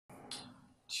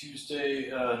Tuesday,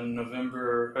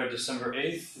 December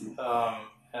 8th,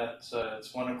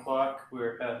 it's 1 o'clock.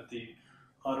 We're at the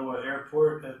Ottawa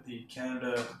Airport at the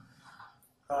Canada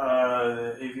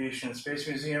Aviation and Space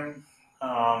Museum.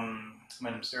 My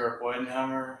name is Erich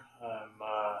Weidenhammer. I'm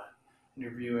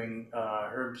interviewing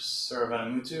Herbert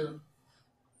Saravanamuttoo.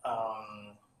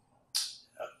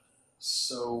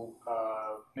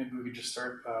 Maybe we could just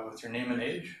start with your name and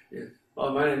age. Yeah.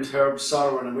 Well, my name is Herbert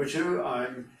Saravanamuttoo.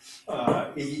 I'm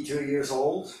 82 years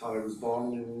old. I was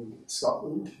born in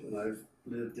Scotland and I've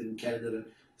lived in Canada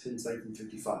since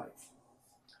 1955.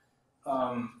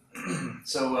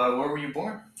 Where were you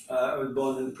born? I was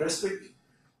born in Prestwick,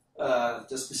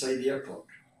 just beside the airport.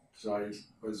 So I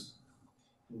was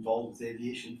involved with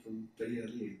aviation from very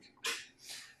early age.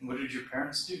 What did your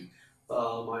parents do?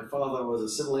 My father was a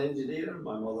civil engineer.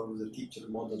 My mother was a teacher of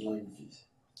modern languages.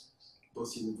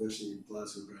 Both University of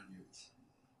Glasgow graduates.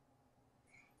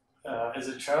 As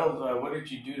a child, what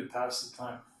did you do to pass the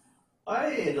time? I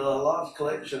had a large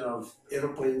collection of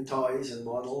aeroplane toys and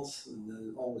models,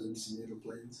 and always interested in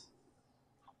aeroplanes.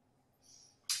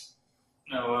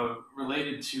 Now,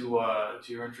 related to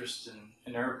your interest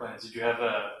in airplanes, did you have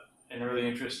an early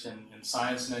interest in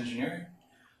science and engineering?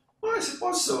 Well, I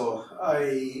suppose so.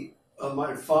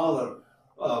 My father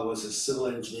was a civil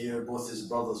engineer. Both his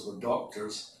brothers were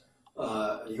doctors.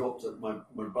 He hoped that my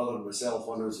brother and myself,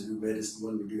 one was to do medicine,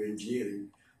 one would do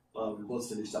engineering. We both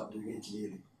finished up doing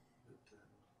engineering.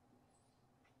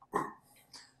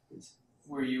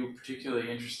 Were you particularly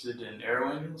interested in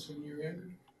aero engines when you were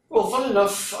younger? Well, fun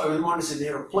enough, I was more interested in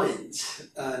aeroplanes,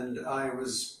 and I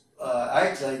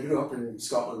grew up in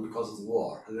Scotland because of the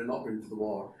war. Had it not been for the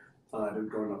war, I'd have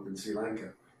grown up in Sri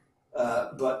Lanka.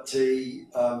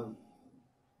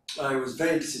 I was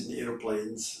very interested in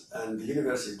aeroplanes, and the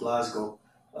University of Glasgow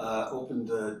opened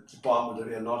the Department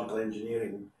of Aeronautical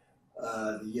Engineering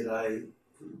the year I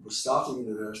was starting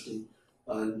university,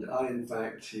 and I in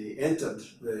fact entered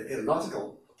the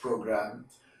aeronautical program,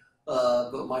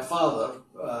 but my father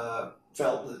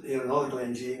felt that aeronautical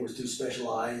engineering was too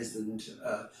specialised and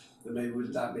there maybe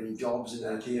wasn't that many jobs in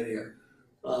that area.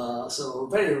 So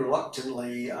very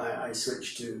reluctantly I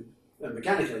switched to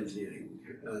mechanical engineering,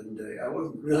 and I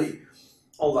wasn't really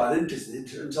all that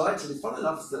interested until actually, fun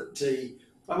enough, that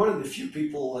I'm one of the few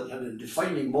people that had a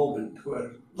defining moment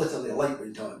where literally a light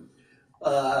went on.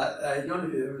 I don't know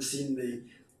if you've ever seen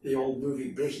the old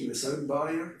movie Breaking the Sound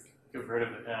Barrier. You've heard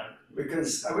of it, yeah.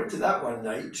 Because I went to that one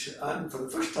night, and for the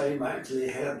first time I actually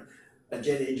heard a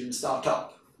jet engine start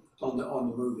up on the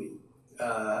movie.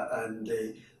 And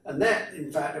that,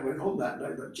 in fact, I went home that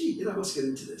night and thought, gee, I must get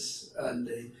into this. And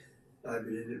I've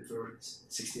been in it for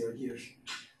 60 odd years.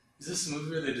 Is this the movie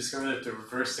where they discovered that to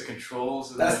reverse the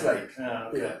controls? That's right.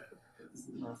 Okay. Yeah.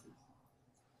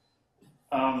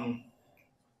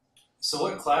 So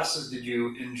what classes did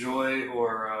you enjoy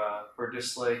or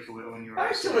dislike when you were?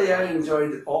 Actually, I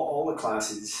enjoyed all the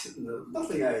classes.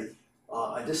 Nothing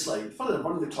I disliked.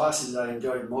 One of the classes I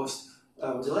enjoyed most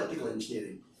was electrical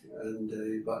engineering,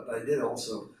 but I did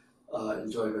also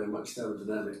enjoy very much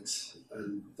thermodynamics,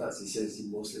 and that's essentially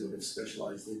mostly what I've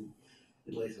specialised in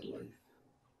later life.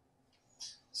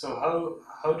 So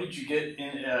how did you get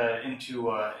into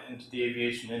the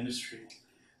aviation industry?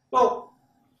 Well,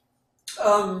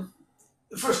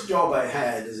 the first job I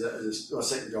had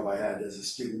second job I had as a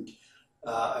student,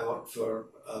 I worked for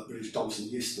British Thomson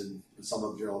Houston, a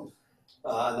summer job,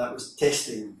 and that was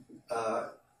testing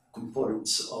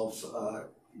components of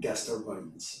gas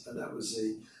turbines, and that was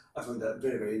I found that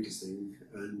very, very interesting,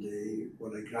 and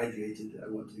when I graduated I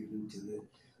wanted to get into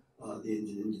the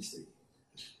engine industry.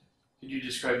 Could you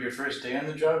describe your first day on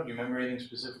the job? Do you remember anything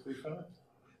specifically from it?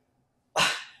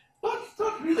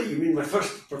 Not really. You mean my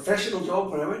first professional job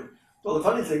when I went? Well, the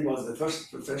funny thing was, the first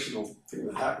professional thing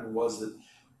that happened was that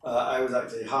I was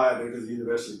actually hired out of the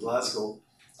University of Glasgow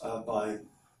by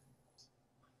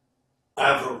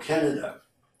Avro Canada,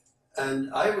 and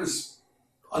I was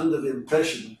under the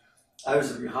impression I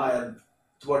was to be hired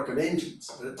to work on engines,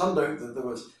 but it turned out that there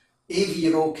was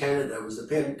Avro Canada was the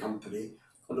parent company,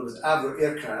 and there was Avro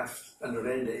Aircraft and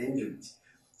Orenda engines.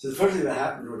 So the first thing that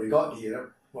happened when I got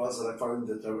here was that I found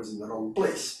that I was in the wrong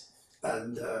place,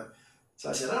 and so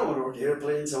I said, I don't want to work in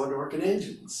airplanes, I want to work in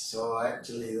engines. So I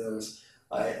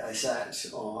sat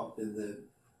up in the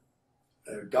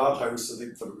guardhouse, I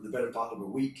think, for the better part of a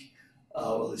week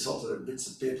while they sorted out bits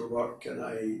of paperwork, and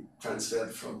I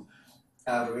transferred from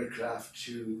Avro Aircraft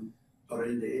to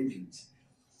Orenda engines.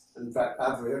 In fact,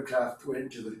 Avro Aircraft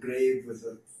went to the grave with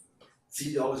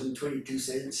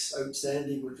 $3.22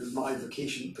 outstanding, which was my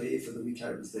vacation pay for the week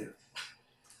I was there.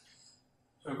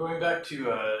 Going back to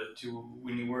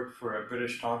when you worked for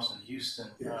British Thomson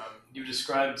Houston, Yeah. you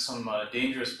described some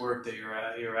dangerous work that you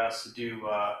were asked to do.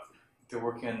 They're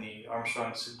working on the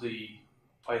Armstrong Siddeley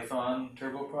Python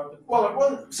turboprop. Well, it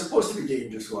wasn't supposed to be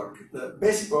dangerous work.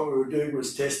 Basically, what we were doing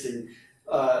was testing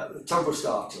turbo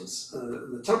starters.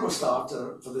 The turbo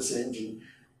starter for this engine,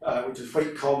 which was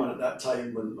quite common at that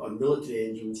time on military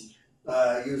engines,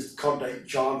 used cordite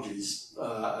charges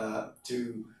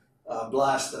to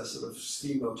blast a sort of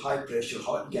stream of high pressure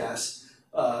hot gas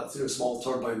through a small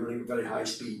turbine running at very high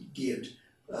speed, geared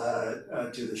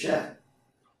to the shaft.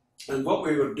 And what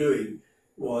we were doing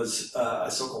was a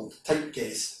so-called type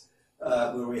test,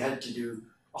 where we had to do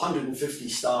 150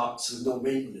 starts with no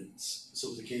maintenance. So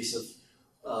it was a case of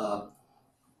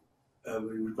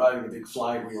we were driving a big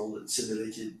flywheel that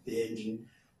simulated the engine,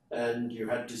 and you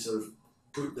had to sort of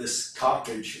put this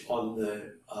cartridge on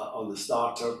the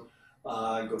starter,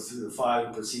 go through the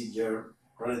firing procedure,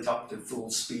 run it up to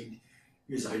full speed,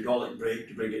 use a hydraulic brake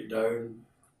to bring it down,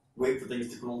 wait for things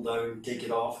to cool down, take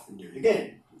it off, and do it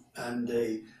again. And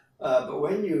but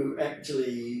when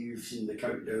you've seen the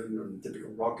countdown on the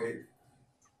typical rocket,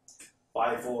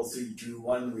 5, 4, 3, 2,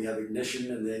 1, we have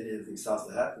ignition, and then everything starts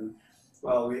to happen.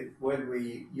 Well, when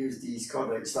we used these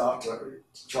cordite starter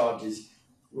charges,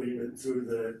 when you went through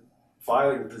the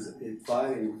firing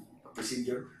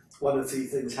procedure, one of three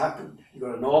things happened. You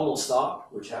got a normal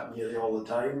start, which happened nearly all the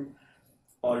time,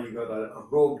 or you got a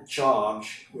rogue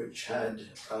charge, which had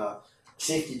a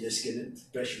safety disc in it. The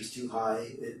pressure was too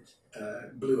high, it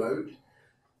blew out.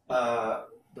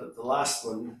 But the last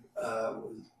one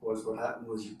was what happened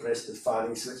was you pressed the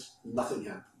firing switch, nothing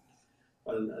happened.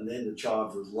 And then the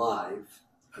charge was live,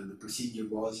 and the procedure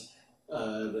was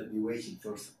that you waited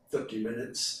for 30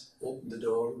 minutes, opened the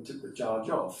door, and took the charge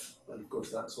off. And of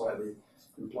course, that's why they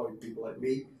employed people like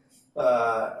me.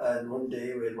 And one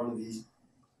day we had one of these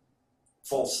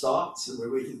false starts, and we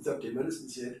waited 30 minutes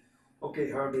and said, "Okay,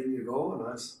 Herbert, in you go."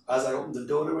 And as I opened the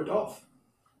door, it went off.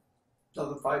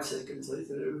 Another 5 seconds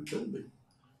later, it would kill me.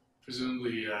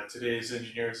 Presumably, today's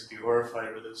engineers would be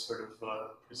horrified with this sort of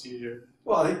procedure.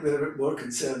 Well, I think they're more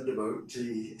concerned about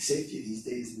the safety these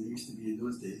days than they used to be in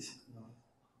those days.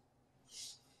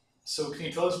 So can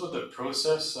you tell us about the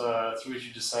process through which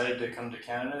you decided to come to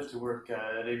Canada to work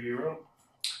at Avro?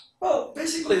 Well,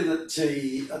 basically, at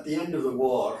the end of the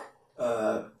war,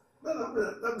 that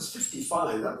was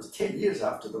 55, that was 10 years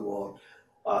after the war,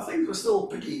 things were still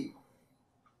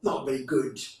not very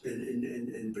good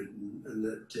in Britain, and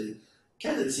that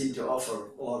Canada seemed to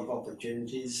offer a lot of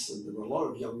opportunities, and there were a lot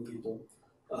of young people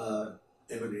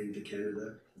emigrating to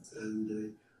Canada. And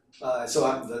it so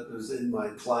happened that it was in my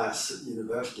class at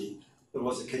university, there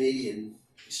was a Canadian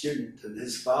student, and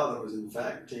his father was in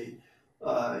fact in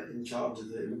charge of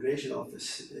the immigration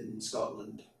office in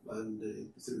Scotland, and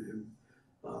through him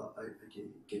I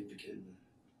came to Canada.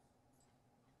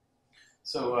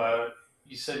 So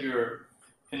you said you were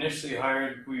initially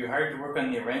were you hired to work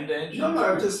on the Orenda engine? No,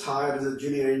 I was just hired as a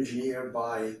junior engineer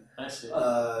by, I see.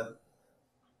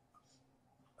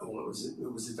 Well,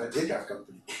 it was in fact the aircraft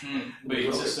company. But you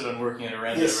insisted on working at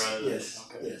Orenda rather than...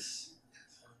 Yes.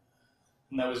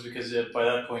 And that was because by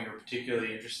that point you were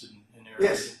particularly interested in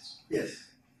aerospace? Yes.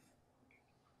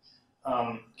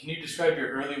 Can you describe your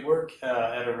early work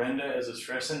at Orenda as a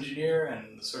stress engineer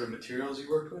and the sort of materials you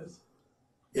worked with?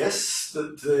 Yes,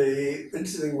 the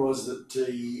interesting thing was that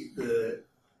the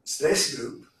stress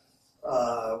group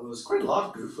was quite a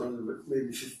large group,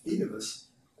 maybe 15 of us,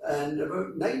 and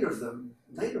about 9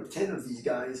 or 10 of these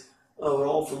guys were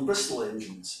all from Bristol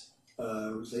engines,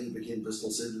 which later became Bristol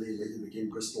Siddeley, later became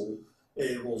Bristol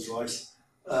Rolls-Royce.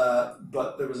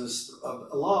 But there was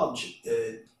a large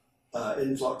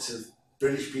influx of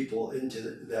British people into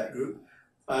that group.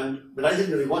 But I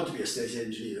didn't really want to be a stress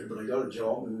engineer, but I got a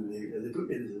job and they put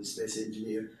me into a stress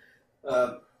engineer.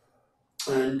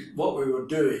 And what we were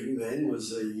doing then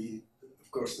was,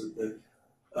 of course, there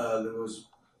was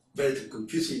very little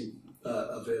computing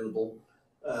available.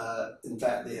 In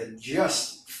fact, they had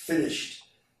just finished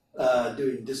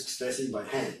doing disk stressing by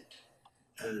hand.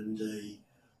 And they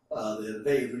had a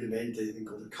very rudimentary thing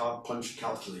called a card punch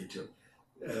calculator,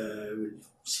 which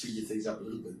speeded things up a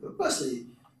little bit. But mostly,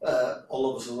 all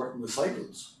of us were working with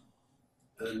cycles,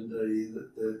 and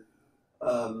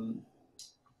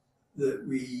that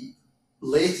we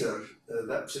later,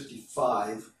 that was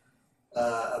 55,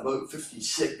 about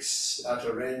 56 at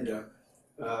Orenda,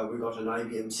 we got an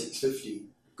IBM 650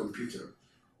 computer.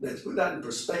 Now, to put that in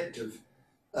perspective,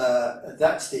 at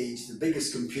that stage, the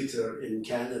biggest computer in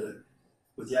Canada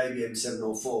was the IBM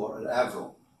 704 at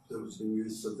Avro, that was being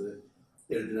used for the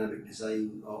aerodynamic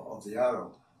design of the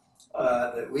Arrow.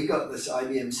 that we got this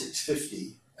IBM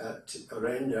 650 at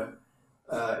Orenda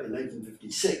in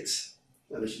 1956.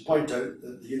 And I should point out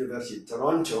that the University of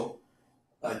Toronto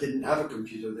didn't have a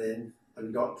computer then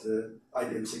and got the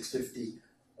IBM 650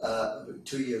 about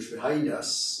 2 years behind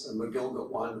us, and McGill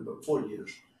got one about 4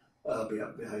 years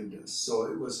behind us. So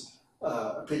it was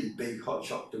a pretty big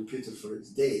hotshot computer for its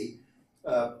day.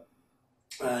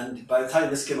 And by the time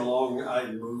this came along,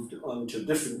 I moved on to a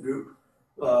different group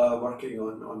working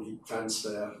on heat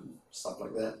transfer and stuff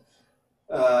like that.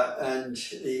 And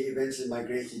eventually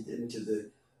migrated into the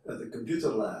computer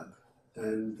lab.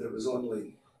 And there was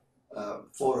only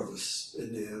 4 of us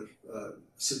in there,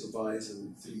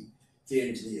 supervising three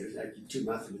engineers, actually 2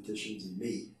 mathematicians and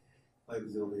me. I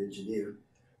was the only engineer.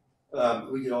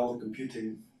 We did all the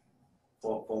computing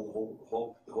for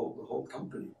the whole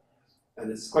company. And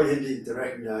it's quite interesting to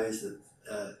recognize that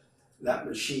that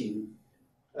machine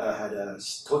had a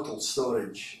total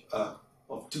storage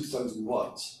of 2,000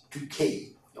 watts,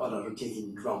 2K, on a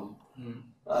rotating drum.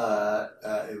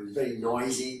 It was very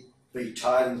noisy, very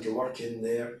tiring to work in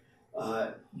there.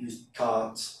 Used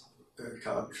cards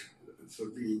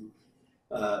for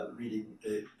reading,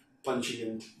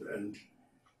 punching and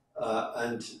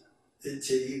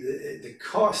the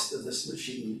cost of this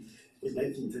machine in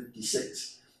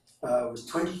 1956 was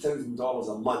 $20,000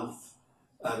 a month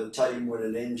at a time when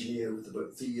an engineer with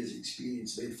about 3 years'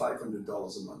 experience made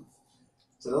 $500 a month.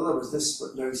 So in other words, this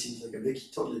what now seems like a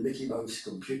totally Mickey Mouse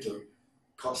computer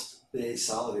cost the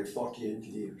salary of 40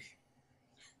 engineers.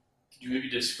 Could you maybe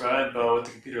describe what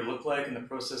the computer looked like in the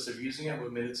process of using it?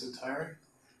 What made it so tiring?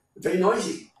 Very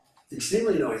noisy,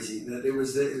 extremely noisy. That it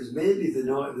was mainly the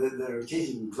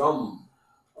rotating drum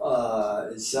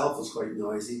itself was quite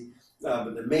noisy,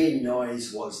 but the main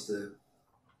noise was the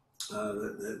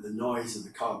noise of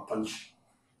the card punch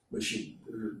machine.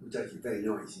 It was actually very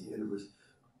noisy, and it was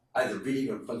either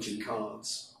reading or punching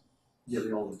cards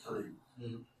nearly all the time.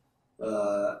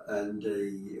 And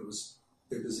it was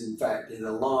in fact in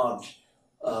a large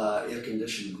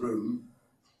air-conditioned room.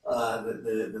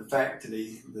 The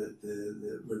factory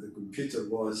where the computer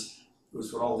was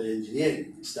where all the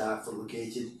engineering staff were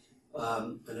located,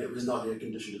 and it was not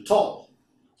air-conditioned at all.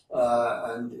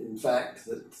 And in fact,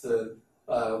 that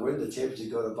when the temperature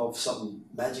got above some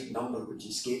magic number, which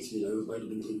escapes me now, it might have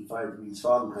been 85 degrees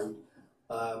Fahrenheit,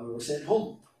 we were sent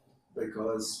home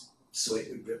because sweat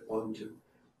would drip onto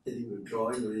anything you were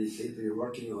drawing or any paper you're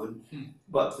working on.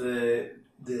 But the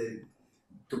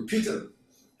computer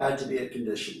had to be air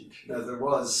conditioned. Now there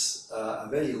was a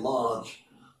very large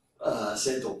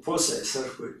central processor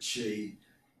which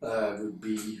would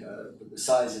be the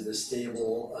size of this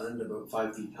table and about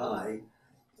 5 feet high,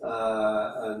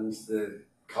 and the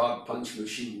card punch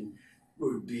machine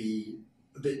would be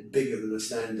a bit bigger than a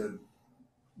standard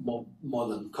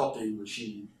modern copying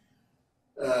machine.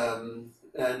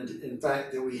 And in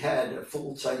fact, we had a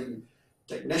full-time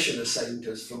technician assigned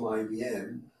to us from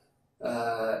IBM,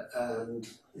 and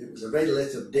it was a red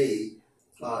letter day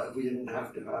if we didn't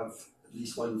have to have at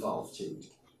least one valve changed.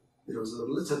 It was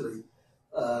literally,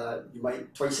 you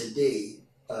might twice a day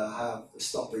have a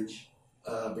stoppage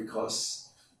because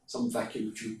some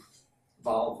vacuum tube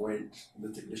valve went and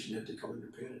the technician had to come and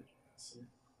repair it.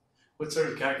 What sort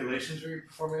of calculations were you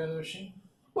performing on the machine?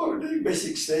 Well, we're doing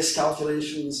basic stress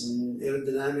calculations and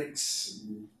aerodynamics,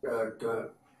 and,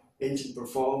 engine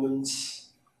performance,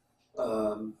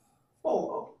 all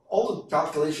the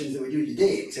calculations that we do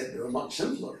today, except they were much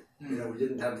simpler. You know, we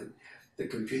didn't have the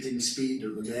computing speed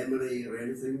or the memory or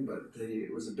anything, but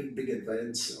it was a big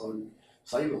advance on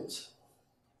cycles.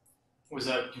 Was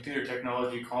that computer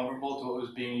technology comparable to what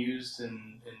was being used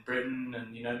in Britain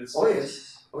and the United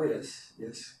States? Oh yes,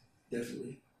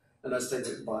 definitely. And as time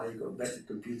went by, you got better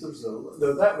computers,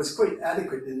 though that was quite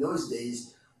adequate in those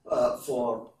days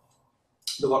for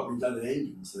the work we've done in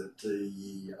engines. That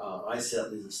I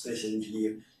certainly, as a stress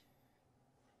engineer,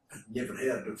 had never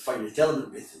heard of finite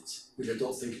element methods, which I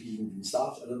don't think had even been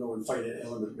started. I don't know when finite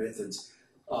element methods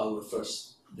were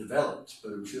first developed,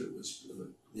 but I'm sure it was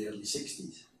the early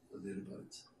 60s or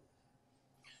thereabouts.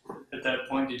 At that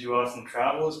point, did you often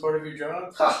travel as part of your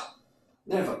job?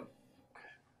 Never.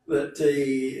 But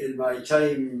in my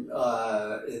time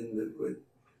I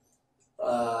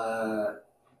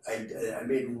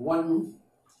made one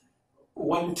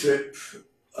trip,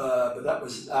 but that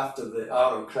was after the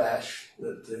Arrow crash,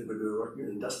 that when we were working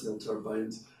in industrial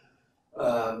turbines.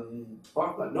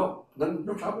 Apart from that, no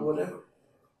travel whatever.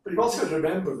 But you've also got to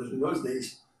remember that in those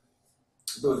days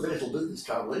there was very little business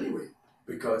travel anyway,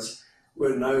 because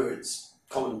where now it's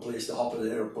commonplace to hop in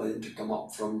an aeroplane to come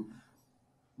up from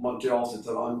Montreal to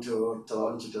Toronto, or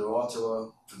Toronto to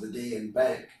Ottawa for the day and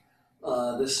back.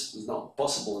 This was not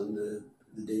possible in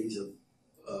the days of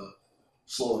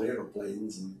slower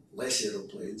aeroplanes and less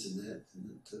aeroplanes and that.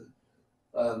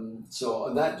 So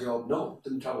on that job, no,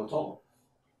 didn't travel at all.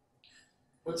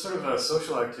 What sort of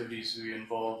social activities were you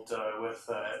involved with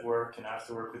at work and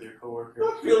after work with your coworkers?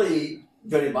 Not really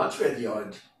very much. We had the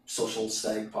odd social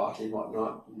stag party and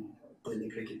whatnot, and playing the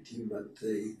cricket team at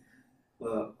the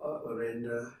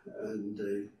Orenda, and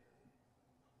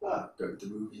going to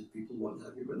movies with people and what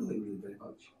have you, but nothing really very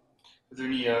much. Were there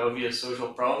any obvious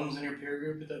social problems in your peer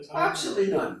group at that time?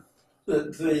 Absolutely none. When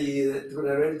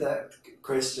I read that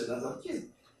question, I thought,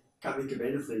 gee, can't think of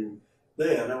anything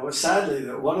there. Now, sadly,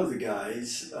 that one of the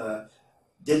guys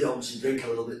did obviously drink a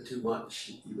little bit too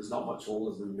much. He was not much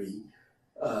older than me.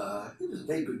 He was a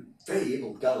very good, very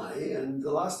able guy, and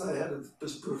the last I heard of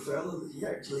this poor fellow, he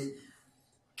actually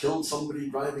killed somebody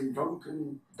driving drunk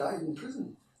and died in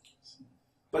prison.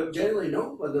 But generally,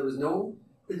 no, there was no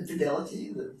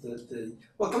infidelity.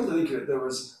 Well, come to think of it, there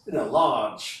was, in a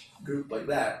large group like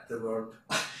that, there were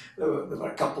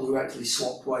a couple who actually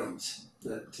swapped wives.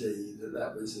 That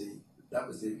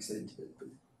was the extent of it. But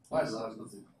by and large,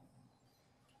 nothing.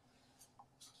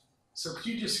 So, could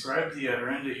you describe the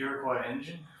Orenda Iroquois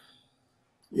engine?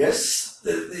 Yes,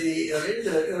 the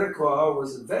Orenda Iroquois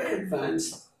was a very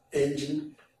advanced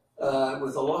engine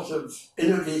with a lot of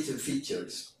innovative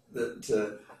features.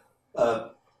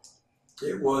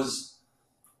 It was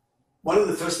one of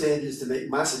the first engines to make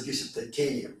massive use of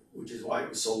titanium, which is why it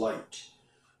was so light.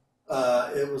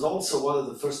 It was also one of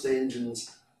the first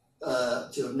engines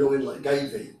to have no inlet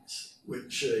guide vanes,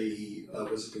 which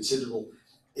was a considerable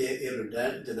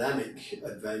aerodynamic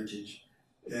advantage.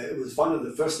 It was one of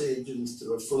the first engines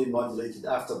to have fully modulated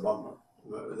afterburner.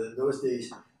 In those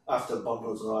days,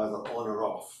 afterburners were either on or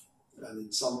off,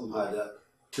 and some had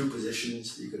two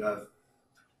positions. You could have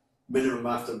minimum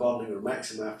afterburning or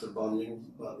maximum afterburning,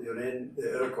 but the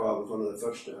Iroquois was one of the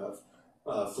first to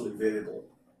have fully variable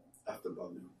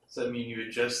afterburning. Does that mean you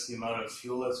adjust the amount of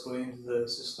fuel that's going into the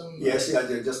system? Yes, you had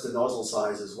to adjust the nozzle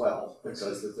size as well,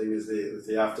 because the thing is, with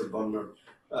the afterburner,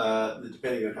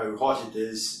 depending on how hot it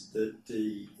is, it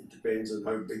depends on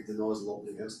how big the nozzle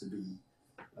opening has to be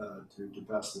to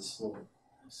pass this flow.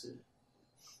 I see.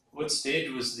 What stage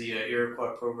was the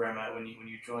Iroquois program at when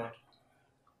you joined?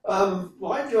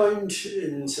 Well, I joined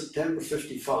in September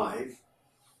 '55,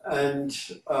 and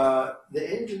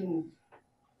the engine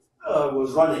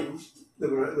was running. There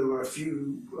were a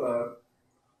few,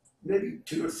 maybe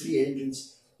 2 or 3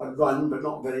 engines had run, but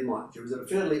not very much. It was at a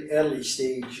fairly early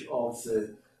stage of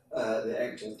the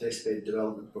actual testbed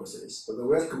development process. But there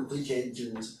were complete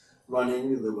engines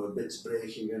running. There were bits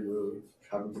breaking, and we were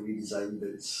having to redesign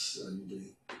bits. And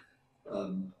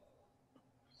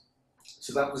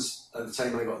so that was, at the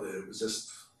time I got there, it was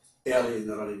just early in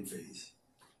the running phase.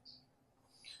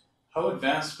 How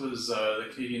advanced was the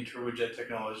Canadian turbojet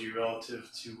technology relative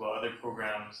to other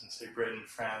programs in, say, Britain,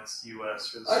 France,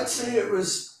 US? I'd say it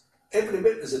was every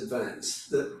bit as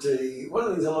advanced. That one of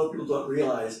the things a lot of people don't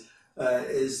realise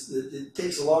is that it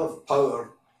takes a lot of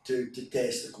power to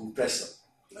test a compressor.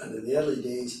 And in the early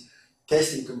days,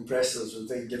 testing compressors was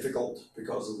very difficult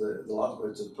because of the large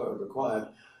amounts of power required.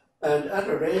 And at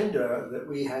Orenda, that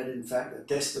we had in fact a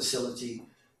test facility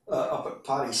up at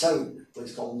Parry Sound, a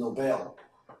place called Nobel.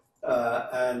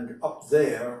 And up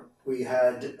there we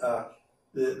had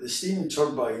the steam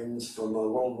turbines from a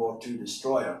World War II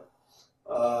destroyer,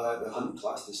 the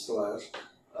Hunt-class destroyers,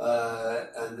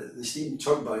 and the steam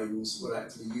turbines were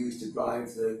actually used to drive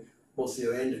both the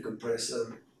Orenda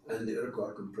compressor and the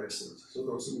Iroquois compressors. So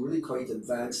there was some really quite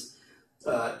advanced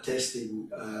testing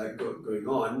going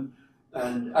on.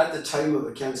 And at the time of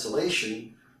the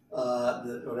cancellation,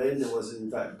 the Orenda was in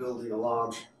fact building a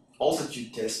large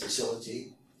altitude test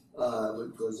facility,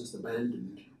 which was just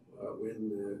abandoned when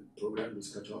the program was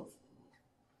cut off.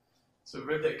 So I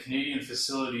read that Canadian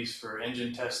facilities for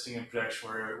engine testing and production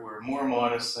were more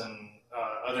modest than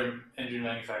other engine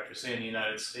manufacturers, say in the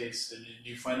United States. Did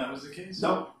you find that was the case?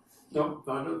 No,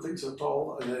 I don't think so at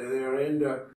all. The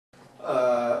Orenda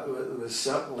was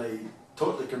certainly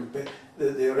totally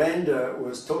the Orenda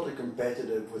was totally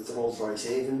competitive with the Rolls-Royce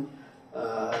Avon.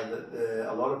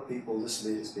 A lot of people, this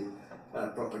may just be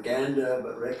propaganda,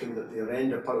 but reckon that the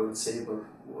Orenda powered Sabre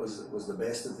was the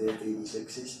best of the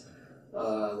F-86s.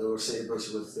 There were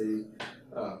Sabres with the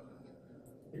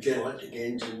General Electric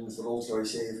engines, the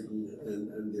Rolls-Royce Avon,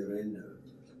 and the Orenda.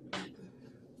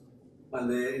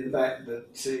 And in fact,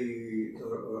 that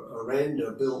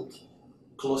Orenda built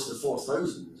close to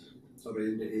 4,000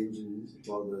 Orenda engines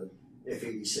for the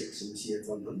F-86 and the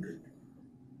CF-100.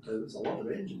 So it's a lot of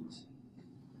engines.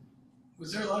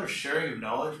 Was there a lot of sharing of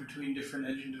knowledge between different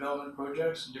engine development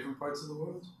projects in different parts of the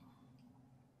world?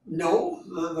 No,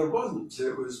 there wasn't.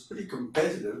 It was pretty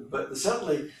competitive, but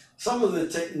certainly some of the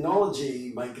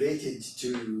technology migrated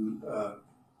to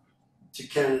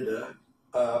Canada,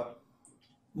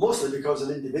 mostly because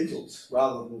of individuals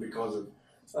rather than because of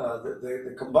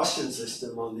the combustion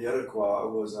system on the Iroquois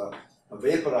was a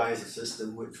vaporizer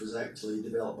system which was actually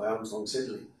developed by Armstrong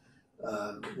Siddeley.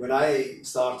 When I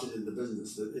started in the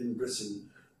business, in Britain,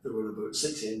 there were about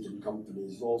 6 engine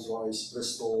companies: Rolls-Royce,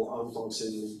 Bristol, Armstrong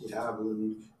Siddeley, de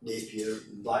Havilland, Napier,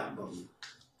 and Blackburn.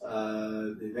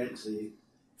 They eventually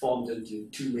formed into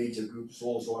 2 major groups: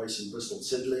 Rolls-Royce and Bristol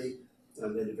Siddeley,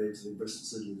 and then eventually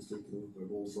Bristol Siddeley was taken over by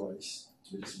Rolls-Royce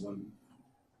to make this one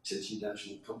essentially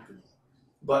national company.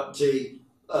 But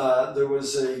there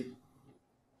was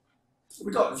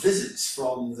we got visits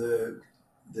from the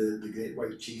Great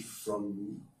White Chief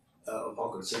from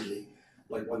Concord Siddeley,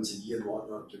 like once a year and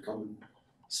whatnot, to come and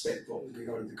inspect what was going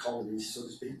on in the colonies, so to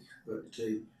speak. But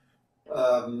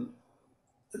I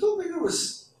don't think there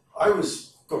was. I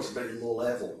was, of course, a very low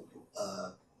level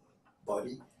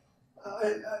body.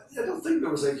 I don't think there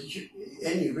was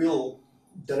any real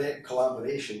direct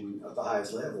collaboration at the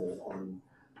highest level on.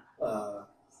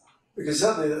 Because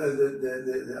certainly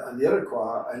the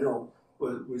Iroquois, I know,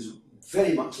 was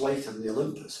very much later than the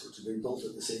Olympus, which had been built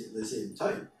at the same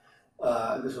time.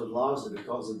 And this was largely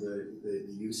because of the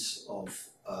use of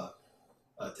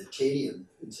titanium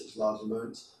in such large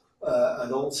amounts,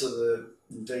 and also the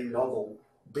very novel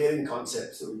bearing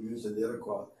concepts that were used in the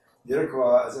Iroquois. The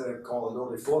Iroquois, as I recall, had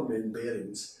only 4 main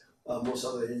bearings. Most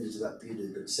other engines of that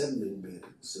period had 7 main bearings,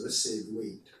 so this saved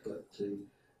weight, but it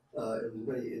was a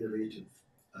very innovative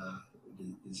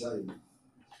design.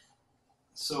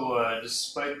 So,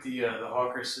 despite the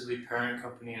Hawker Siddeley parent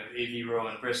company of Avro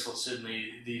and Bristol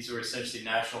Siddeley, these were essentially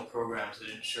national programs that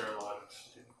didn't share a lot of.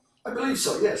 I believe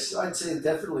so. Yes, I'd say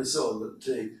definitely so. That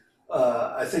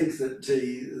I think that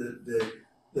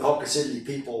the Hawker Siddeley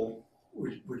people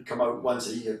would come out once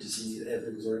a year to see that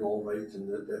everything was going all right, and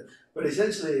but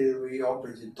essentially we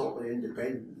operated totally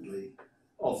independently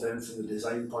of them from the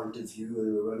design point of view,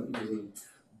 and we weren't using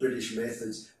British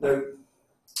methods. Now,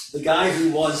 the guy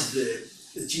who was the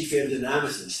chief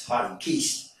aerodynamicist, Harry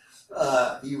Keast,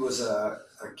 he was a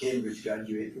Cambridge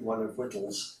graduate and one of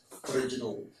Whittle's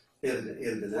original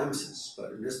aerodynamicists,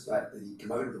 but just the fact that he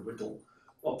came out of the Whittle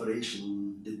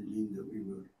operation didn't mean that we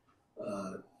were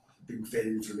being fed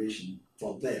information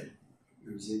from them.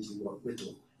 It was essentially what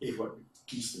what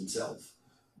Keast himself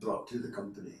brought to the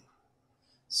company.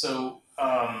 So,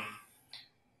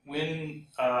 when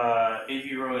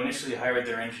Avro initially hired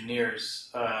their engineers,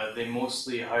 they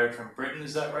mostly hired from Britain,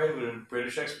 is that right? With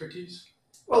British expertise?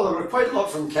 Well, there were quite a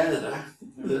lot from Canada.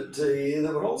 That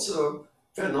there were also a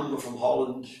fair number from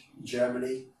Holland,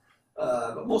 Germany,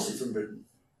 but mostly from Britain.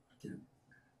 Yeah.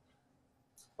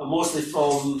 And mostly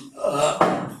from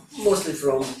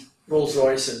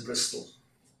Rolls-Royce and Bristol.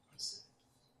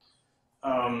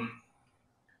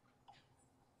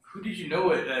 Who did you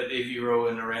know at Avro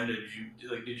and Orenda?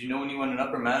 Did you know anyone in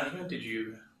upper management? Did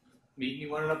you meet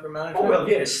anyone in upper management? Oh well,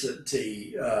 yes. In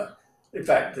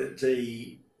fact, Bert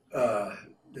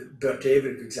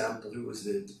Avon, for example, who was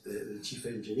the chief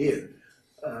engineer,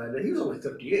 he was only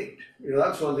 38. You know,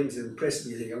 that's one of the things that impressed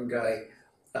me as a young guy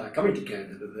coming to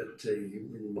Canada. That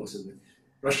most of the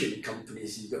Russian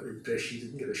companies, you got the impression you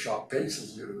didn't get a sharp pencil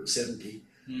until you were 70.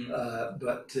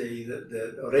 But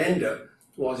the Orenda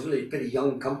was really a pretty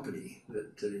young company. There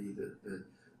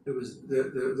was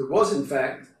in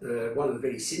fact one of the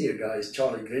very senior guys,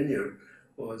 Charlie Grenier,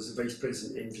 was the vice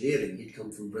president of engineering. He'd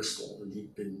come from Bristol, and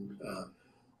he'd been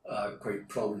quite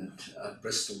prominent at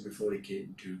Bristol before he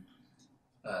came to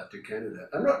Canada.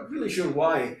 I'm not really sure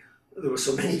why there were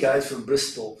so many guys from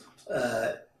Bristol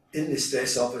in the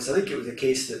stress office. I think it was a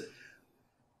case that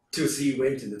 2 or 3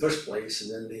 went in the first place,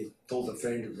 and then they told a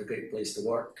friend it was a great place to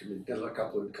work, and then a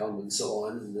couple would come and so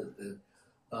on. And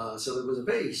so there was a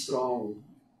very strong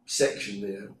section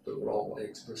there that were all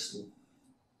ex-Bristol.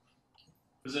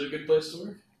 Was it a good place to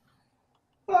work?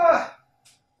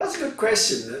 That's a good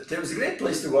question. It was a great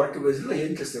place to work. It was really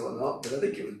interesting or not, but I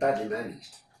think it was badly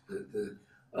managed. The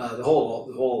whole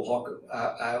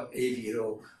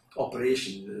Avro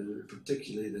operation,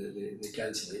 particularly the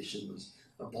cancellation, was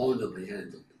abominably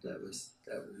handled. That was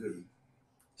really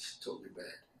totally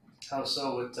bad. How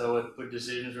so? What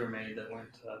decisions were made that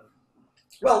weren't?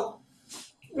 Well,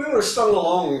 we were strung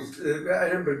along. I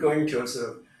remember going to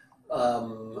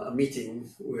a meeting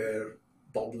where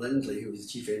Bob Lindley, who was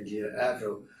the chief engineer at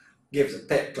Avro, gave us a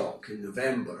pep talk in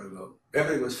November about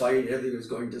everything was fine, everything was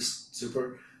going just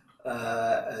super.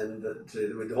 and that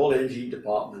with the whole engine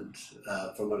department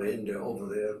from Orenda over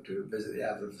there to visit the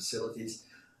Avro facilities.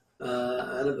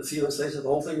 And about 3 months later, the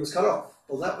whole thing was cut off.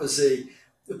 Well, that was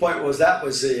the point was that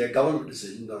was a government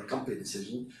decision, not a company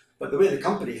decision. But the way the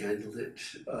company handled it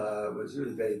was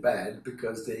really very bad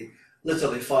because they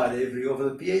literally fired every over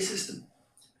the PA system.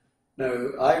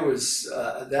 Now, I was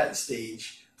at that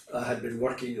stage, had been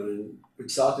working on,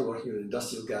 we'd started working on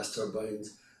industrial gas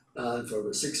turbines, and for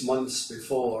about 6 months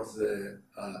before the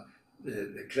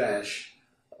crash,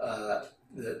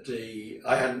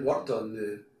 I hadn't worked on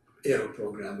the aero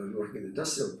program. I was working in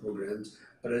industrial programs,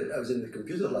 but I was in the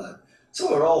computer lab. So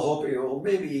we're all hoping, oh,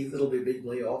 maybe there'll be big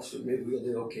layoffs, but maybe we'll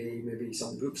do okay, maybe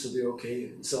some groups will be okay,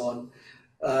 and so on.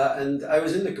 And I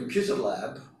was in the computer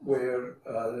lab where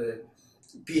the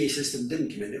PA system didn't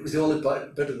come in. It was the only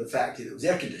bit of the factory that was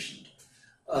air conditioned.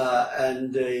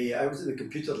 I was in the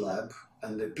computer lab,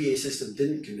 and the PA system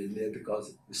didn't come in there because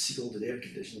it was sealed and air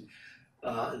conditioned.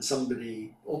 And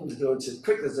somebody opened the door and said,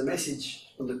 "Quick, there's a message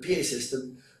on the PA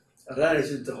system." I ran out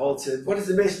into the hall and said, "What is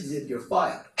the message that you're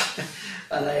fired?"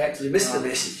 And I actually missed the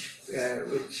message,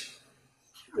 which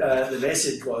the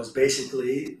message was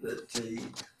basically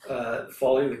that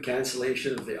following the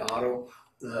cancellation of the Arrow,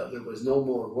 there was no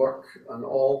more work, and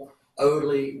all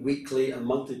hourly, weekly, and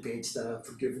monthly paid staff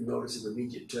were given notice of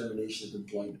immediate termination of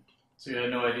employment. So you had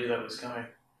no idea that was coming?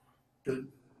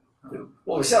 No.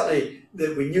 Well, certainly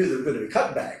we knew there were going to be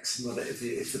cutbacks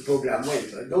if the program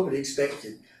went. Right? Nobody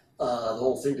expected the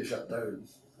whole thing to shut down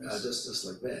just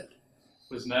like that.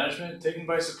 Was management taken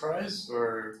by surprise,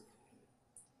 or?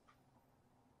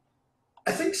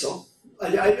 I think so.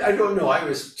 I don't know. I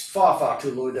was far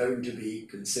too low down to be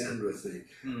concerned with it.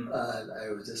 I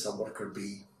was just a worker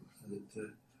bee.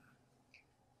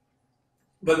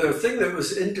 But the thing that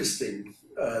was interesting,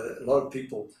 that a lot of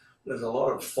people, there's a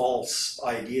lot of false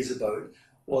ideas about,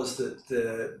 was that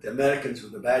the Americans were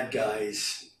the bad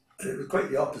guys, and it was quite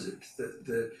the opposite. That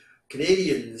the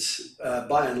Canadians,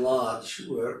 by and large,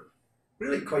 were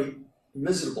really quite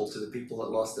miserable to the people that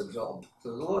lost their job. So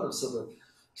there's a lot of sort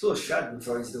of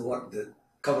schadenfreude is the word that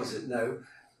covers it now.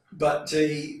 But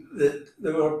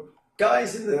there were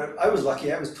guys in there. I was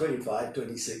lucky. I was 25,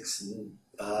 26, and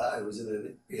I was in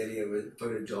an area where I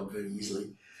found a job very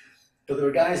easily. But there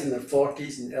were guys in their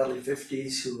 40s and early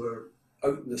 50s who were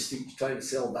out in the streets trying to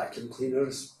sell vacuum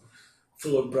cleaners,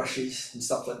 full of brushes and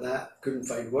stuff like that, couldn't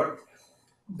find work.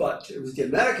 But it was the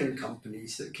American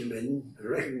companies that came in and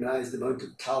recognised the amount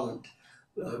of talent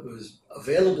that was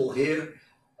available here.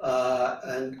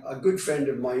 And a good friend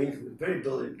of mine, a very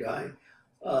brilliant guy,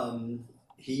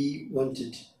 he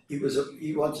wanted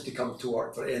to come to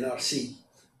work for NRC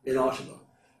in Ottawa.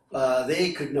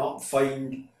 They could not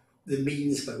find the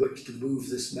means by which to move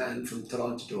this man from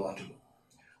Toronto to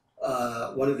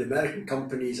Ottawa. One of the American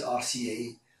companies,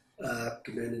 RCA,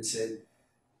 came in and said,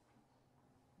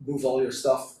 "Move all your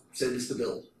stuff, send us the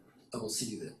bill, and we'll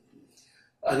see you there."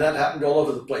 And that happened all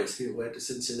over the place. People went to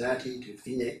Cincinnati, to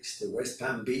Phoenix, to West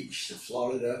Palm Beach, to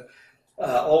Florida,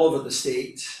 all over the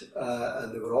state,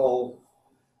 and they were all,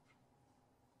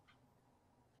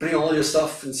 "Bring all your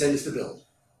stuff and send us the bill."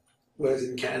 Whereas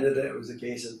in Canada, it was a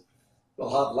case of, "Well,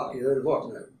 hard luck, you're out of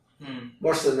work now."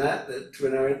 Worse than that,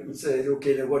 when I went and said,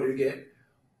 "Okay, now what do you get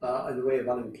in the way of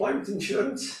unemployment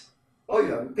insurance?" "Oh,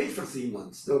 you haven't paid for 3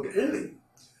 months, don't get anything."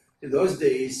 In those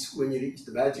days, when you reached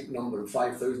the magic number of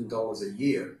 $5,000 a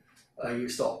year, you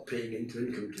stopped paying into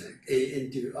income tax,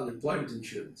 into unemployment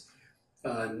insurance.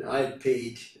 And I had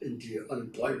paid into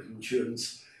unemployment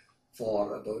insurance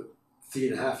for about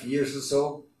 3.5 years or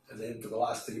so, and then for the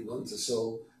last 3 months or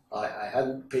so, I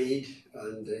hadn't paid,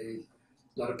 and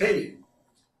not a penny.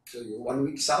 So your 1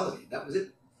 week's salary, that was it.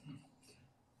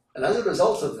 And as a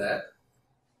result of that,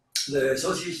 the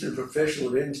Association of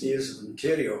Professional Engineers of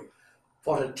Ontario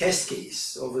fought a test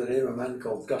case over the name of a man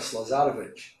called Gus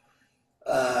Lazarowicz,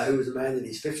 who was a man in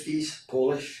his 50s,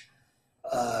 Polish,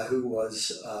 who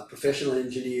was a professional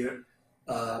engineer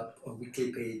on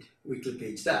weekly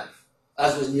paid staff,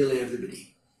 as was nearly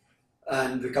everybody.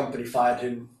 And the company fired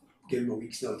him, gave him a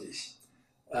week's notice.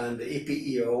 And the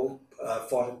APEO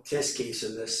fought a test case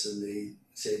on this, and they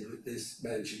said this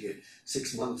man should get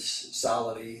 6 months'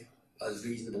 salary as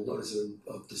reasonable notice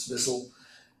of dismissal.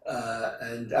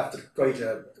 And after quite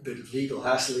a bit of legal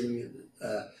hassling,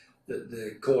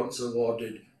 the courts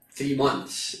awarded 3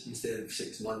 months instead of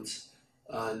 6 months,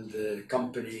 and the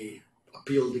company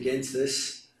appealed against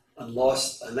this and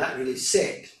lost, and that really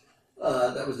set,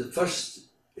 that was the first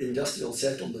industrial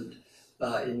settlement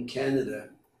in Canada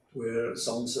where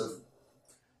some sort of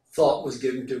thought was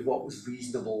given to what was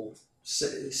reasonable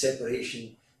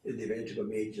separation in the event of a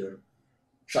major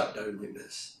shut down like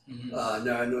this. Mm-hmm.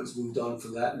 Now I know it's moved on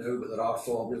from that now, but there are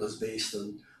formulas based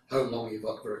on how long you've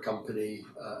worked for a company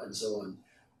and so on.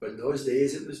 But in those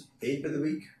days it was paid by the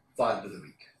week, fired by the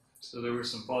week. So there were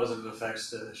some positive effects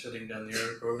to shutting down the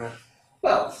Erich program.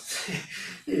 Well,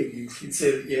 you could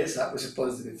say that yes, that was a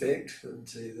positive effect, but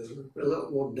there were a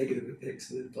lot more negative effects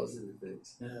than positive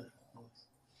effects. Yeah.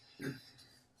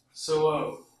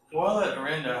 So while at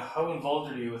Orenda, how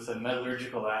involved are you with the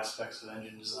metallurgical aspects of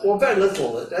engine design? Well, very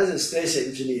little. As a stress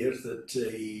engineer,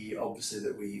 that obviously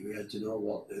that we had to know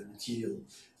what the material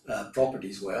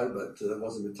properties were, but there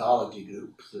was a metallurgy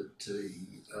group that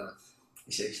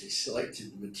essentially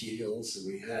selected the materials, and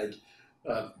we had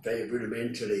very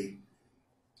rudimentary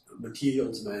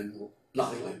materials manual,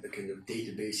 nothing like the kind of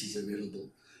databases available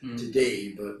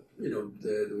today, but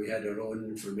we had our own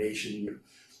information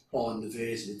on the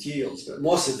various materials. But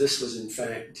most of this was in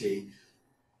fact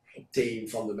obtained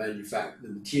from the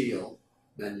material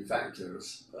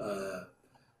manufacturers,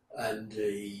 and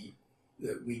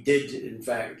we did in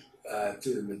fact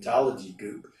through the metallurgy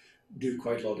group do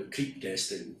quite a lot of creep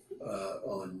testing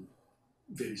on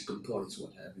various components,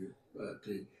 what have you. But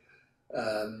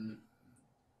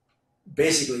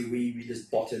basically, we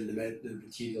just bought in the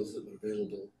materials that were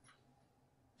available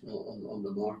on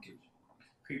the market.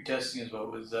 Creep testing is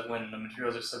what? Was that when the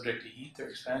materials are subject to heat or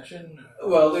expansion?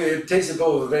 Well, it takes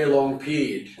about a very long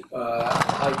period,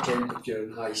 high temperature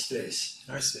and high stress.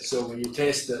 I see. So when you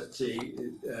test at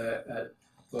the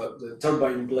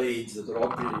turbine blades that are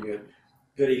operating at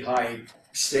very high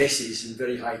stresses and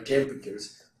very high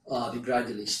temperatures, they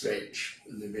gradually stretch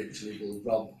and eventually will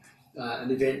rub.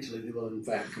 And eventually they will in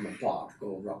fact come apart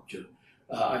or rupture.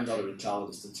 I'm not a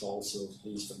metallurgist at all, so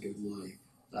please forgive my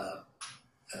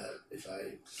if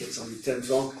I get some of the terms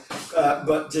wrong.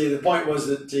 But the point was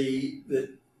that the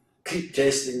creep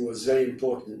testing was very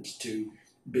important to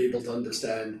be able to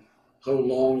understand how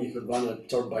long you could run a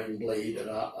turbine blade at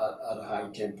a high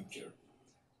temperature.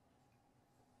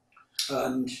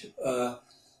 And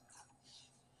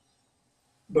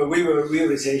but we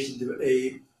were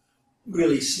essentially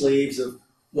really slaves of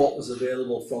what was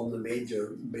available from the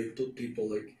major people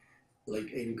like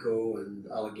Inco and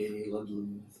Allegheny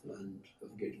Ludlam, and I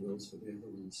forget who else, but the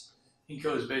other ones.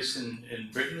 Inco is based in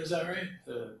Britain, is that right?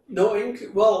 No,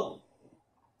 Inco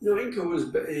was,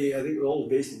 I think, all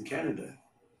based in Canada.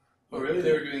 Oh, really?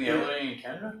 They were doing the alloying in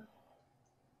Canada?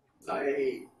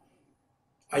 I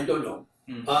don't know.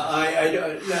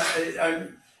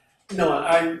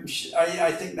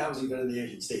 I think that was even in the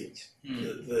United States.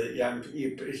 I'm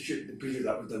pretty sure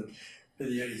that was done in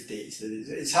the United States.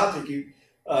 It's hard to keep.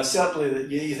 Certainly, that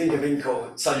you think of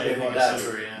Inco, Sunday or that,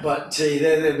 but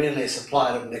they're mainly a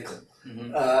supplier of nickel.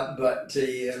 But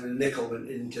nickel went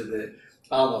into the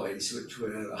alloys, which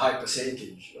were a high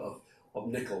percentage of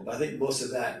nickel. But I think most of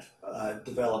that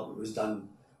development was done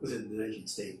within the United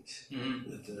States.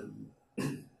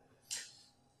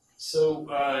 So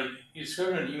you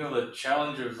described in an email the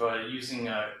challenge of using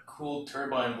cooled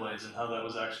turbine blades and how that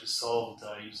was actually solved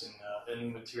using a new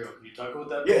material. Can you talk about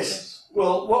that? Yes. Process?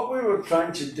 Well, what we were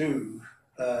trying to do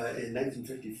in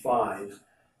 1955,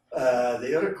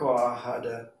 the Iroquois had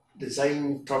a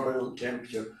design turbine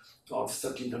temperature of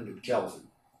 1300 Kelvin.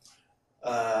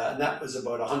 And that was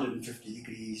about 150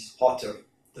 degrees hotter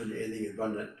than anything had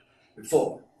run it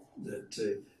before.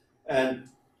 And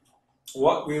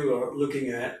what we were looking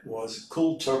at was a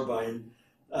cooled turbine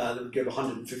that would give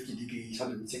 150 degrees,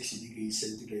 160 degrees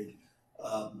centigrade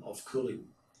of cooling.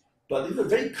 But they were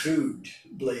very crude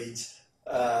blades,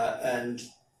 and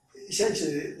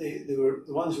essentially they were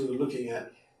the ones we were looking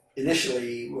at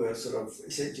initially were sort of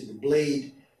essentially the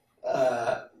blade.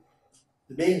 The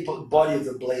main body of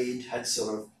the blade had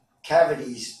sort of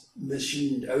cavities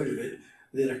machined out of it,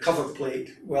 then a cover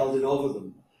plate welded over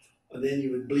them. And then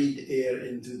you would bleed air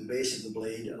into the base of the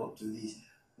blade and up to these.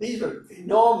 These were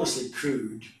enormously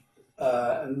crude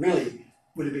and really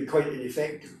would have been quite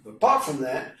ineffective. But apart from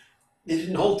that, they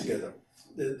didn't hold together.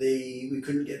 We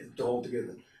couldn't get them to hold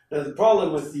together. Now the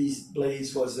problem with these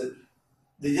blades was that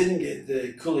they didn't get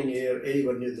the cooling air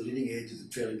anywhere near the leading edge of the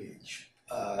trailing edge.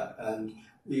 And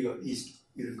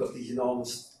you've got these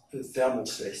enormous thermal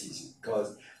stresses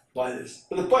caused by this.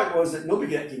 But the point was that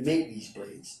nobody could actually make these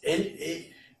blades.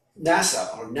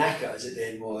 NASA, or NACA as it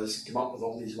then was, came up with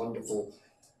all these wonderful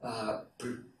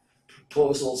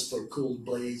proposals for cooled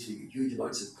blades. We get huge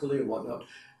amounts of cooling and whatnot.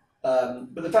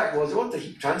 But the fact was, it wasn't a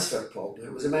heat transfer problem,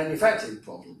 it was a manufacturing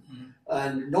problem.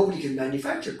 And nobody could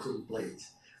manufacture cooled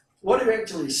blades. What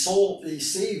eventually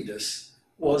saved us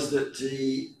was that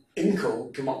the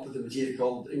Inco came up with a material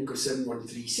called Inco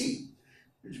 713C,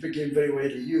 which became very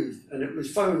widely used. And it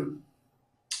was found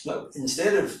Now,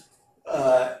 instead of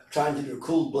trying to do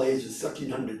cooled blades with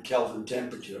 1300 Kelvin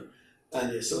temperature and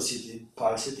the associated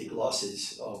parasitic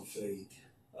losses of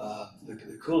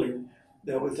the cooling,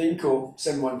 now with Inco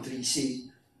 713C,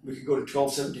 we could go to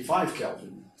 1275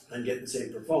 Kelvin and get the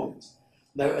same performance.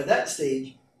 Now, at that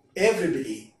stage,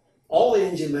 everybody, all the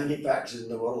engine manufacturers in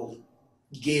the world,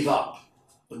 gave up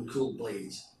on cooled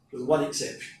blades, with one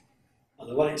exception. And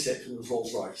the one exception was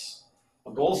Rolls-Royce.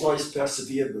 And Rolls-Royce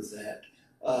persevered with that,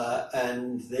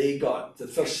 and they got the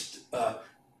first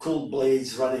cooled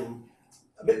blades running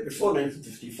a bit before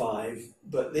 1955,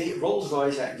 but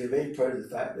Rolls-Royce actually very proud of the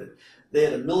fact that they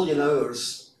had 1 million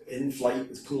hours in flight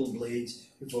with cooled blades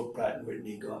before Pratt &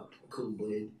 Whitney got a cooled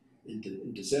blade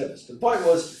into service. The point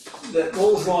was that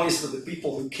Rolls-Royce were the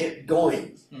people who kept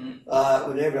going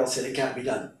when everybody else said it can't be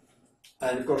done.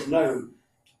 And of course now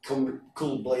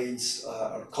cooled blades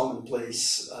are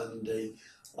commonplace, and they're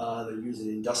used in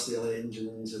industrial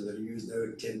engines, and they're used now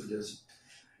at temperatures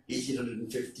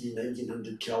 1850,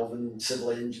 1900 Kelvin,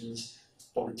 civil engines,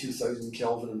 probably 2000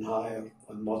 Kelvin and higher,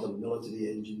 and modern military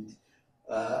engines.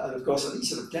 And of course, at these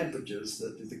sort of temperatures,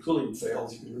 that if the cooling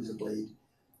fails, you can lose a blade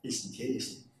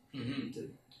instantaneously.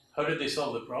 How did they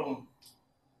solve the problem?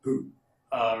 Who?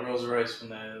 Rolls-Royce, when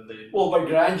they... Well, by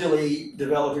gradually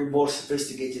developing more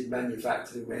sophisticated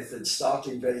manufacturing methods,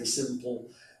 starting very simple,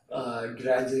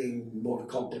 gradually more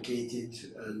complicated,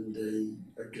 and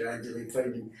gradually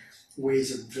finding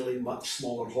ways of drilling much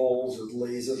smaller holes with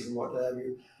lasers and what have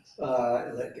you,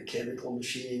 electrochemical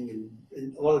machining,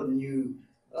 and a lot of new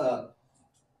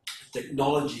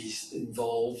technologies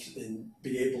involved in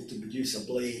being able to produce a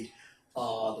blade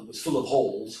that was full of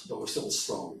holes but was still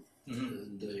strong.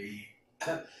 And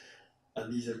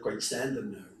these are quite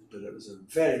standard now, but it was a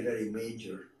very, very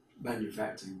major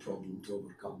manufacturing problem to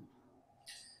overcome.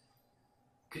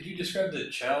 Could you describe the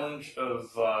challenge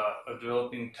of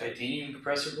developing titanium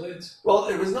compressor blades? Well,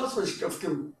 it was not so much of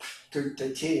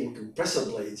titanium compressor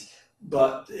blades,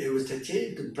 but it was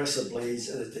titanium compressor blades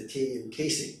and a titanium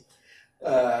casing.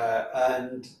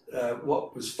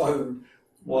 What was found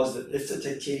was that if the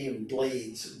titanium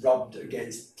blades rubbed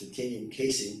against titanium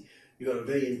casing, you got a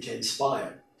very intense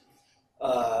fire.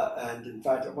 And in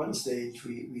fact, at one stage,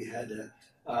 we had a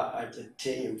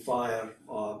titanium fire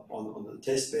on the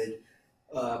test bed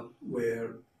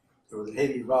where there was a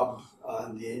heavy rub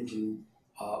and the engine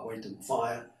went on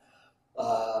fire.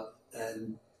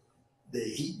 And the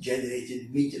heat generated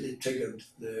immediately triggered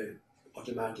the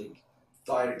automatic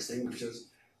fire extinguishers,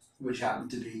 which happened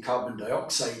to be carbon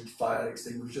dioxide fire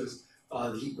extinguishers.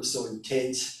 The heat was so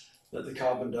intense that the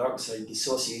carbon dioxide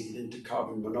dissociated into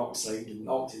carbon monoxide and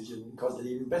oxygen and caused an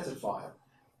even better fire,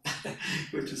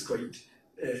 which was quite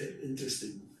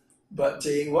interesting. But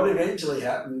what eventually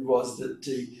happened was that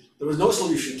there was no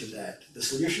solution to that. The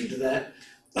solution to that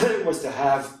was to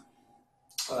have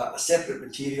a separate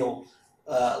material,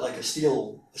 like a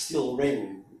steel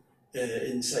ring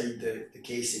inside the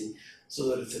casing, so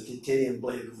that if the titanium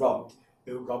blade rubbed,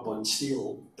 it would rub on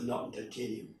steel and not on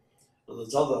titanium. And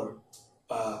there's other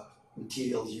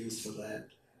materials used for that.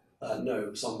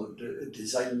 No, some are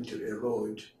designed to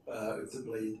erode if the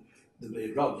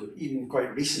blade rubs. Even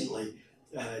quite recently,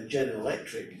 General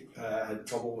Electric had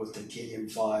trouble with titanium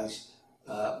fires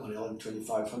on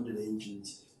LM2500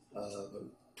 engines about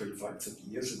 25,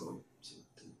 50 years ago. So,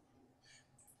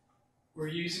 were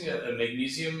you using a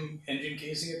magnesium engine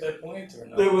casing at that point, or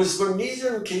no? There was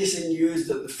magnesium casing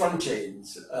used at the front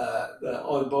ends,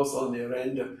 both on the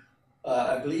Orenda.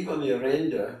 I believe on the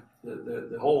Orenda,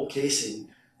 the whole casing,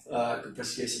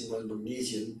 compressor casing, was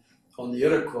magnesium. On the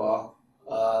Iroquois,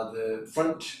 the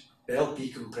front LP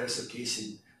compressor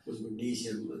casing was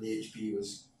magnesium, and the HP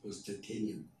was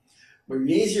titanium.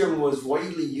 Magnesium was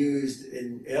widely used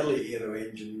in early aero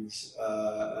engines,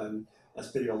 and that's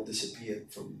pretty well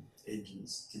disappeared from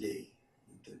engines today.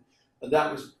 And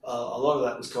that was a lot of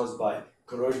that was caused by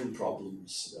corrosion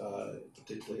problems,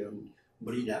 particularly on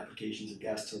marine applications of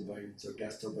gas turbines, or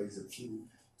gas turbines that flew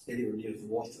anywhere near the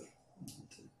water.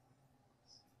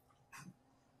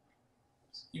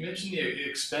 You mentioned the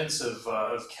expense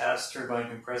of cast turbine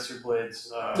compressor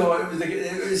blades. No,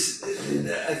 it was.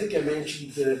 I think I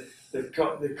mentioned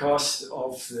the cost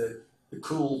of the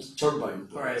cooled turbine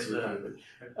blades. Right.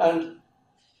 And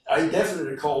I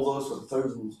definitely recall those were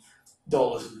 $1,000,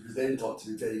 which was then thought to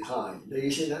be very high. Now you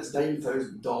say that's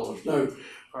 $9,000 now.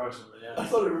 Approximately, yeah. I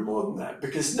thought it was more than that,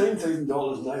 because $9,000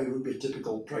 now would be a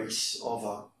typical price of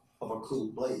a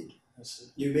cooled blade.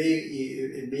 It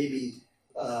may be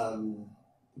a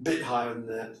bit higher than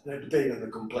that, depending on the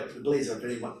complexity. The blades are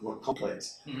very much more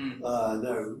complex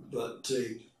now, but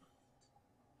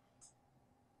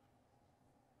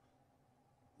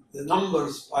the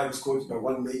numbers I was quoted by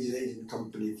one major engine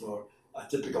company for a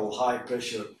typical high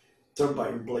pressure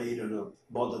turbine blade on a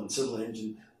modern civil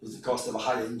engine was the cost of a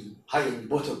high-end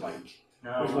motorbike,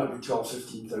 which might be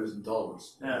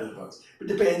 $12,000–15,000. Yeah. But it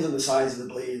depends on the size of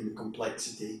the blade and the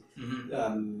complexity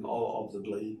Mm-hmm. of the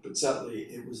blade. But certainly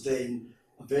it was then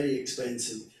a very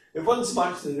expensive. It wasn't so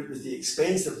much that it was the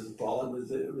expense that was the problem,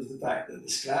 it was the fact that the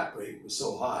scrap rate was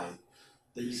so high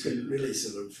that you couldn't really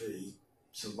sort of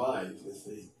survive with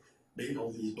making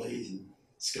all these blades and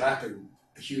scrapping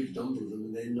a huge number of them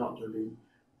and then not having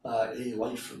any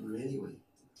life from them anyway.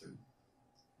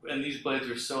 And these blades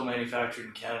are still manufactured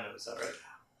in Canada, is that right?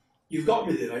 You've got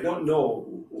me there. I don't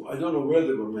know where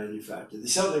they were manufactured. They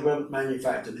certainly weren't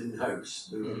manufactured in-house.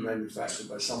 They were manufactured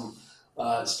by some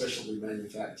specialty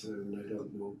manufacturer, and I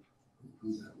don't know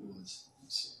who that was.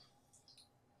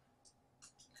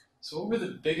 So what were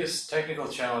the biggest technical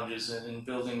challenges in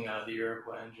building the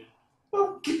Iroquois engine?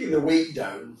 Well, keeping the weight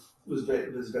down was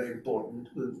very important.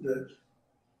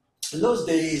 In those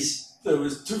days, there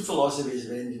was two philosophies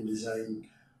of engine design.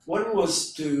 One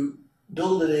was to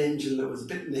build an engine that was a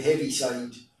bit on the heavy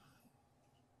side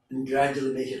and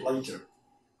gradually make it lighter.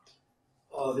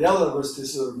 The other was to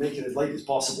sort of make it as light as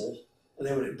possible, and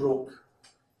then when it broke,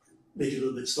 make it a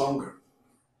little bit stronger.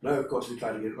 Now, of course, we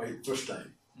tried to get it right the first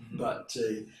time. Mm-hmm. But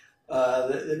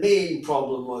the main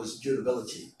problem was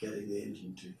durability, getting the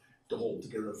engine to hold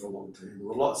together for a long time. There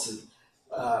were lots of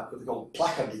what they call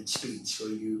placarded speeds,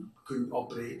 where you couldn't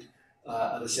operate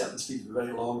at a certain speed for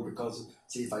very long because of,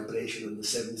 say, vibration on the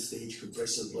 7th-stage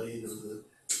compressor blade or the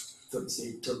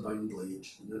 3rd-stage turbine blade.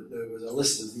 There was a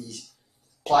list of these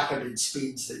placarded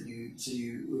speeds that we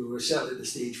were certainly at the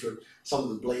stage where some of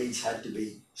the blades had to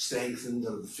be strengthened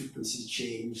or the frequencies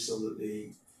changed so that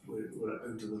they were out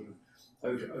of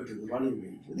the running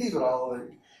range. And these were all,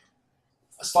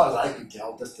 as far as I could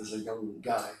tell, just as a young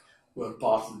guy, were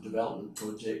part of the development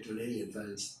project on any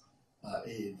advanced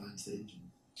engine.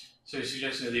 So you're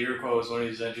suggesting that the Iroquois was one of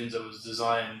these engines that was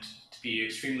designed to be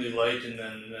extremely light and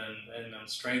then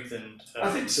strengthened? I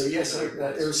think so. Yes, it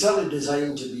was certainly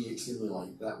designed to be extremely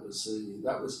light. That was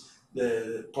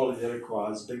probably the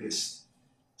Iroquois' biggest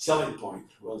selling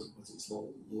point was its low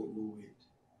weight.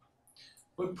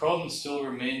 What problems still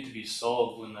remained to be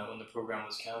solved when the program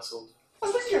was cancelled?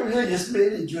 I think it really just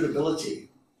mainly durability,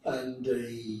 and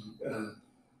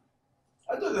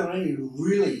I don't think there were any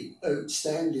really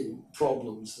outstanding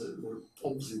problems that were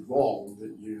obviously wrong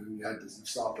that you had to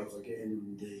start off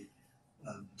again.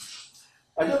 And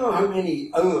I don't know how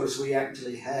many hours we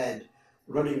actually had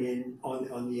running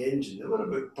on the engine. There were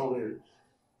about probably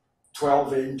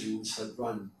 12 engines had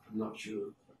run. I'm not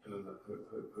sure how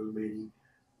many.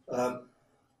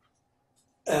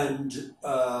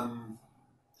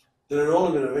 There had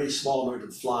only been a very small amount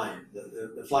of flying.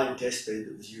 The flying test bed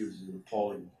that was used was an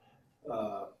appalling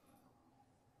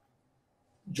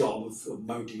job of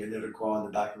mounting an Iroquois on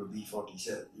the back of a B-47.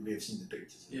 You may have seen the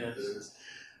pictures. Yes.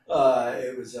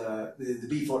 The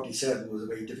B-47 was a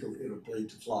very difficult aeroplane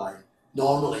to fly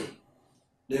normally.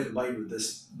 Never mind with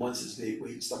this once its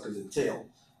weight stuck in the tail.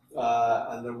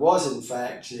 And there was in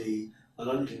fact an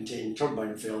uncontained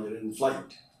turbine failure in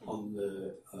flight on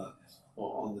the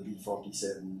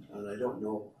B-47, and I don't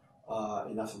know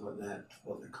enough about that,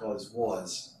 what the cause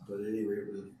was, but anyway,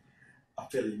 it was a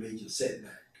fairly major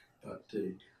setback. But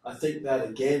I think that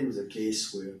again was a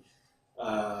case where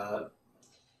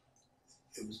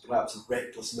it was perhaps a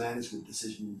reckless management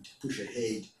decision to push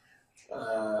ahead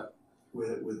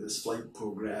with this flight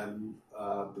program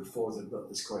before they got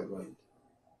this quite right.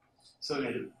 So,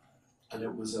 and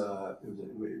it was a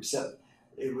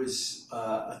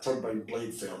turbine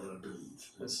blade failure, I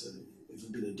believe. If it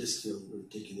had been a disc failure, it would have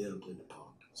taken the aeroplane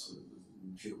apart. So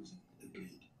I'm sure it was a blade.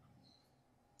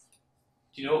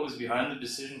 Do you know what was behind the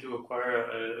decision to acquire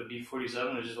a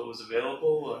B-47, or just what was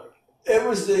available? Or? It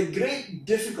was the great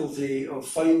difficulty of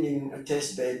finding a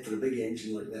test bed for a big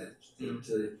engine like that.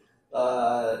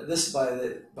 This, by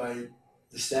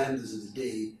the standards of the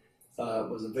day,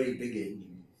 was a very big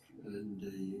engine, and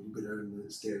you go down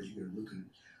the stairs, you can look at it.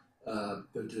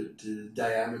 But the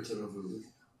diameter of it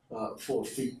 4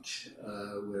 feet,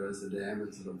 whereas the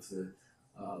diameter of the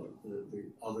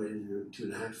other engine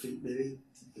 2.5 feet maybe.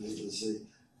 And it was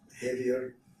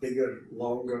heavier, bigger,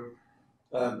 longer.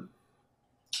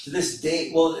 To this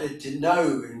day, to now,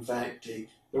 in fact,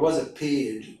 there was a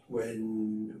period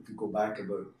when, if we go back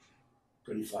about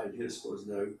 25 years, I suppose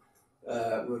now,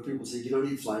 where people say you don't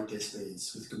need flying test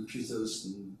beds with computers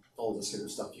and all this kind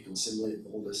of stuff. You can simulate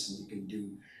all this and you can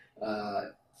do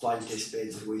flying test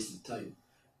beds is a waste of time.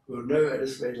 We're now, I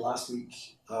just read last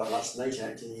night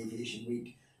actually, Aviation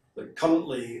Week, but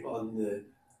currently on the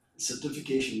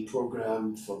certification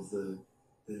program for the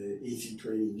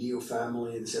A320neo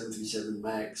family, the 737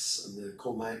 MAX, and the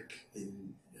COMAC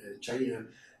in China.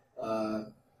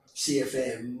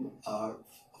 CFM are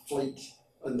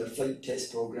on their flight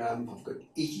test program have got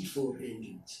 84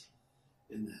 engines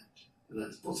in that, and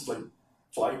that's both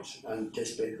flight and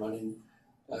test bed running.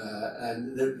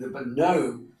 But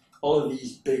now all of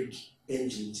these big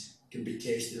engines can be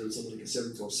tested on something like a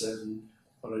 747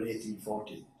 or an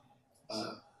A340.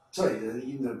 Sorry,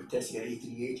 even they'll be testing an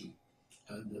A380.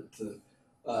 And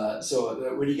so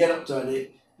when you get up to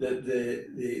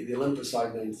the Olympus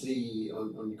 593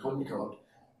 on Concord,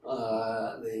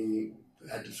 they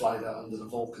had to fly that under a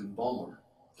Vulcan bomber,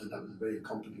 and that was a very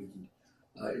complicated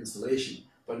installation.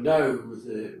 But now with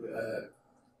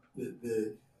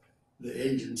the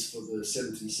engines for the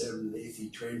 737 and the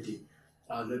A320,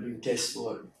 they're being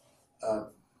tested.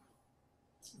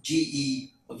 GE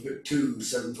have got 2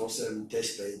 747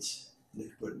 test beds.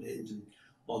 They've put an engine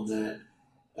on that,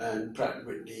 and Pratt &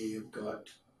 Whitney have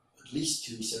got at least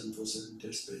 2 747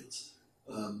 test beds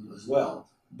as well.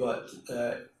 But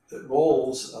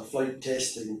Rolls are flight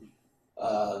testing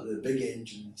the big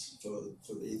engines for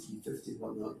the A350 and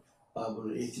whatnot on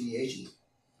an A380.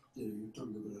 You know, you're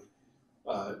talking about a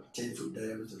 10-foot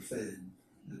diameter fan,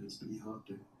 and it's pretty hard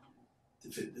to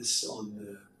fit this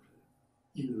on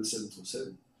even the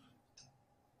 747.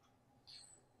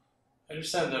 I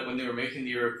understand that when they were making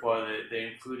the Iroquois, they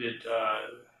included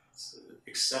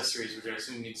accessories, which I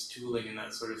assume means tooling and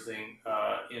that sort of thing,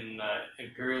 in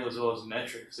Imperial as well as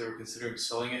metric. They were considering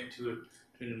selling it to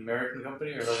an American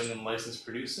company or letting them license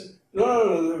produce it?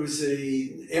 No. There was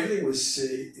everything was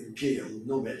Imperial,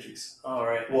 no metrics. Oh,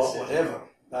 right. Whatever,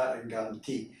 that I can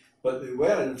guarantee. But they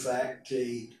were, in fact,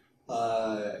 a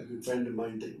good friend of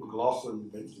mine, Dick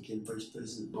McLaughlin, eventually became Vice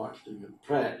President Marketing at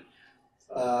Pratt.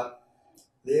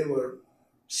 They were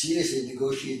seriously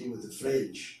negotiating with the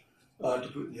French to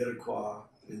put the Iroquois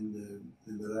in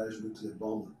the Mirage nuclear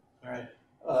bomber. Right.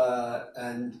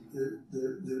 And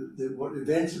what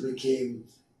eventually became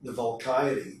the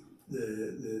Valkyrie,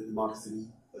 the Mark III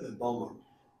bomber,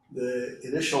 the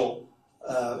initial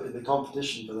in the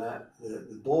competition for that,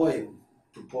 the Boeing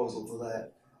proposal for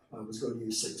that was going to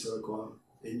use 6 Iroquois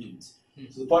engines.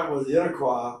 So the point was the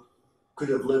Iroquois could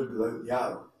have lived without the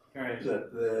Arrow. Right.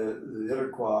 The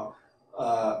Iroquois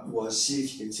was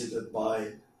seriously considered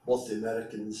by both the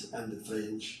Americans and the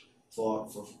French for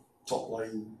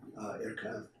top-line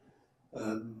aircraft,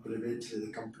 but eventually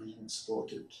the company didn't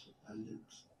support it, and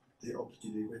the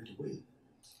opportunity went away.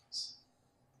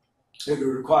 It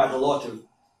required a lot of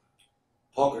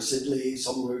Hawker Siddeley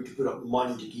somewhere to put up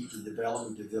money to keep the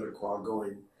development of the Iroquois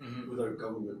going without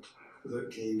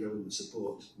Canadian government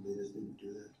support, and they just didn't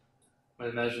do that. I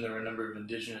imagine there were a number of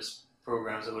indigenous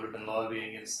programs that would have been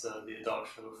lobbying against the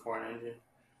adoption of a foreign engine.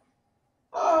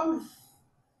 I'm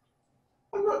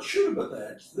not sure about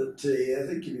that. I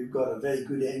think if you've got a very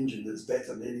good engine that's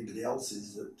better than anybody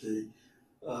else's, that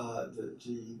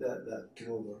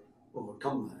can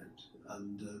overcome that.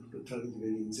 And I'm trying to give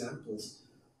any examples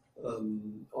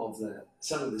of that.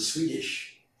 Some of the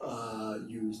Swedish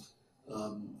used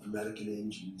American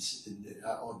engines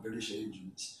or British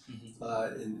engines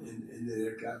in their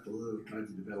aircraft, although they were trying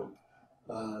to develop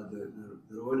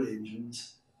their own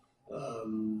engines.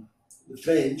 The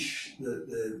French,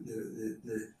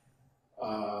 the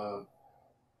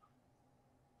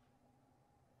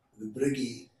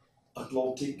Breguet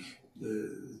Atlantic,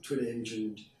 the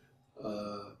twin-engined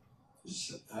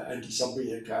anti-submarine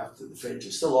aircraft that the French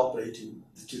are still operating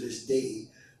to this day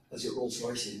as your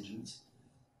Rolls-Royce engines.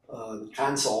 The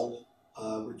Transall,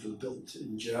 which was built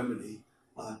in Germany,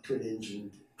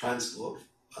 twin-engined transport,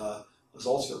 has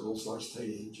also got Rolls-Royce type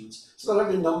engines. So there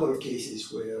have been a number of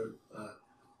cases where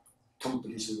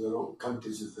countries with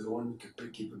their own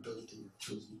capability have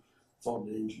chosen foreign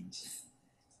engines.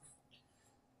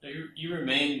 Now you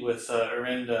remained with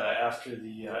Orenda after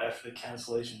the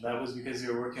cancellation. That was because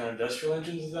you were working on industrial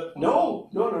engines at that point? No.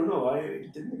 I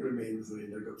didn't remain with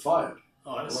Orenda. I got fired.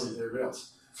 Oh, I see. Everywhere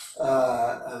else.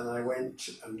 And I went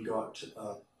and got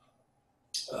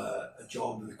a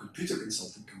job in a computer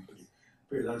consulting company,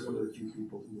 because I was one of the few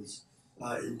people who was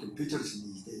in computers in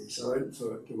these days. So I went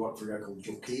to work for a guy called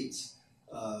Joe Cates,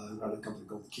 ran a company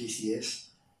called KCS.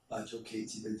 Joe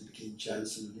Cates eventually became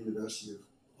Chancellor of the University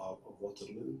of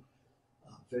Waterloo.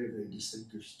 Very, very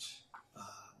distinguished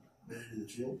man in the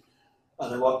field.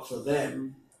 And I worked for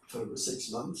them for about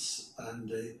 6 months, and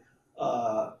it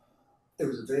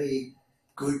was a very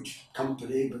good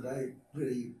company, but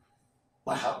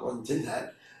my heart wasn't in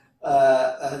that.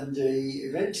 And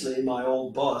eventually my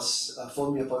old boss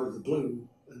phoned me up out of the blue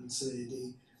and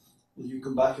said, will you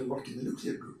come back and work in the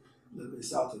nuclear group? Then they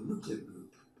started a nuclear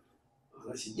group.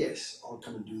 And I said, yes, I'll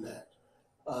come and do that.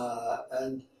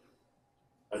 And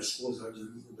I suppose I was a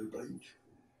reasonably bright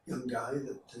young guy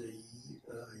that he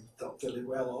thought fairly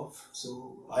well of.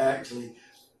 So I actually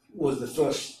was the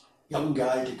first young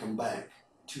guy to come back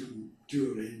to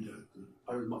Orenda.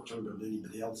 I was much younger than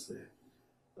anybody else there.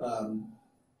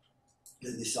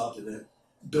 Then they started to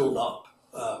build up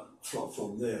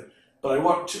from there. But I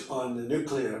worked on the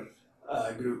nuclear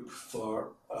group for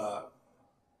a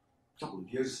couple of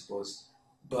years, I suppose.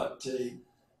 But we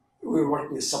were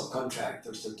working as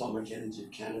subcontractors to Atomic Energy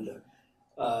of Canada.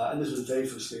 And this was very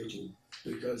frustrating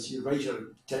because you write a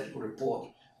technical report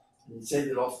and you send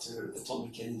it off to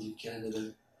Atomic Energy of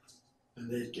Canada, and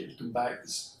they'd get to come back,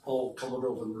 it's all coloured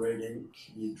over in red ink,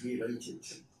 and you'd rewrite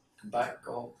it, come back,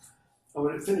 all. And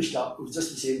when it finished up, it was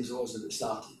just the same as it was when it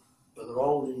started. But there were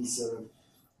all these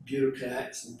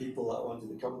bureaucrats and people that wanted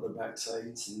to cover their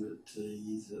backsides, and that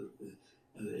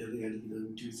everything had to be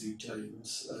done 2-3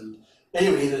 times. And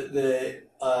anyway,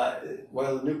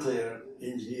 while the nuclear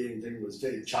engineering thing was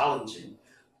very challenging,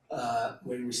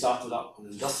 when we started up on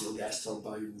industrial gas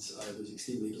turbines, I was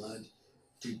extremely glad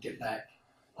to get back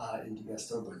into gas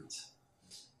turbines.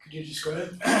 Could you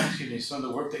describe some of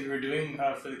the work that you were doing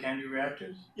for the CANDU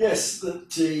reactors? Yes,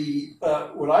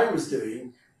 what I was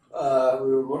doing, we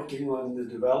were working on the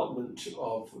development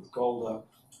of what's called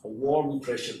a warm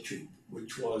pressure tube,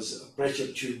 which was a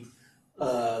pressure tube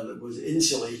that was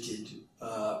insulated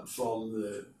from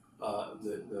the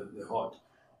hot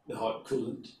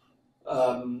coolant,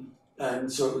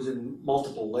 and so it was in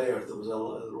multiple layers. There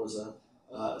was a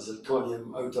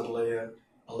zirconium outer layer,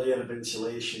 a layer of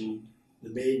insulation, the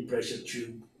main pressure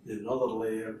tube, then another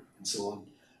layer, and so on.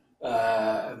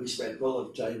 And we spent a lot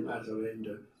of time at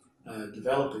Orenda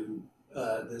developing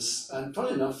this. And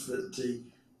funny enough, that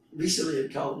recently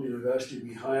at Carleton University,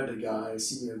 we hired a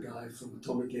senior guy from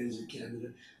Atomic Energy Canada,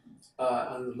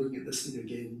 and we're looking at this thing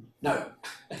again now,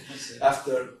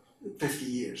 after 50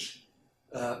 years.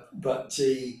 But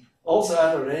also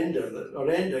at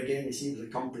Orenda, again, it seems a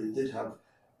company that did have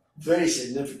very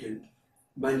significant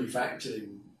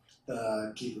manufacturing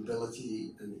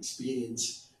capability and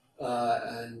experience,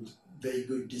 and very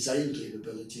good design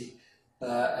capability.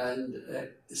 And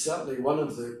certainly one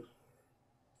of the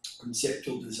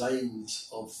conceptual designs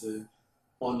of the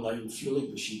online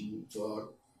fueling machine for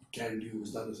CANDU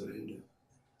was done at Orenda.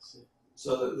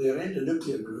 So the Orenda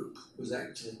nuclear group was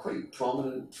actually quite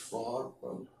prominent for,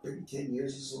 well, maybe 10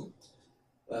 years or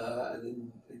so, and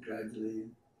then it gradually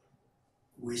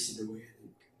wasted away, I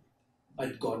think.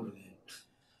 I'd gone with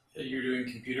it. You're doing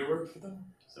computer work for them?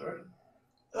 Is that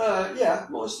right? Yeah,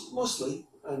 mostly.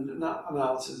 And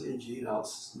analysis, engineering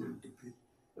analysis, and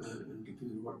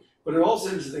computer work. But it also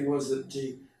interesting was that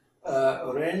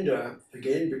Orenda,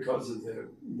 again, because of their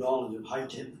knowledge of high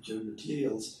temperature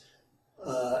materials,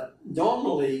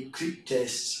 normally creep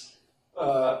tests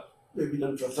may be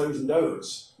done for 1,000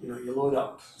 hours. You know, you load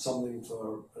up something with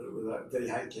a very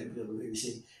high temperature, maybe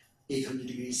say 800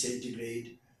 degrees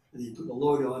centigrade, and you put the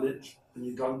load on it, and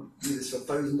you do this for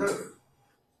 1,000 hours.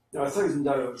 Now, 1,000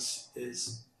 hours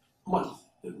is a month,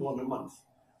 more than a month.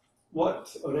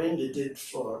 What Orenda did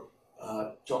for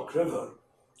Chalk River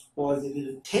was they did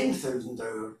a 10,000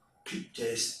 hour creep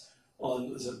test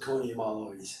on zirconium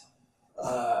alloys.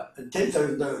 And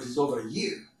 10,000 hours is over a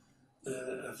year.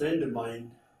 A friend of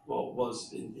mine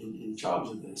was in charge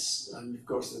of this, and of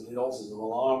course there were all sorts of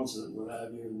alarms and what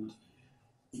have you, and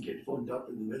you get phoned up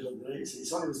in the middle of the night and say,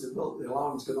 sorry Mr. Wilt, the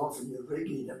alarm's gone off and you're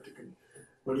breaking, you have to come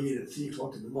running in at 3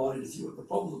 o'clock in the morning to see what the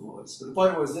problem was. But the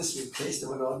point was this was a test that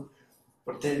went on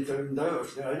for 10,000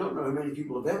 hours. Now I don't know how many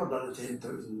people have ever done a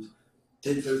 10,000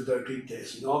 hour creep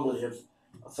test. You normally have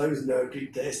a 1,000 hour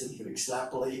creep test that you can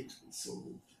extrapolate, so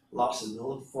lots of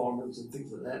null formulas and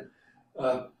things like that.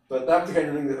 But that's the kind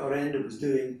of thing that Orenda was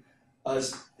doing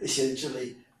as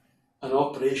essentially an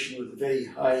operation with a very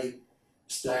high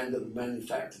standard of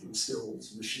manufacturing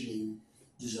skills, machining,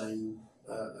 design,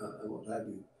 and what have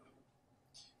you.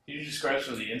 Can you describe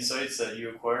some of the insights that you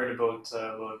acquired about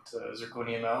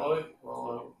zirconium alloy?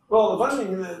 Well,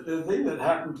 the thing that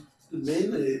happened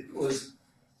mainly was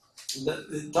that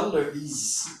it turned out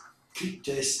these creep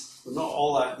tests were not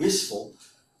all that useful,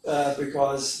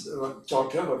 because what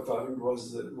Chalk River found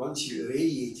was that once you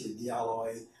irradiated the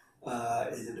alloy,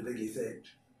 it had a big effect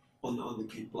on the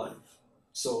creep life.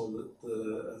 So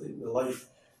that I think the life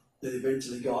that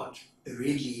eventually got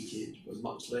irradiated was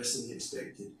much less than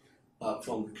expected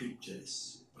from the creep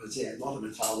tests. But I'd say I'm not a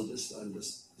metallurgist, I'm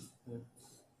just...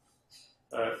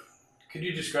 Could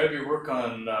you describe your work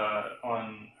on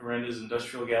Orenda's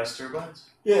industrial gas turbines?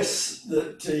 Yes,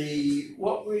 that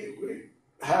what we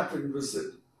happened was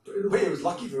that, in a way, it was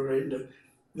lucky for Orenda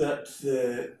that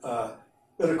the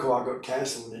Iroquois got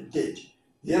cancelled, and it did.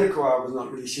 The Iroquois was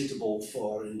not really suitable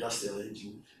for an industrial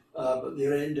engine, but the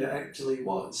Orenda actually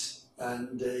was,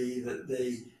 and they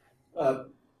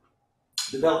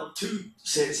developed two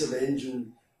sets of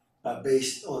engine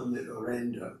based on the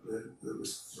Orenda that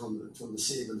was from the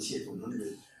C1 and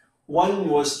C100. One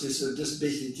was to sort of just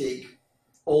basically take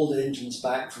old engines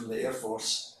back from the Air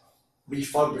Force,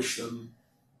 refurbish them,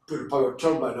 put a power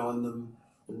turbine on them,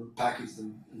 and package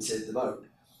them and send them out.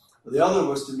 The other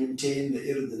was to maintain the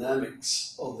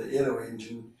aerodynamics of the aero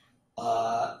engine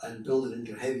and build it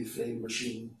into a heavy frame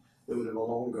machine that would have a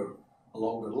longer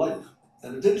life.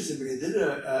 And it's interesting because they did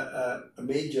a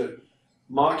major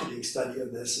marketing study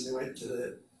on this, and they went to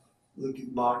the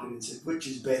looking market and said, which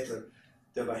is better,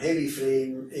 to have a heavy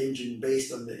frame engine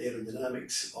based on the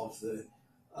aerodynamics of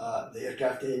the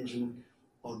aircraft engine,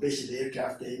 or basically the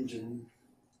aircraft engine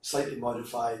slightly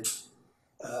modified,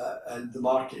 and the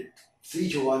market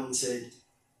 3-to-1 said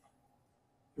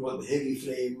you want the heavy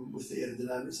frame with the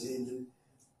aerodynamics of the engine.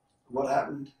 What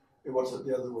happened? It worked out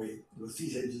the other way. There were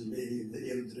 3 engines made, the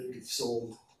aerodynamics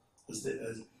sold as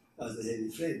the heavy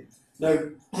frame. Now,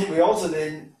 we also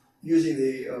then, using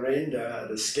the Orenda,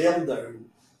 the scaled down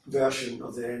version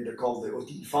of the Orenda called the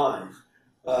OT5,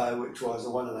 which was a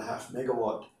 1.5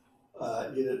 megawatt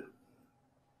unit.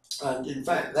 And in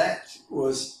fact, that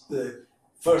was the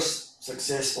first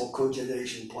successful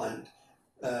cogeneration plant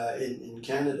in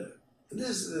Canada. And this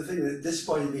is the thing that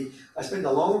disappointed me. I spent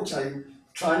a long time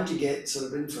trying to get sort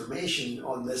of information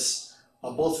on this,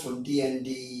 both from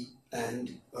DND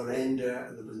and Orenda,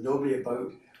 and there was nobody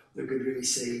about that could really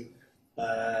say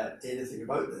anything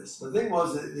about this. The thing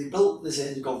was that they built this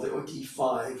engine called the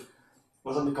OT5,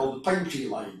 was something called the Pine Tree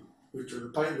line, which was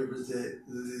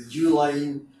the dew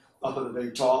line up at the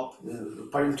very top, the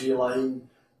Pine Tree line.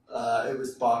 It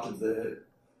was part of the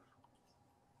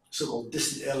so-called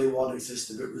distant early warning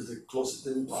system. It was the closest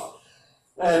in part.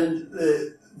 And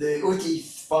the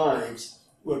OT5s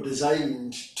were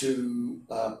designed to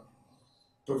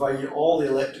provide all the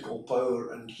electrical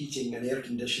power and heating and air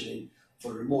conditioning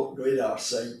for remote radar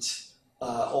sites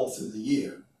all through the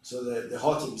year. So the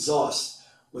hot exhaust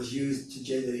was used to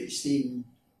generate steam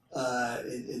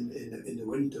in the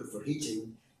winter for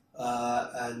heating,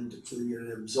 and for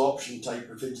an absorption type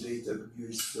refrigerator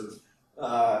used for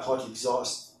hot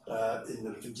exhaust in the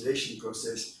refrigeration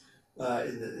process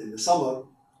in the summer.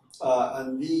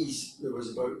 And there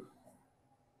was about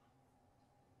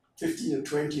 15 or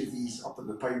 20 of these up on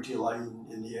the Pine Tree line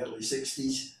in the early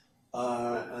 60s,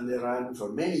 and they ran for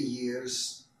many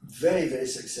years, very, very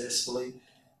successfully.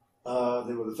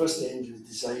 They were the first engines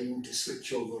designed to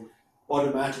switch over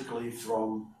automatically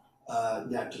from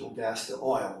natural gas to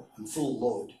oil and full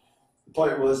load. The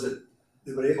point was that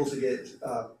they were able to get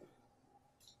a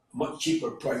much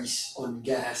cheaper price on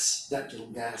gas, natural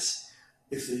gas,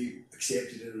 if they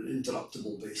accepted it on an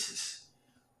interruptible basis.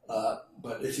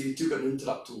 But if you took an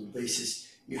interruptible basis,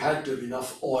 you had to have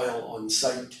enough oil on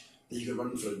site that you could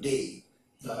run for a day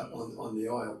on the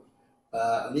oil.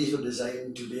 And these were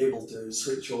designed to be able to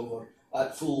switch over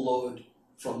at full load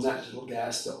from natural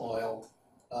gas to oil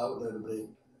without a break.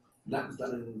 And that was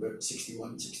done in about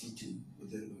 61, 62.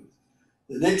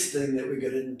 The next thing that we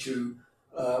got into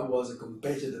was a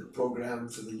competitive program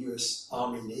for the US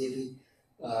Army Navy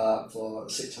for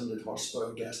 600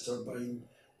 horsepower gas turbine,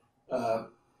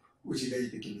 which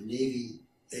eventually became a Navy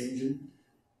engine.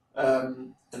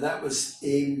 And that was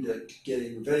aimed at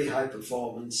getting very high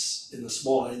performance in a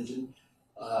small engine.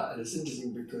 And it's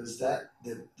interesting because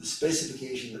the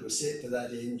specification that was set for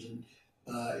that engine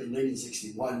in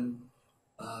 1961,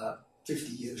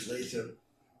 50 years later,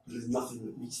 there is nothing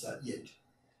that meets that yet.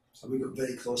 And we got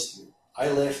very close to it. I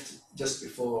left just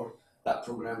before that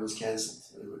program was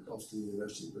cancelled. I went off to the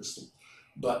University of Bristol.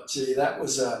 But that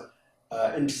was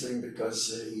interesting because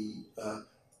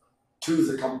two of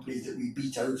the companies that we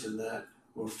beat out in that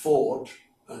were Ford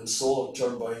and Solar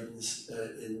Turbines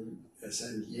in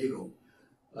San Diego.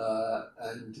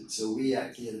 And so we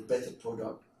actually had a better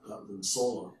product than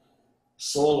Solar.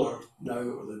 Solar now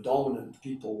are the dominant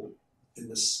people in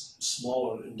this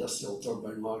smaller industrial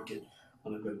turbine market,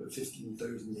 and I've got about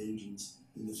 15,000 engines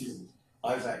in the field.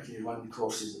 I've actually run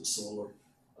courses at Solar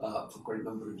for quite a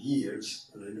number of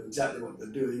years, and I know exactly what they're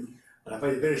doing, and I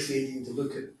find it very fascinating to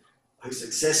look at how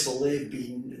successful they've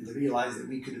been and to realise that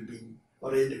we could have been,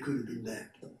 or it could have been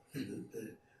that.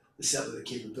 Certainly the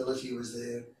capability was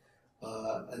there.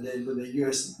 And then with the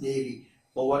US Navy,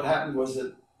 well, what happened was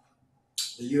that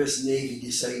the US Navy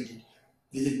decided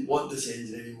they didn't want this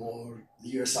engine anymore. The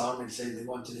US Army decided they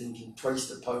wanted an engine twice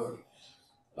the power.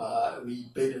 We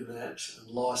bid on that and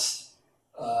lost,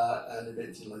 and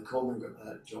eventually Lycoming got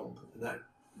that job, and that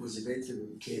was eventually when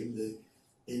it became the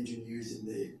engine used in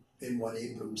the M1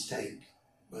 Abrams tank,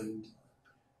 and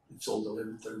it sold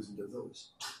 11,000 of those.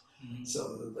 Mm-hmm.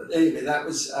 So, but anyway, that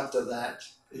was after that.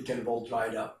 It kind of all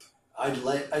dried up. I'd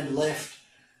left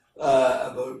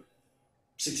about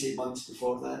 6-8 months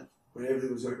before that, when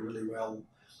everything was going really well,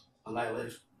 and I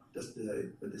left just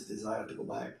with this desire to go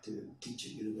back to teach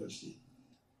at university.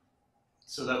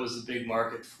 So that was the big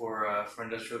market for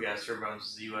industrial gas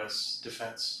turbines, the U.S.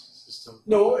 defense system.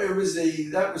 No,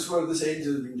 that was where this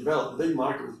engine had been developed. The big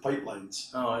market was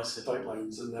pipelines. Oh, I see.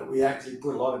 Pipelines, and that we actually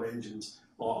put a lot of engines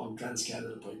on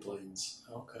Trans-Canada pipelines.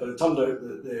 Okay. But it turned out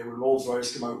that when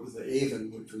Rolls-Royce came out with the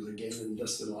Avon, which was again an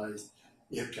industrialised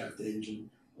aircraft engine,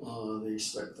 they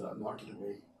swept that market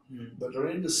away. Mm. But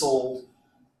Orenda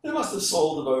they must have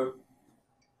sold about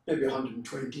maybe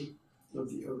 120 of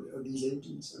these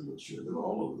engines. I'm not sure. They were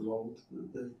all over the world.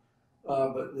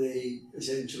 But they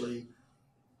essentially,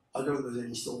 I don't think there's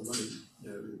any still running.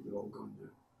 No, they're all gone now.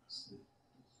 So.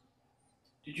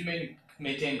 Did you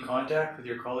maintain contact with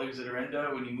your colleagues at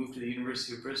Orenda when you moved to the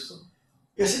University of Bristol?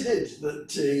 Yes, it did.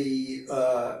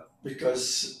 That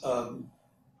because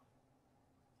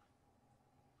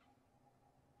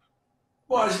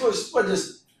well, I suppose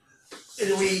just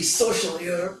in a way socially,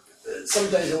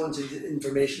 sometimes I wanted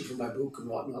information from my book and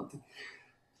whatnot.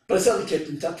 But I certainly kept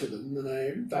in touch with them, and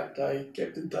I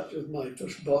kept in touch with my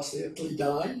first boss there till he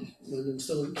died, and I'm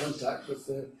still in contact with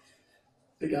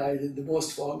the guy who did the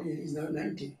most for me, and he's now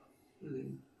 90,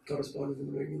 and I correspond with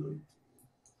him regularly.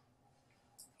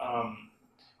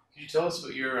 Could you tell us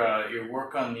about your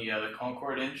work on the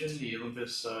Concord engine, the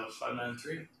Olympus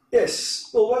 593? Yes.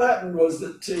 Well, what happened was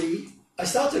that I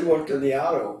started work on the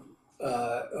Arrow.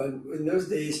 In those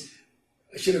days,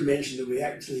 I should have mentioned that we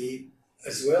actually,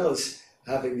 as well as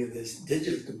having this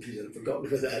digital computer, I've forgotten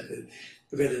about that,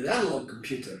 we had an analog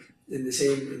computer in the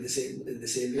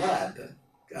same lab.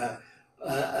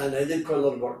 And I did quite a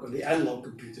lot of work on the analog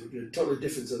computer, which is a totally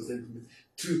different sort of thing from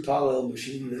a true parallel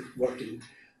machine working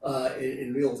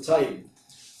in real time.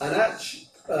 And at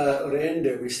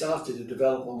Orenda, we started to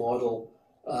develop a model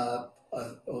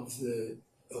of the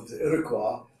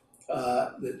Iroquois.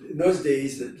 That in those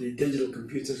days, that the digital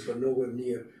computers were nowhere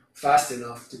near fast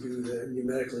enough to do the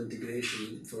numerical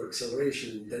integration for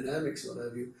acceleration and dynamics, what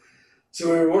have you.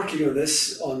 So we were working on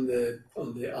this on the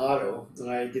Arrow, and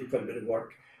I did quite a bit of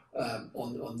work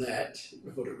on that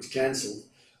before it was cancelled.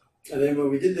 And then when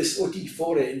we did this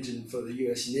OT4 engine for the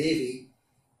US Navy,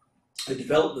 I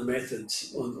developed the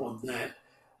methods on that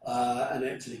and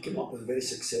actually came up with a very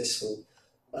successful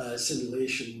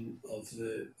simulation of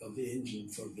the engine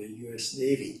for the US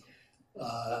Navy.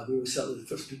 We were certainly the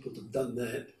first people to have done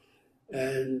that.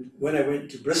 And when I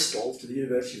went to Bristol, to the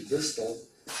University of Bristol,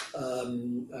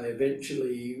 I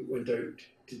eventually went out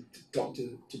to talk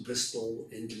to Bristol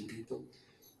engine people.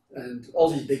 And all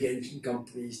these big engine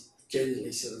companies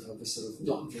generally sort of have a sort of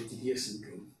not invented here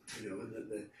syndrome, you know.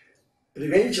 But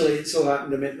eventually it so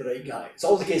happened I met the right guy. It's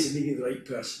all the case of meeting the right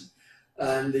person.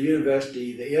 And the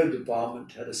university, the air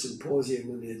department, had a symposium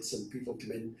when they had some people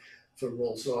come in from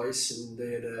Rolls-Royce, and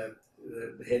they had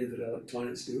the head of the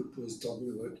electronics group was talking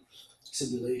about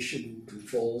simulation and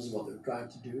controls and what they were trying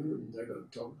to do. And I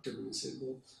got to talk to him and said,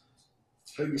 well,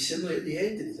 how do you simulate the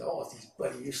engine? He said, oh, these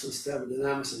bloody useless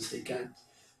thermodynamicists, they can't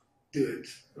do it.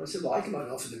 And I said, well, I came out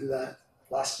and offered to do that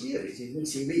last year. He said, he didn't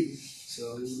see me.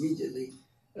 So he immediately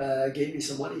gave me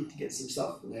some money to get some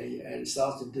stuff, and I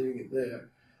started doing it there.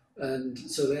 And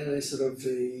so then I sort of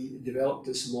developed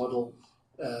this model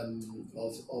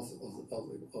of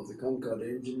the Concord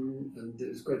engine, and it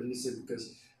was quite interesting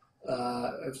because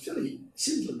it really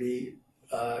seemed to be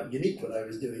unique what I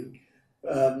was doing.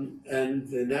 And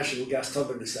the National Gas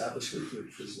Turbine Establishment,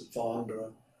 which was at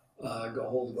Farnborough, got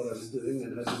hold of what I was doing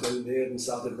and had me down there and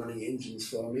started running engines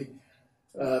for me.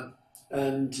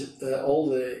 And all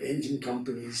the engine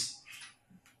companies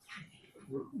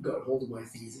got hold of my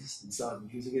thesis and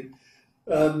started using it.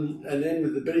 And then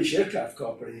with the British Aircraft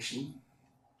Corporation,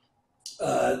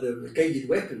 the Guided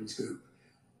Weapons Group,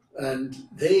 and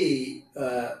they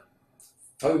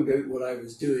found out what I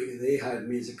was doing, and they hired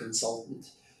me as a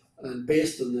consultant. And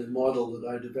based on the model that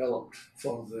I developed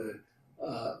for the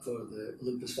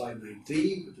Olympus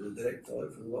 593, which was a direct follow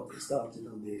from what we started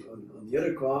on the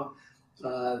Iroquois,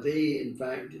 they in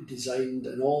fact designed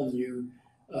an all-new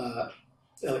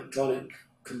electronic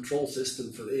control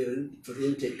system for the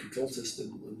intake control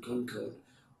system on Concord,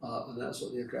 and that's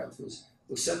what the aircraft was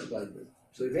certified with.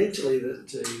 So eventually,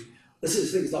 this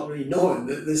is things not really known,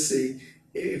 that this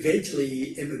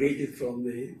eventually immigrated from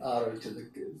the Arrow to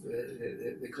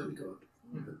the Concord.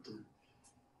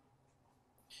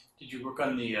 Did you work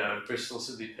on the Bristol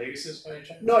Siddeley Pegasus by any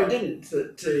chance? No, I didn't.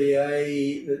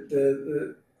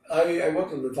 I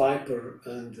worked on the Viper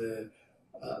and the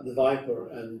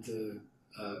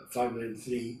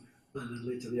 593, and then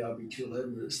later the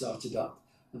RB211 that started up,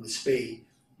 and the Spey.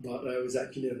 But I was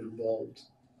actually never involved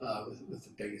with the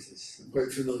Pegasus. I'm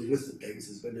quite familiar with the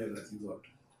Pegasus, but never actually worked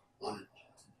on it.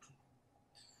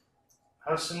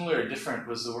 How similar or different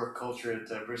was the work culture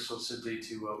at Bristol Siddeley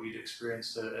to what we'd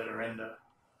experienced at Orenda?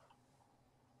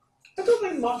 I don't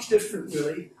think much different,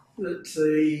 really. That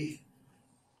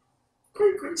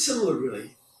quite similar,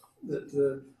 really.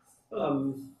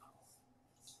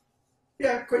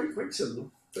 Yeah, quite similar.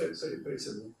 Very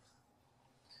similar.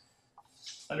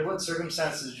 Under what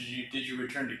circumstances did you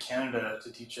return to Canada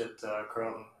to teach at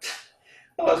Carleton?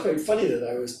 Well, it's quite funny that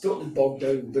I was totally bogged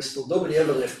down in Bristol. Nobody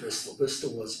ever left Bristol.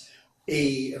 Bristol was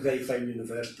A, very fine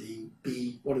university,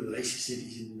 B, one of the nicest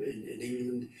cities in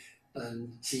England,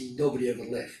 and C, nobody ever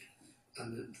left.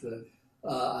 And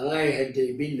I had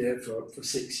been there for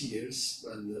 6 years,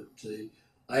 and that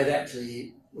I had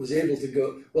actually was able to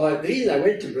go. Well, the reason I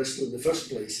went to Bristol in the first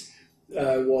place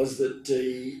was that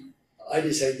I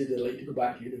decided I'd like to go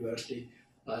back to university,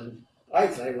 and I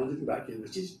thought I wanted to go back to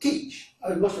university to teach. I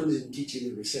was much more interested in teaching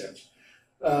and research.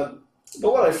 But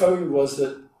what I found was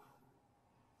that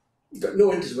I got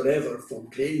no interest whatever from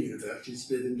Canadian universities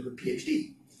to get into a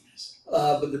PhD.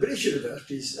 But the British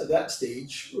universities at that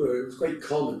stage it was quite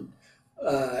common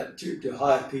to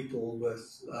hire people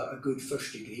with a good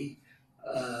first degree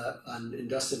and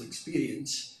industrial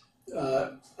experience,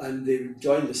 and they would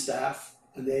join the staff,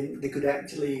 and then they could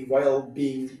actually, while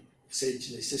being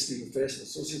essentially assistant professor,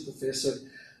 associate professor,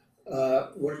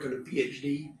 work on a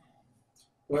PhD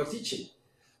while teaching,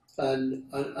 and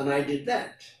I did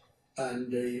that.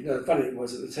 And the funny thing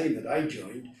was, at the time that I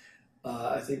joined,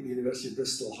 I think the University of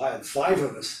Bristol hired 5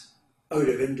 of us out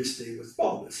of industry with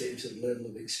the same sort of level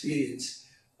of experience,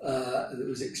 and it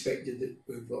was expected that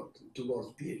we would work towards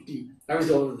a PhD. I was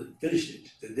the only one that finished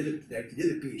it, that actually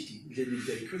did a PhD, which I did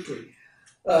very quickly.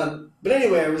 But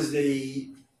anyway, I was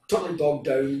totally bogged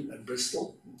down at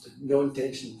Bristol, no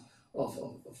intention of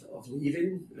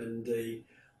leaving,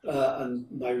 and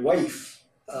my wife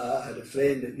had a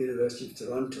friend at the University of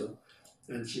Toronto,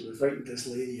 and she was writing to this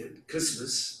lady at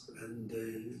Christmas, and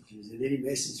she was in any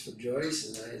message for Joyce,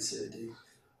 and I said,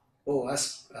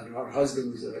 and her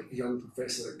husband was a young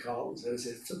professor at Carleton, so I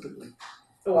said flippantly,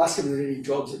 ask him if there are any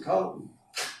jobs at Carleton.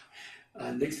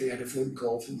 And next thing I had a phone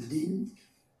call from the dean,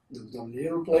 I was on the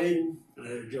aeroplane, and I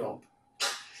had a job.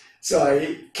 So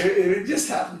it just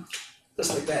happened,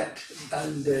 just like that.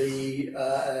 And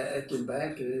I came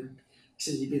back and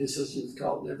said, you've been associated with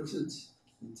Carleton ever since.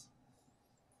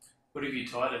 What have you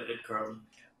taught at Carleton?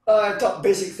 I've taught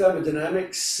basic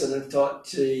thermodynamics, and I've taught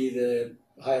the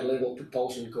higher level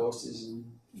propulsion courses and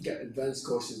advanced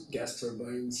courses in gas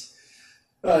turbines.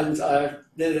 And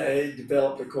then I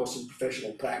developed a course in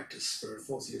professional practice for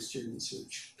 4th year students,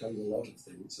 which covers a lot of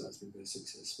things, so that's been very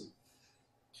successful.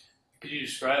 Could you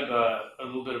describe a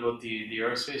little bit about the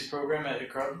aerospace program at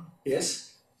Carleton?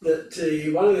 Yes. That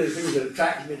one of the things that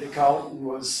attracted me to Carleton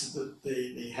was that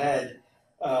they had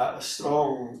a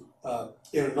strong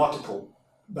aeronautical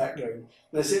background.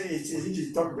 And I said it's easy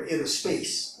to talk about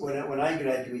aerospace. When I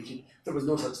graduated, there was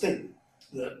no such thing.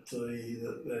 That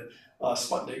the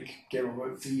Sputnik came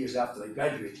about 3 years after I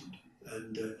graduated,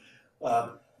 and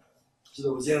so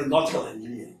there was aeronautical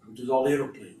engineering, which was all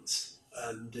aeroplanes,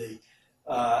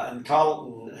 and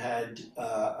Carleton had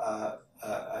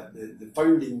the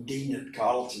founding dean at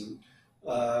Carleton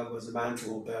was a man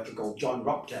from Alberta called John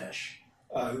Ruptash,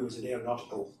 who was an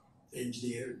aeronautical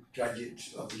engineer, graduate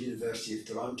of the University of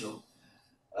Toronto,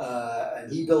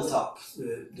 and he built up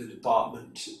the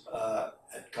department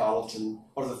at Carleton,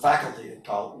 or the faculty at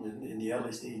Carleton in the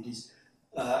early stages,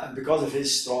 and because of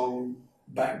his strong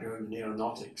background in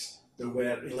aeronautics, there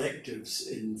were electives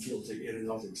in fields like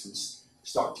aeronautics and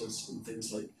structures and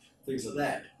things like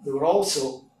that. There were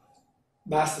also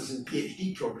masters and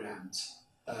PhD programs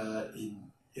in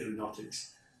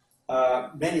aeronautics,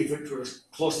 many of which were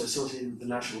closely associated with the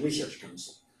National Research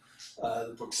Council.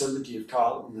 The proximity of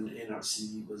Carleton and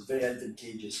NRC was very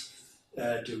advantageous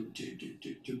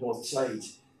to both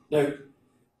sides. Now,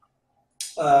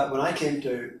 when I came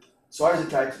to, so I was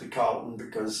attracted to Carleton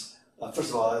because, first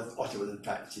of all, I thought it was a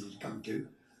practice to come to.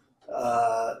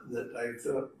 That I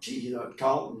thought, gee, at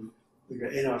Carleton, we've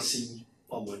got NRC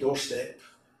on my doorstep,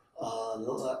 not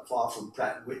that far from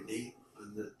Pratt and Whitney,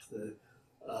 and that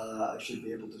I should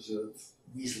be able to sort of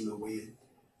weasel my way in.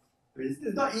 I mean,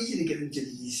 it's not easy to get into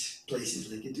these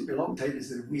places. Like, it took me a long time to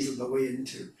sort of weasel my way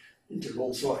into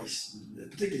Rolls-Royce,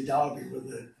 particularly Derby, where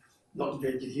the not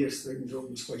invented here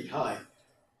syndrome was quite high.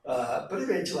 But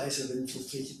eventually I sort of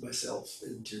infiltrated myself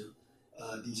into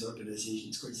these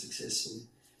organisations quite successfully.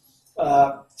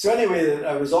 So anyway,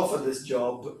 I was offered this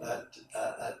job at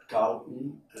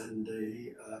Carleton, and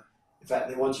in fact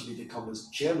they wanted me to come as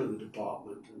chairman of the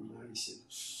department, and I said,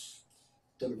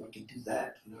 don't know if I can do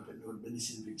that. You know, I've got no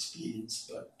administrative experience,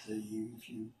 but if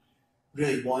you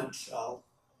really want, I'll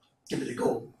give it a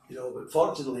go. You know, but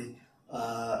fortunately,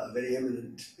 a very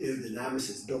eminent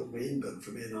aerodynamicist, Bill Weinberg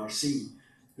from NRC,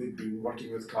 who'd been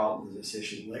working with Carleton as a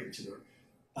session lecturer,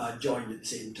 joined at the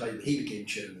same time. He became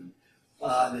chairman,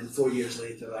 and then 4 years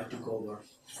later, I took over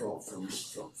from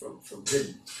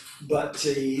him. But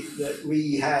that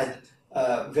we had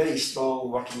a very strong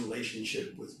working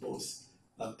relationship with both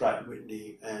Pratt &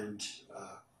 Whitney and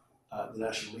the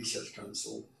National Research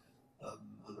Council,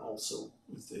 and also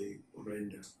with the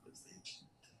Orenda as the agent.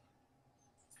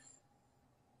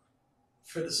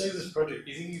 For the sake of this project,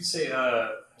 do you think you could say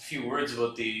a few words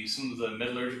about some of the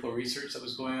metallurgical research that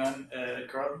was going on at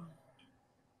Carleton?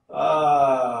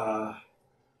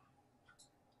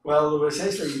 Well, there were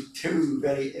essentially two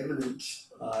very eminent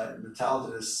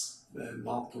metallurgists,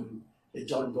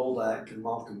 John Goldak and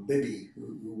Malcolm Bibby,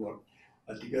 who worked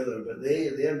together, but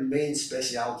their main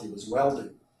speciality was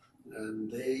welding,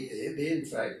 and they in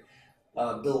fact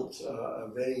built a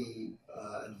very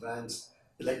advanced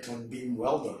electron beam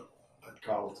welder at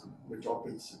Carleton, which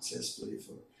operated successfully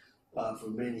for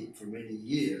many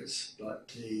years.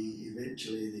 But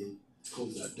eventually they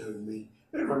closed that down.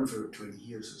 They run for 20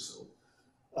 years or so.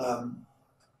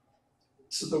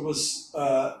 So there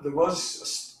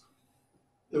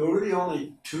were really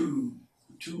only two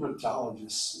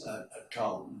metallurgists at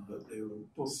Carleton, but they were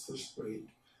both first rate,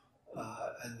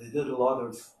 and they did a lot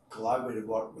of collaborative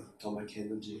work with atomic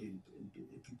energy and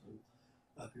people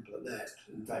like that.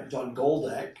 In fact, John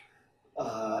Goldak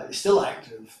is still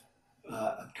active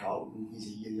at Carleton. He's a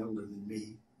year younger than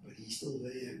me, but he's still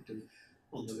very active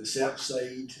on the research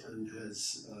side and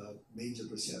has major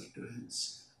research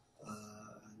grants.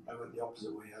 And I went the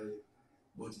opposite way. I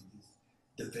wanted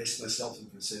to divest myself in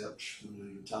research when I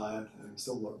retired. I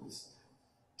still work with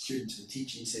students in a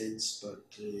teaching sense, but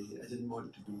I didn't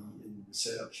want to be in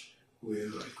research where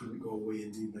I couldn't go away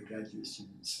and leave my graduate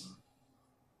students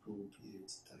for long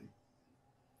periods of time.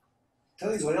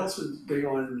 Tell you what else was going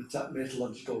on in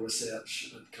metallurgical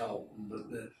research at Carleton, but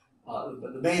the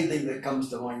main thing that comes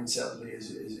to mind certainly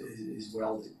is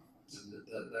welding, and that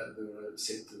there were a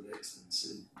centre of excellence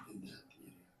in that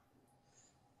area.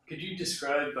 Could you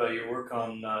describe your work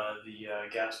on the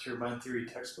gas turbine theory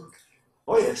textbook?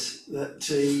 Oh yes, that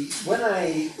when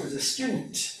I was a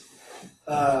student,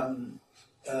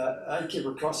 I came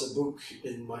across a book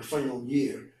in my final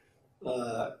year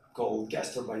called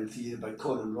Gas Turbine Theory by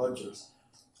Conan Rogers,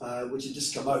 which had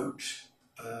just come out,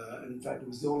 and in fact it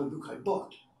was the only book I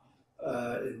bought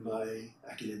in my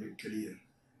academic career.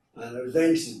 And I was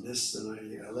very interested in this, and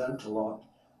I learned a lot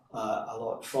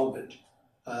from it.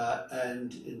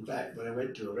 And in fact, when I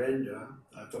went to Orenda,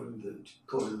 I found that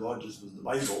Conan Rogers was the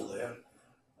Bible there.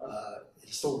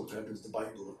 It's still referred to as the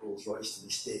Bible of Rolls-Royce to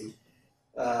this day.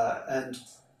 And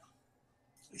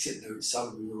except now it's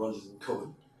Saravanamuttoo, Rogers and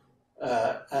Cohen.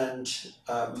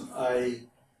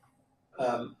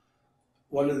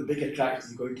 One of the big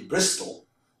attractions of going to Bristol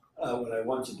when I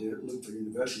wanted to look for a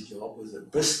university job was that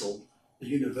Bristol, the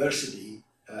university,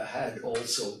 had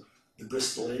also the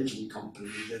Bristol Engine Company,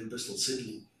 then Bristol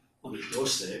Siddeley, on its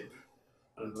doorstep.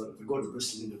 And I thought, if I go to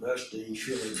Bristol University,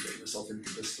 surely I'll get myself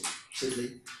into Bristol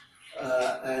Siddeley.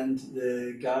 And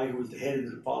the guy who was the head of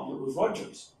the department was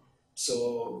Rogers.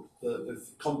 So the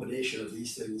combination of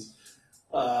these things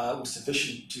was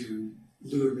sufficient to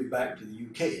lure me back to the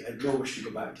UK. I had no wish to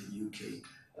go back to the UK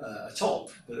at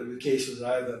all. But the case was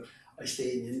either I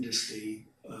stay in industry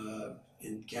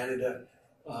in Canada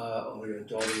or I got a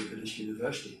job at the British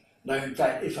University. Now, in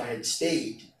fact, if I had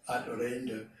stayed at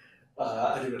Orenda,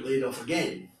 I'd have got laid off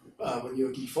again when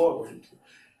UOT4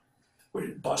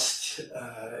 went bust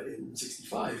in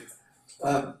 '65.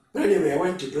 But anyway, I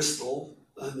went to Bristol,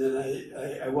 and then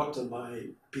I worked on my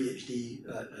PhD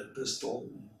at Bristol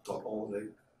and taught all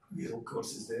the real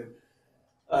courses there.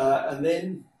 And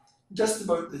then, just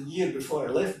about the year before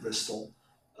I left Bristol,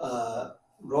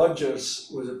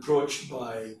 Rogers was approached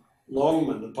by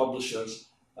Longman, the publishers,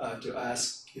 to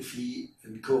ask if he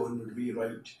and Cohen would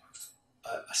rewrite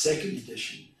a second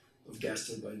edition of Gas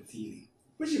Turbine Theory,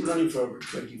 which he was running for over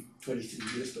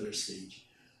 23 years by this stage.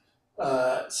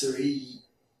 So he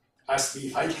asked me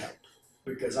if I'd help,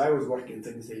 because I was working on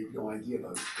things they had no idea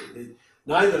about.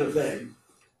 Neither of them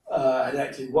had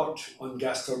actually worked on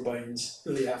gas turbines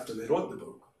really after they wrote the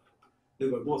book. They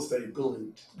were both very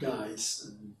brilliant guys,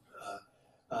 and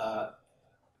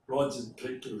Rod's in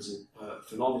particular was a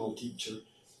phenomenal teacher,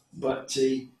 but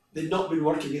they'd not been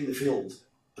working in the field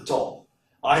at all.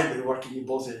 I had been working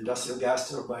both in industrial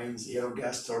gas turbines, aero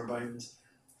gas turbines,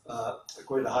 at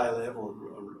quite a high level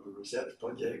on research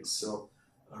projects. So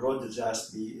Rod has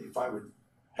asked me if I would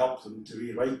help them to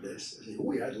rewrite this. I said,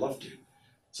 oh yeah, I'd love to.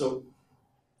 So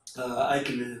I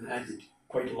came in and added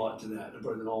quite a lot to that. I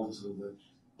brought in all the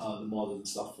modern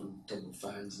stuff and turbo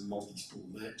fans and multi-spool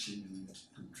matching and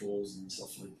controls and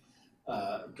stuff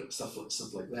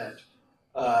like that.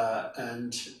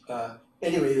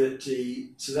 Anyway,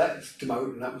 so that came out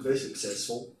and that was very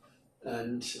successful.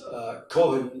 And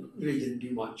Cohen really didn't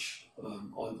do much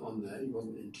on that. He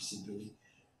wasn't interested really.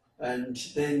 And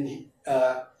then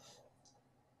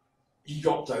he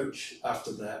dropped out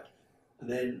after that. And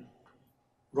then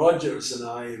Rogers and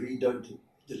I did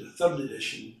a third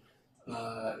edition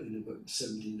in about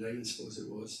 79, I suppose it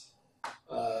was.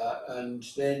 And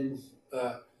then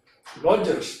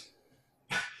Rogers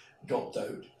dropped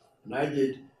out, and I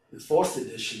did the fourth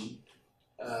edition.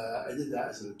 I did that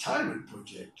as a retirement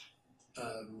project.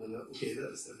 And okay,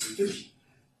 that's finished.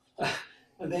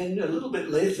 And then a little bit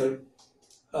later,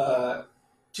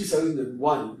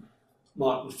 2001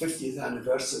 marked the 50th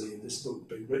anniversary of this book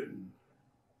being written.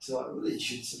 So I really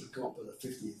should sort of come up with a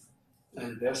 50th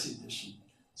anniversary edition.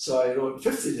 So I wrote the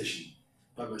 5th edition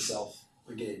by myself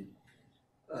again.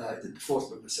 I did the 4th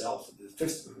by myself, and the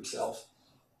 5th by myself.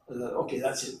 And I thought, okay,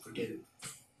 that's it, forget it.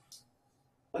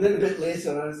 And then a bit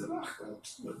later, I thought, well,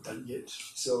 it's not done yet.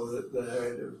 So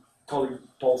the colleague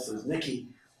Paul Nicky,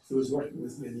 who was working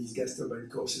with me in these gas turbine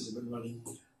courses, have been running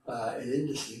in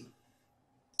industry.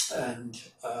 And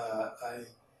I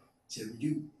said, would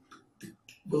you be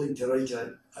willing to write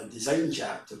a design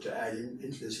chapter to add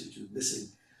into this, which was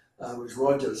missing, which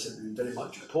Rogers had been very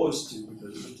much opposed to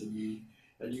because it was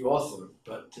a new author.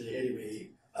 But anyway,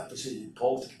 I persuaded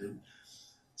Paul to come in.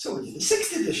 So we did the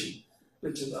 6th edition,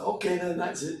 which is okay, then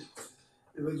that's it.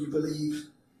 And when you believe,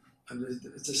 and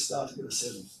it's just starting at the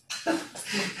 7th.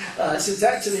 So it's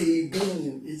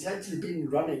actually been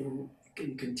running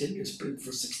in continuous print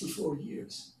for 64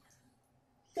 years.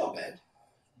 Not bad.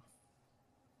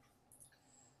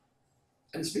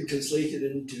 And it's been translated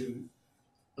into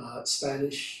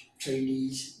Spanish,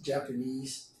 Chinese,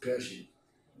 Japanese, Persian,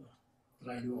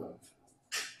 that I know of.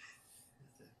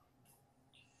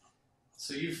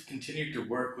 So you've continued to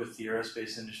work with the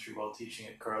aerospace industry while teaching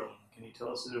at Carleton. Can you tell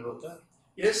us a bit about that?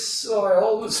 Yes, so I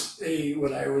always,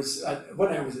 when I was at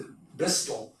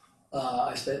Bristol,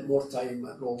 I spent more time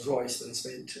at Rolls-Royce than I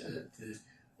spent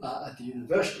at the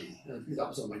university. That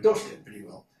was on my doorstep pretty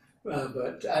well.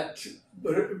 But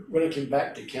when I came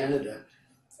back to Canada,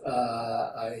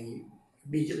 I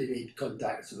immediately made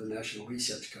contact with the National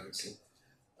Research Council,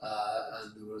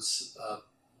 and there was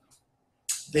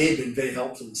they had been very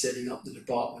helpful in setting up the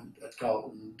department at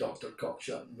Carleton. Dr.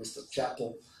 Cockshut and Mr.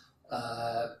 Chappell.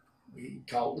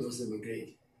 Carleton owes them a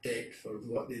great debt for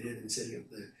what they did in setting up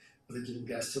the original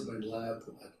gas turbine lab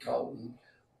at Carleton.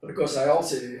 But of course, I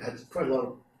also had quite a lot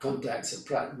of contacts at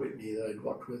Pratt & Whitney that I'd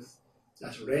worked with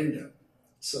at Orenda.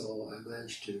 So I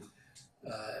managed to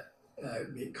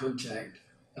make contact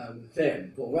with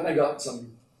them. But when I got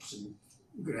some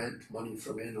grant money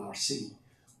from NRC,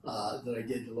 that I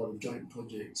did a lot of joint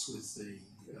projects with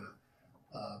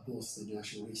both the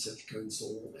National Research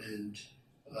Council and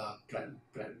Pratt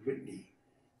 & Whitney.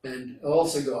 And I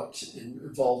also got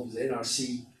involved with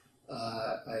NRC.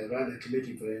 I ran a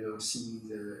committee for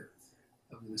NRC, an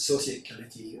associate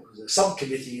committee. It was a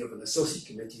subcommittee of an associate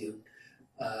committee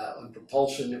on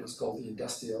propulsion. It was called the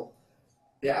industrial.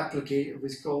 Initially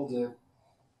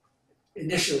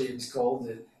it was called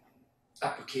the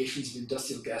applications of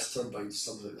industrial gas turbines,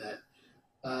 something like that.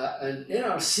 And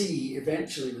NRC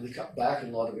eventually, when they cut back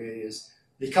in a lot of areas,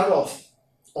 they cut off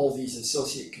all these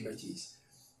associate committees.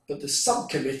 But the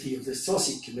subcommittee of the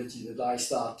associate committee that I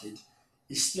started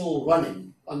is still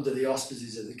running under the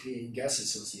auspices of the Canadian Gas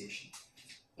Association.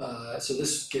 So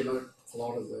this came out a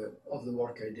lot of the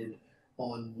work I did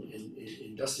on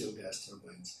industrial gas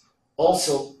turbines.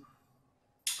 Also,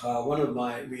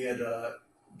 we had a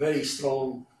very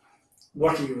strong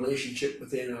working relationship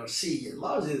with NRC. And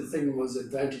largely the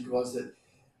advantage was that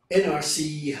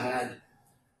NRC had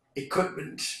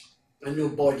equipment and no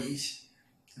bodies,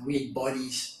 and we had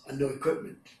bodies and no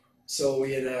equipment. So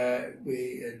we had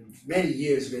many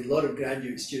years, we had a lot of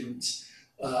graduate students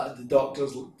at the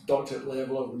doctorate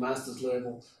level or the master's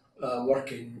level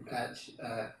working at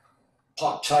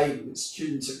part-time with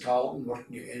students at Carleton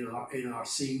working at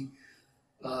NRC,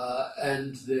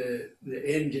 and the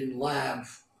engine lab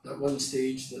at one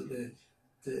stage that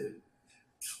the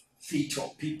three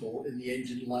top people in the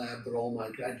engine lab were all my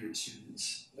graduate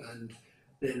students, and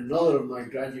then another of my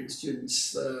graduate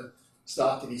students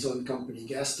started his own company,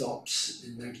 Gas Tops,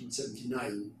 in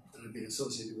 1979, and I've been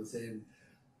associated with them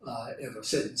ever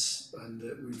since. And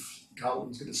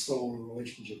Carleton's got a strong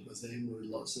relationship with them, with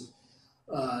lots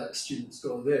of students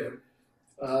go there.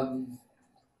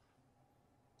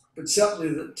 But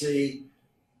certainly that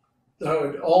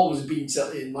there had always been,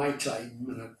 certainly in my time,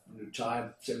 when I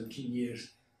retired 17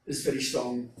 years, this very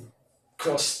strong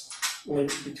cross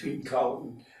link between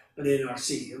Carleton and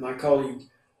NRC. And my colleague,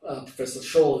 Professor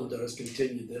Schollander, has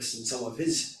continued this, and some of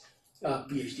his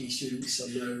PhD students are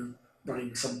now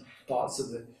running some parts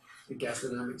of the gas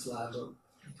dynamics lab,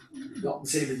 not the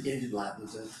same as the engine lab.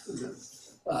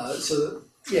 So,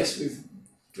 yes, we've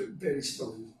very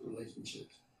strong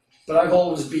relationships. But I've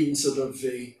always been sort of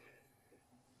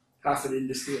half in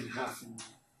industry and half in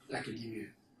academia.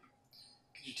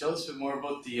 Could you tell us a bit more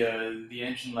about the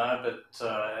engine lab at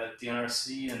the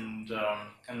NRC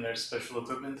and their special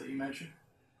equipment that you mentioned?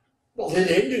 Well,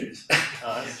 the engines.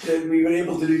 We were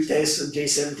able to do tests on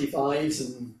J75s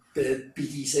and the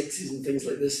PT6s and things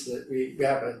like this. That we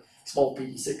have a small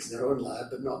PT6 in our own lab,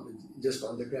 but not just for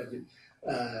undergraduate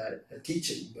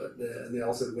teaching. But and they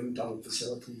also have wind tunnel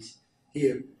facilities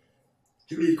here.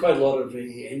 So we did quite a lot of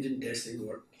engine testing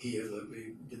work here that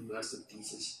we did a master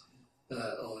thesis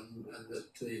on, and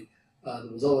that there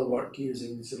was other work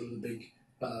using sort of the big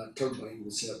turbine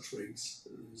research rigs.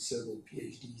 Several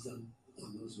PhDs done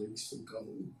on those rigs from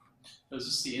Carleton. Is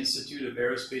this the Institute of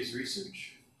Aerospace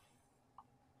Research?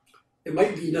 It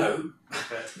might be now.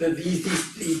 Okay.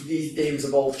 These names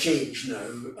have all changed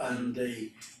now, and there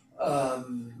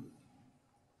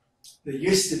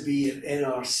used to be at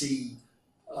NRC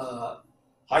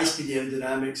high-speed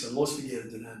aerodynamics and low-speed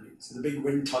aerodynamics. The big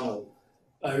wind tunnel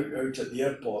out at the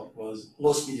airport was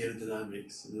low-speed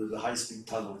aerodynamics, and there were the high-speed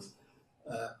tunnels.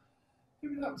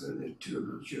 Maybe that was out there too,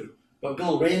 I'm not sure. But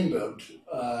Bill Rainbird,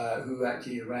 who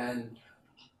actually ran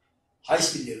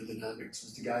high-speed aerodynamics,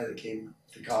 was the guy that came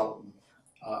to Carleton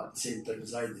at the same time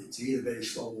as I did. So he had a very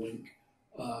strong link,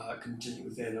 continued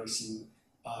with NRC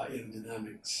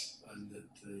aerodynamics, and that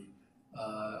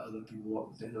other people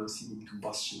worked with NRC in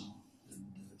combustion, and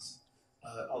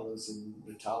others in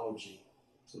metallurgy.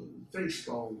 So very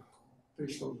strong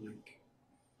link.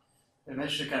 I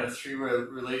mentioned a kind of three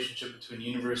relationship between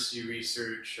university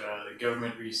research,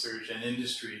 government research, and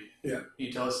industry. Yeah. Can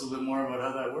you tell us a little bit more about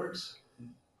how that works?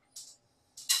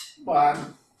 Well,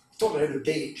 I'm totally out of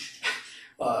date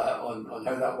on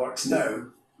how that works now,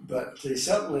 but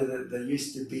certainly there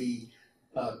used to be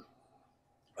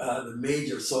the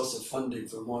major source of funding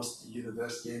for most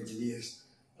university engineers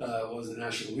was the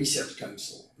National Research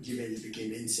Council, which eventually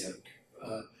became NSERC.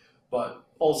 But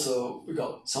also we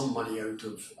got some money out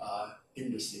of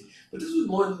industry. But this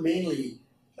was mainly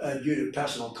due to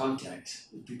personal contacts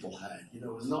that people had. You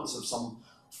know, it was not sort of some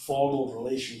formal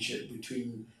relationship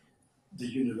between the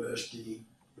university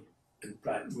and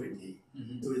Pratt and Whitney.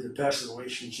 Mm-hmm. There was a personal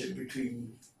relationship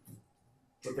between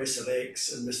Professor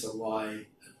X and Mr. Y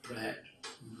at Pratt,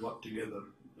 who worked together,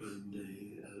 and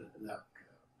that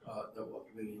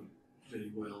worked very,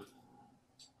 very well.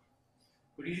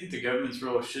 What do you think the government's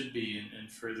role should be in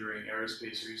furthering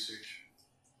aerospace research?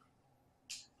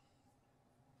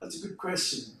 That's a good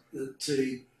question.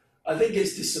 I think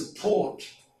it's to support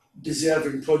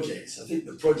deserving projects. I think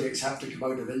the projects have to come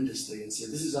out of industry and say,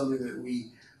 this is something that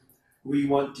we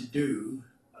want to do,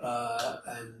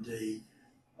 and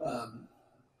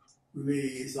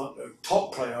it's not a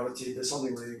top priority, but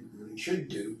something we really should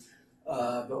do,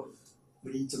 but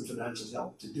we need some financial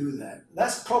help to do that.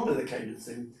 That's probably the kind of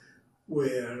thing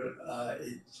where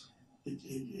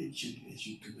it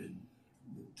should come in.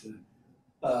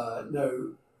 But, now,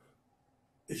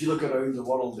 if you look around the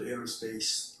world, the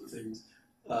aerospace things,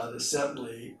 there's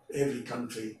certainly every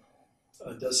country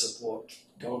does support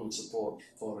government support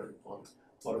for it,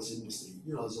 for its industry.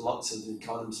 You know, there's lots of the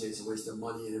economy say it's a waste of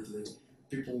money, and if the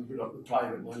people put up the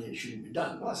private money, it shouldn't be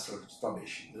done. Well, that's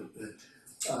rubbish.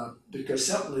 Because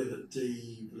certainly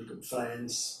look at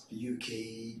France, the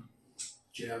UK,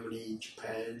 Germany,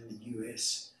 Japan, the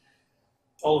US,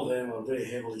 all of them are very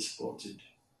heavily supported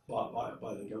by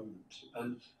the government.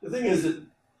 And the thing is that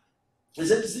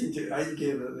it's interesting I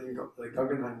gave the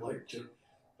Guggenheim lecture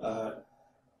 10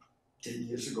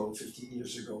 years ago, 15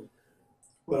 years ago,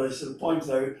 where I sort of pointed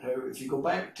out how if you go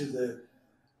back to the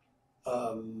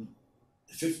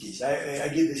 50s. I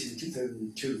did this in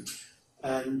 2002,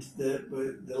 and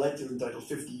the lecture was entitled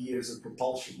 50 Years of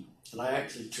Propulsion, and I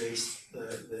actually traced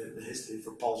the history of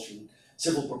propulsion,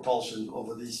 civil propulsion,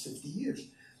 over these 50 years.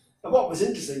 And what was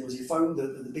interesting was he found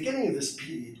that at the beginning of this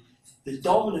period, the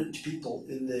dominant people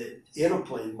in the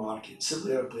aeroplane market,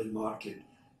 civil aeroplane market,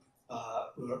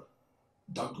 were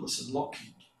Douglas and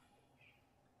Lockheed.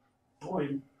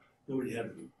 Boeing, nobody had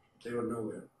them. They were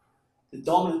nowhere. The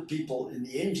dominant people in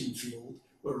the engine field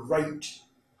were Wright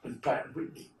and Pratt and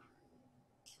Whitney.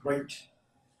 Wright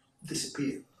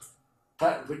disappeared.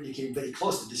 Pratt and Whitney came very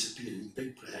close to disappearing,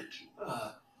 big Pratt.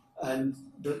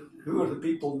 But who are the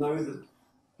people now that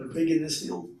are big in this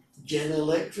field? General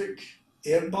Electric,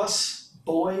 Airbus,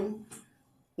 Boeing.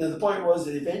 Now the point was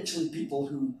that eventually people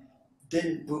who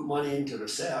didn't put money into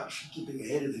research, keeping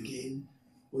ahead of the game,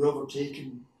 were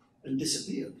overtaken and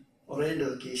disappeared.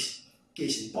 Orenda, case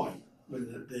in point,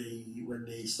 when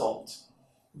they stopped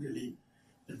really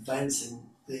advancing,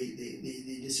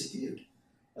 they disappeared.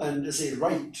 And to say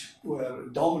Wright were a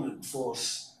dominant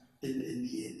force in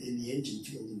the engine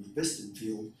field, in the piston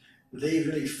field, they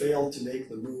really failed to make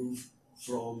the move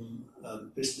from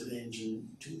the piston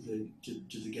engine to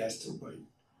the gas turbine.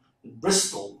 And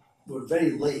Bristol were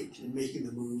very late in making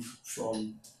the move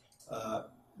from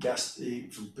piston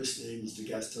engines to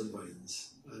gas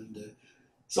turbines. And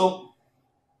so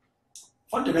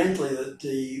fundamentally,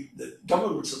 that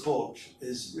government support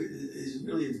is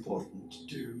really important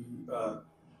to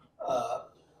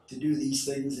do these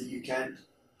things that you can't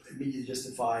immediately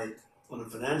justify on a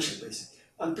financial basis.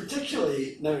 And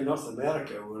particularly now in North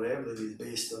America, where everything is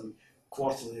based on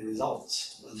quarterly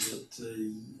results, and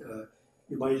that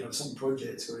you might have some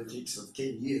projects where it takes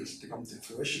 10 years to come to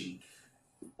fruition.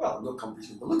 Well, no company's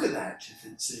going to look at that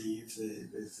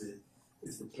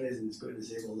if the president is going to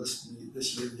say, well, this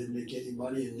year we didn't make any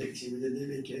money, and next year we didn't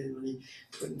make any money,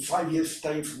 but in 5 years'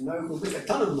 time from now we'll make a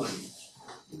ton of money.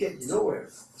 We get nowhere.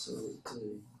 So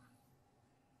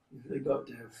you've really got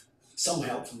to have some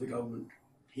help from the government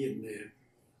here and there.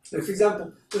 Now, for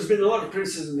example, there's been a lot of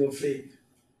criticism of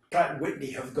Pratt and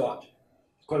Whitney have got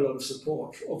quite a lot of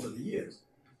support over the years.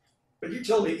 But you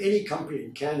tell me any company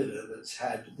in Canada that's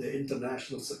had the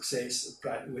international success of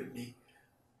Pratt and Whitney,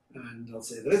 and I'll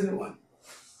say there isn't one.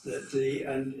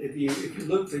 And if you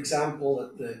look, for example,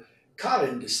 at the car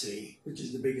industry, which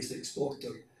is the biggest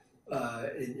exporter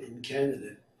in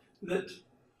Canada, that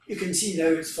you can see now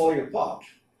it's falling apart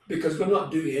because we're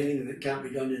not doing anything that can't be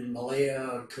done in Malaya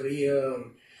or Korea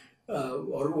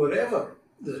or wherever.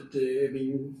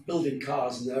 Building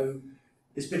cars now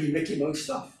is pretty Mickey Mouse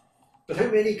stuff. But how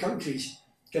many countries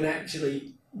can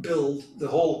actually build the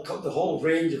whole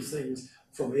range of things,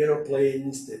 from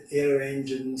aeroplanes to aero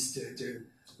engines to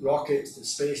rockets to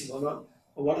space and whatnot?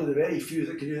 And one of the very few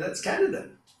that can do that's Canada.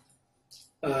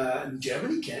 And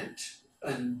Germany can't,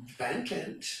 and Japan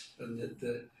can't, and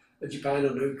Japan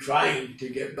are now trying to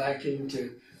get back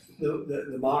into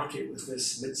the market with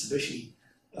this Mitsubishi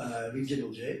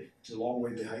regional jet. It's a long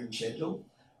way behind schedule.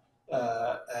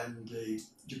 And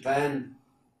Japan,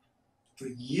 for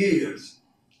years,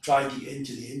 tried to get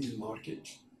into the engine market,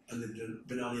 and they've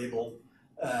been unable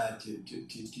to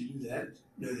do that.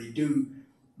 Now they do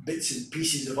bits and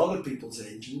pieces of other people's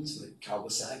engines, like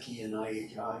Kawasaki and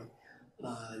IHI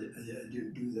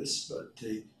do this, but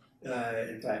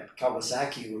in fact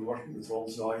Kawasaki were working with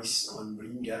Rolls-Royce on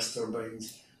marine gas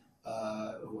turbines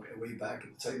way back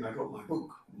at the time I wrote my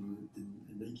book in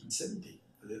 1970,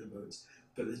 or thereabouts.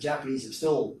 But the Japanese have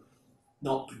still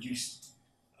not produced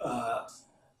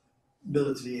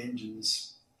military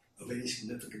engines of any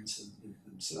significance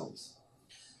themselves.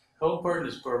 How important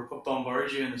is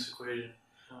Bombardier in this equation?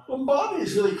 Bombardier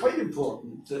is really quite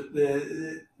important.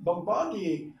 The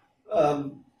Bombardier,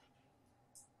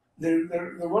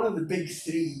 they're one of the big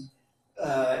three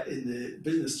in the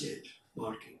business jet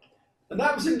market. And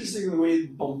that was interesting the way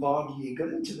Bombardier got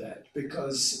into that,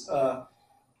 because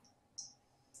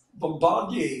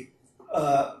Bombardier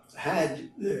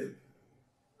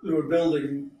they were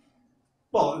building,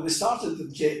 well, they started the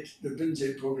twin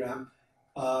jet program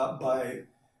by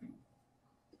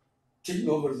taking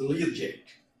over the Learjet.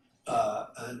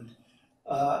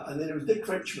 And then it was Dick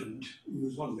Richmond, who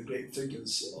was one of the great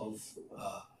figures of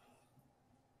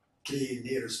Canadian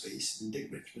aerospace. And Dick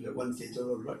Richmond at one stage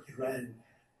ran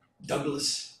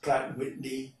Douglas, Pratt and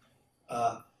Whitney,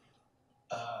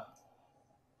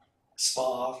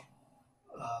 Spar,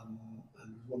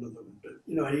 and one of them. But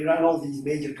and he ran all these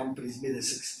major companies, made a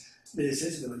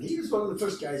success of them. And he was one of the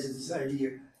first guys with this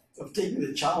idea of taking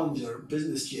the Challenger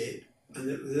business jet. And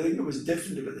the thing that was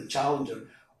different about the Challenger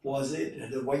was it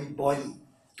had a wide body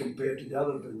compared to the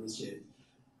other business jets.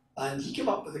 And he came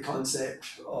up with the concept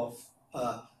of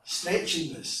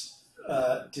stretching this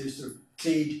to sort of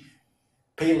trade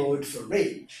payload for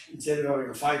range. Instead of having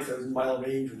a 5,000 mile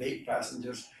range with 8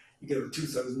 passengers, you get a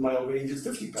 2,000 mile range with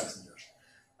 50 passengers.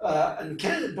 And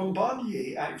Canada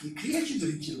Bombardier actually created the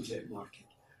regional jet market.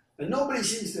 And nobody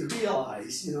seems to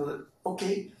realise, you know, that,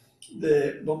 okay,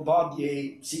 the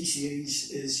Bombardier C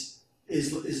series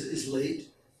is late,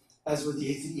 as with the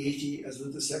A380, as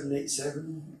with the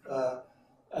 787,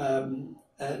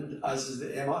 and as is the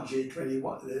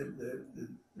MRJ-21, the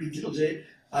regional jet,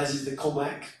 as is the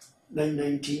Comac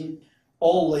 919,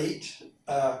 all late.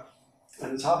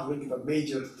 And it's hard to think of a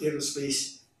major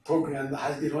aerospace program that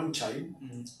has been on time.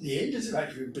 Mm-hmm. The engines have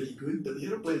actually been pretty good, but the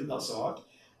aeroplane is not so hot.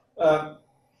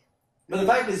 But the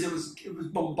fact is, it was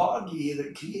Bombardier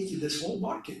that created this whole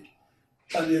market.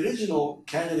 And the original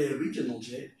Canada regional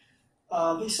jet,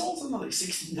 they sold something like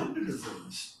 1,600 of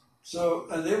those. So,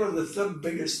 and they were the third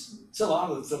biggest, still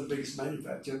are the third biggest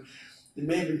manufacturer. They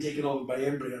may have been taken over by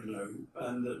Embraer now,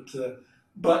 and that,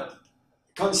 but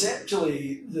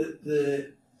conceptually,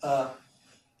 the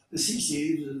C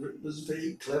series was a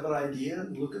very clever idea,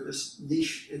 and look at this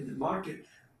niche in the market.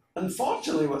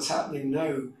 Unfortunately, what's happening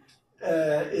now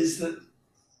is that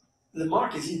the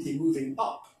market seems to be moving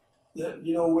up. That,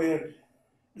 you know, where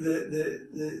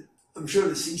I'm sure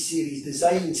the C series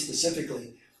designed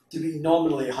specifically to be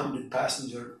nominally a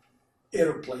 100-passenger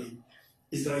aeroplane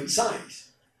is the right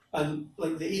size, and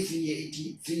like the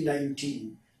A380,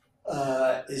 319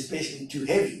 is basically too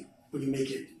heavy when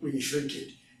you shrink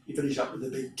it. You finish up with the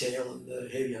big tail and the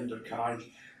heavy undercarriage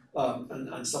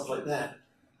and stuff like that.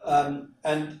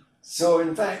 And so,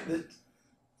 in fact, that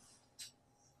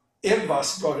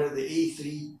Airbus brought out the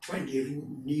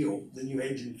A320 Neo, the new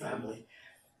engine family,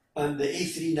 and the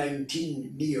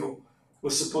A319 Neo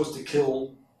was supposed to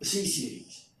kill the C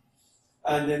series.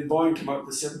 And then Boeing came out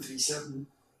with the 737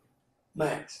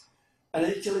 MAX. And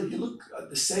actually, if you look at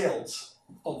the sales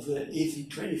of the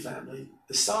A320 family,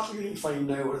 the startling find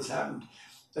now what has happened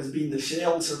has been the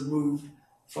sales have moved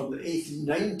from the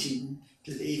A319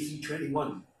 to the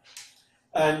A321.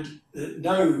 And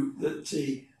now that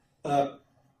the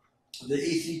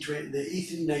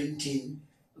A319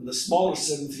 and the smaller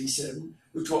 737,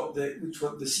 which what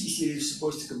the C series is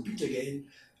supposed to compete again,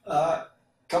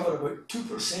 cover about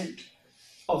 2%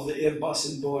 of the Airbus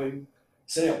and Boeing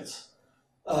sales.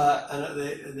 And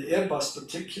the Airbus,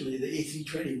 particularly the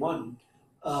A321,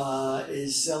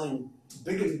 is selling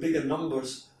bigger and bigger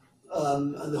numbers,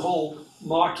 and the whole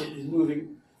market is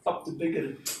moving up to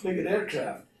bigger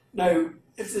aircraft. Now,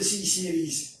 if the C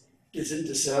series gets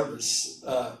into service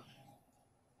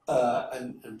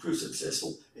and proves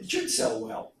successful, it should sell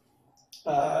well.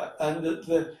 And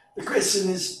the question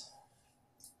is,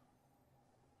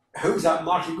 how's that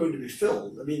market going to be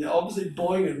filled? I mean, obviously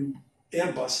Boeing and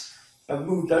Airbus have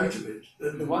moved out of it.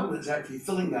 The one that's actually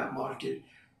filling that market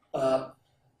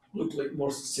looked like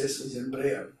more successful is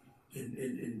Embraer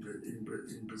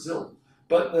in Brazil.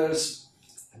 But there's,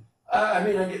 I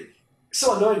get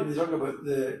so annoyed when they talk about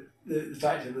the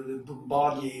fact that the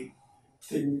Bombardier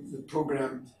thing, the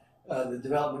program, the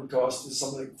development cost is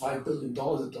something like $5 billion they're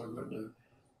talking about now.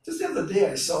 Just the other day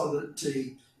I saw that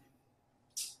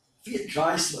Fiat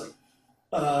Chrysler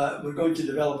were going to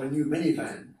develop a new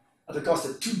minivan at a cost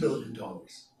of $2 billion.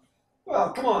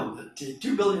 Well, come on,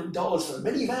 $2 billion for a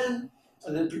minivan?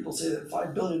 And then people say that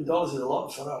 $5 billion is a lot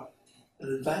for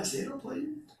an advanced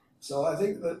aeroplane. So I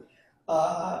think that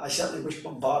I certainly wish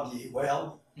Bombardier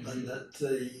well, and that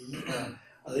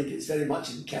I think it's very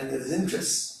much in Canada's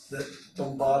interests that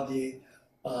Bombardier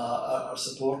are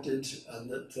supported, and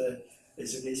that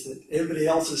it's a case that everybody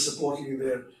else is supporting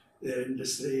their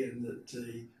industry, and that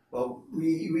well,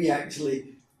 we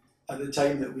actually, at the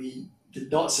time that we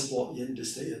did not support the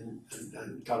industry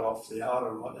and cut off the R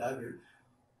or what have you,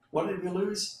 what did we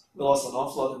lose? We lost an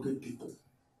awful lot of good people.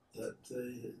 That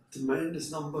tremendous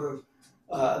number of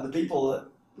the people that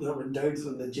were endowed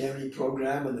from the Gemini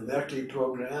program and the Mercury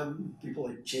program, people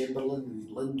like Chamberlain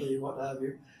and Lindley and what have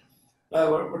you,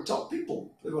 were top people.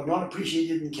 They were not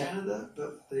appreciated in Canada,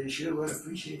 but they sure were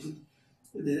appreciated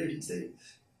in the United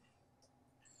States.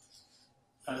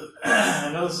 I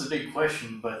know this is a big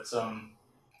question, but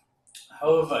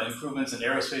how have improvements in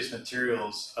aerospace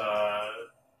materials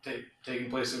taken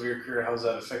place over your career? How has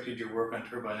that affected your work on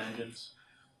turbine engines?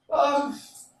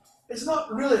 It's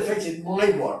not really affected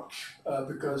my work,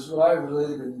 because what I've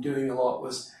really been doing a lot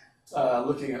was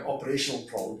looking at operational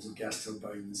problems of gas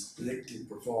turbines, predicting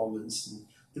performance and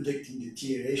predicting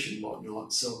deterioration and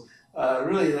whatnot. So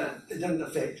really it doesn't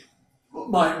affect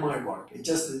my work. It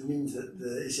just means that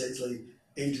essentially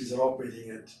engines are operating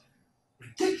at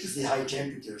ridiculously high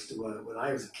temperatures to when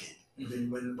I was a kid. I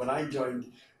mean, when I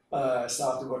joined,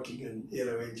 started working in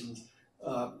aero engines,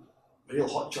 real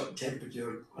hot shot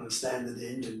temperature on a standard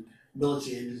engine,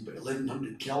 military engines, about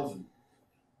 1100 Kelvin.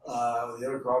 The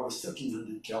aircraft was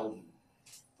 1300 Kelvin.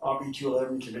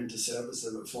 RB211 came into service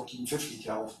at about 1450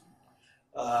 Kelvin.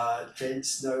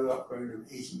 Trent's now up around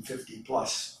 1850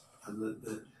 plus, and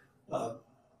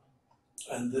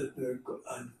and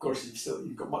of course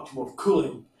you've got much more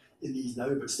cooling in these now,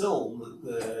 but still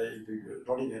if you're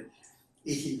running at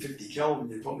 1850 Kelvin,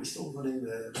 you're probably still running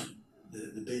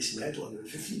the base metal at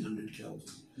 1500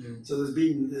 Kelvin. So there's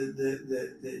been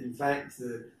in fact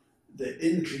the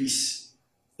increase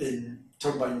in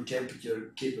turbine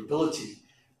temperature capability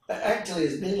actually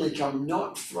has mainly come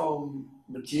not from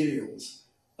materials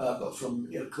but from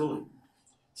air cooling.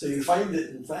 So you find that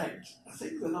in fact, I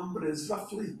think the number is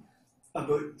roughly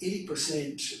about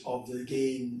 80% of the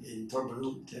gain in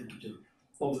turbine temperature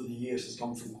over the years has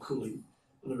come from cooling,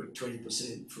 and about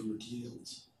 20% from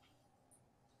materials.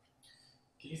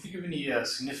 Can you think of any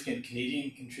significant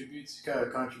Canadian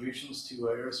contributions to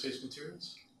aerospace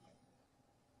materials?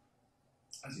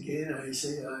 As again, I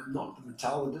say I'm not the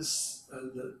metallurgist,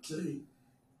 and that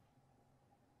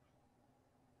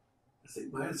I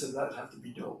think my answer to that have to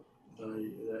be no. That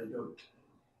I don't.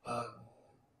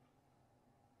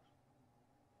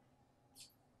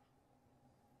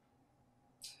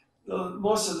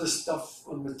 Most of the stuff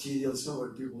on materials,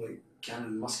 people like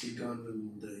Cannon Muskie Gun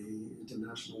and the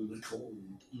International Nickel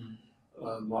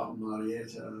and Martin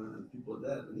Marietta and people like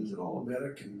that. And these are all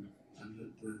American. And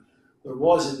there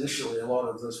was initially a lot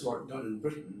of this work done in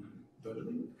Britain, but I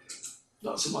mean,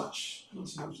 not so much now.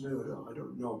 I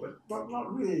don't know, but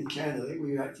not really in Canada. I think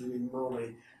we've actually been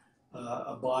normally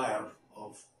a buyer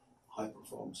of high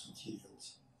performance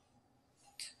materials.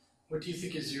 What do you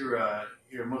think is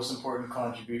your most important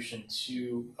contribution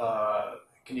to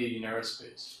Canadian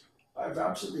aerospace? I have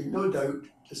absolutely no doubt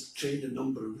just trained a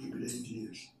number of really good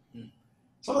engineers.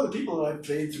 Some of the people that I've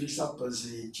trained finished up as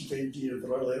the Chief Engineer of the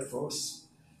Royal Air Force,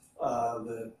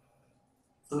 the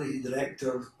lead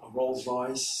director of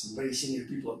Rolls-Royce, some very senior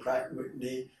people at Pratt &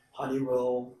 Whitney,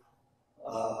 Honeywell,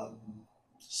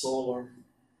 Solar.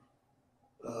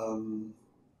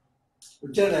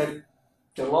 We've generally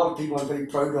got a lot of people I'm very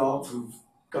proud of who've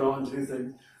gone on to do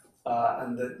things.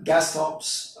 And the gas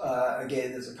tops,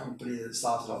 again, there's a company that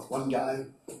started off one guy,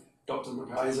 Dr.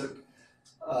 McIsaac.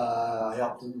 I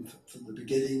helped him from the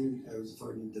beginning. I was the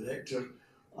founding director.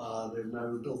 They've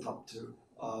now built up to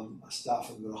a staff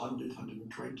of about 100,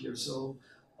 120 or so.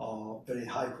 Very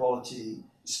high quality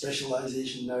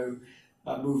specialization now.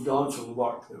 Moved on from the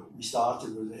work that we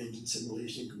started with engine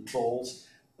simulation controls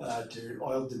to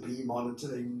oil debris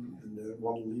monitoring, and they're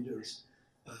world leaders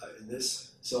in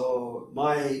this. So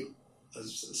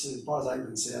as far as I'm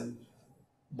concerned,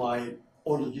 my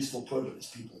only useful product is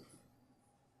people.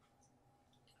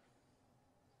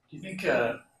 Do you think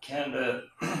Canada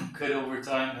could, over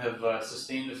time, have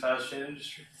sustained the fast jet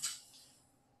industry?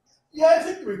 Yeah, I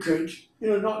think we could.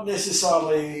 Not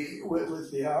necessarily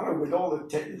with the Arrow, with all the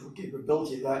technical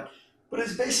capability of that, but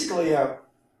it's basically a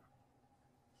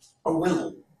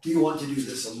will. Do you want to do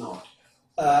this or not?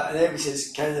 And everybody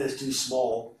says Canada is too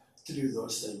small to do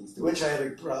those things. To which I had to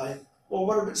reply, well,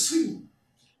 what about Sweden?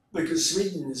 Because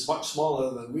Sweden is much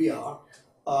smaller than we are,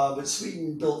 but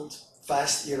Sweden built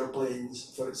fast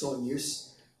aeroplanes for its own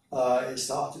use. It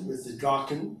started with the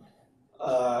Draken,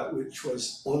 which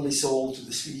was only sold to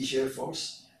the Swedish Air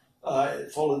Force.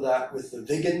 It followed that with the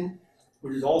Viggen,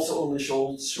 which was also only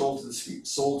sold to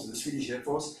the Swedish Air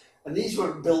Force. And these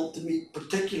were built to meet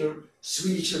particular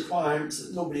Swedish requirements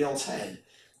that nobody else had.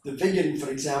 The Viggen,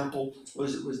 for example,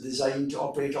 was designed to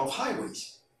operate off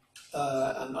highways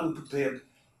and unprepared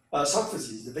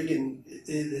surfaces. The Viggen,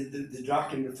 the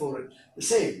Draken before it, the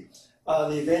same.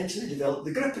 They eventually developed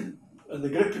the Gripen, and the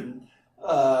Gripen,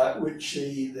 which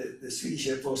the Swedish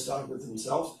Air Force started with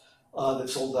themselves. They've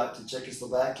sold that to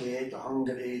Czechoslovakia, to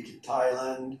Hungary, to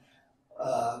Thailand.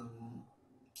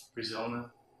 Brazil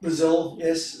now? Brazil,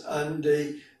 yes, and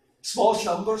small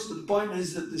numbers, but the point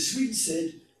is that the Swedes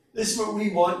said, this is what we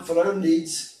want for our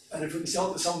needs, and if we can sell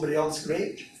it to somebody else,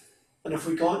 great, and if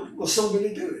we can't, we're still going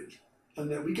to do it. And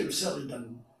we could have certainly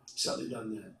done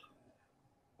that,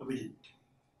 but we didn't.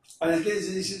 And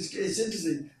it's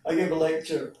interesting, I gave a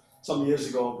lecture some years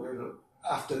ago,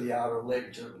 after the Arrow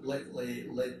lecture,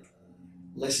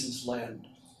 lessons learned,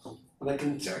 and I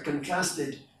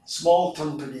contrasted small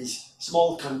companies,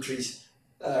 small countries,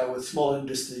 with small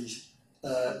industries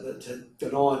that had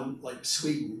gone on, like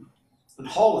Sweden and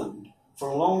Holland for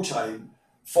a long time.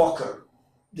 Fokker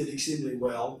did extremely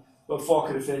well, but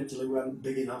Fokker eventually weren't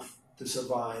big enough to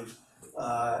survive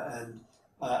and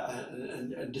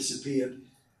disappeared.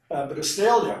 But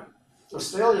Australia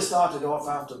started off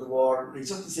after the war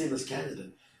exactly the same as Canada.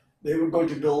 They were going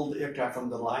to build aircraft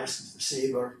under license, the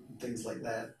Sabre and things like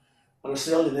that. And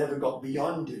Australia never got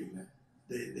beyond doing that.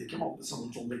 They came up with some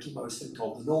little Mickey Mouse thing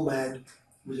called the Nomad,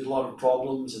 which had a lot of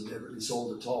problems and never really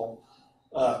sold at all.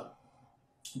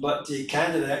 But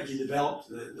Canada actually developed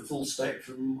the full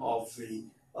spectrum of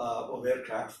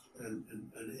aircraft and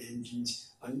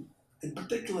engines, and in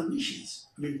particular niches.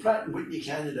 I mean, Pratt & Whitney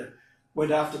Canada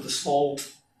went after the small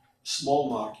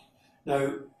market.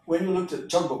 Now, when you looked at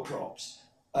turboprops,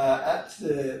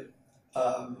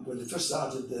 when they first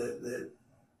started the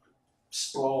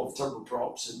sprawl of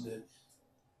turboprops in the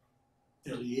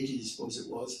early 80s, I suppose it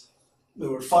was, there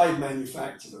were 5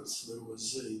 manufacturers. There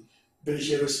was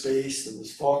British Aerospace, there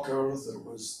was Fokker, there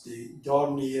was the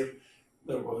Dornier,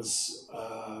 there was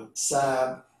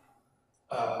Saab,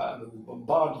 and there was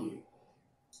Bombardier,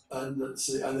 and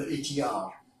the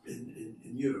ATR in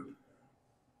Europe.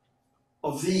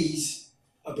 Of these,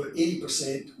 about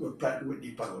 80% were Pratt &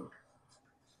 Whitney powered.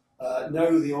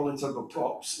 Now the only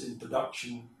turboprops in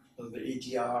production are the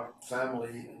ATR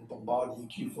family and Bombardier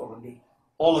Q400,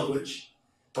 all of which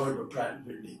powered by Pratt &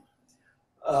 Whitney.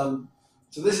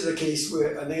 So this is a case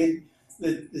where, and then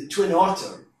the Twin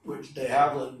Otter, which de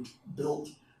Havilland built,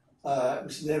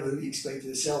 was never really expected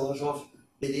to sell out of,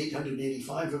 made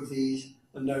 885 of these,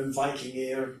 and now Viking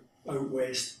Air out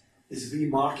west is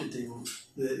remarketing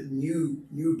the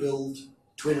new build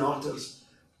Twin Otters.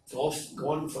 It's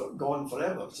gone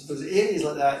forever. So there's areas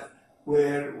like that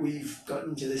where we've got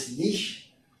into this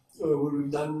niche where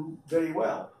we've done very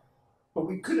well. But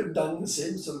we could have done the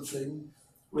same sort of thing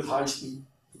with high-speed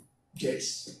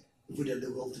jets if we had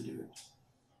the will to do it.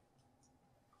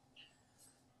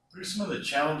 What are some of the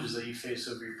challenges that you face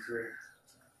over your career?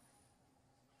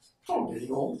 Oh,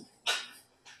 getting old.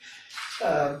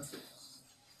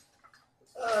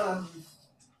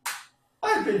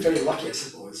 I've been very lucky, I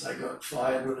suppose. I got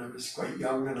fired when I was quite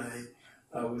young, and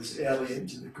I was early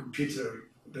into the computer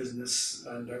business,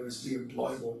 and I was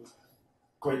reemployable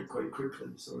quite quickly,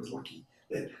 so I was lucky.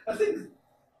 I think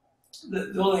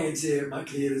the only thing I'd say about my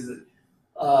career is that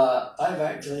I've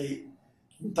actually,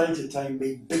 from time to time,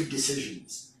 made big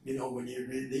decisions. You know, when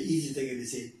the easy thing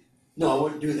is to say, no, I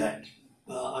won't do that.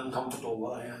 I'm comfortable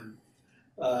where I am.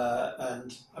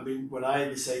 And I mean, when I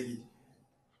decided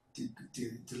to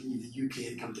leave the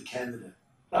UK and come to Canada,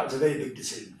 that was a very big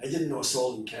decision. I didn't know a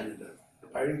soul in Canada.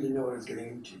 I really didn't know what I was getting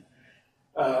into.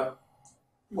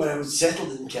 When I was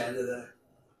settled in Canada,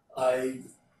 I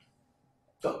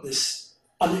got this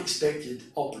unexpected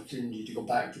opportunity to go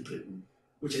back to Britain,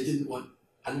 which I didn't want,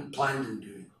 I hadn't planned on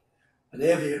doing. And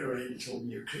the aviator around told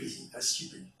me, you're crazy, that's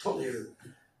stupid, totally out of it.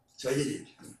 So I did it.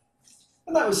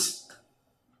 And that was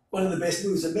one of the best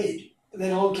moves I made. And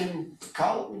then along came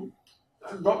Carlton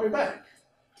and brought me back.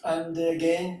 And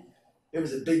again, it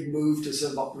was a big move to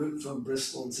sort of uproot from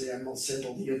Bristol and say, I'm all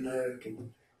settled here now, I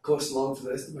can coast along for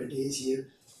the rest of my days here,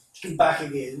 to come back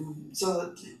again. So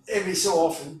that every so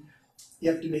often,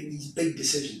 you have to make these big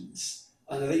decisions.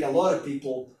 And I think a lot of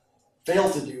people fail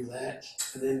to do that,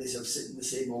 and then they sort of sit in the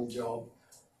same old job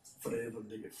forever, and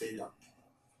they get fed up,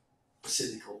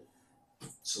 cynical,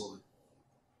 so on.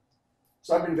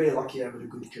 So I've been very lucky. I've had a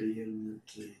good career, and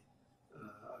that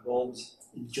I've always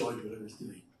enjoyed what I was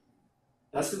doing.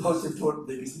 That's the most important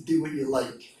thing, is to do what you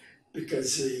like.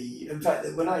 Because, in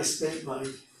fact, when I spent my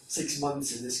 6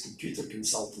 months in this computer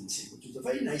consultancy, which was a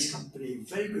very nice company,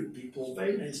 very good people,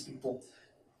 very nice people,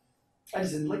 I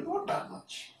just didn't like work that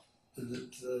much.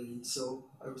 And so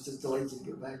I was just delighted to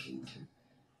get back into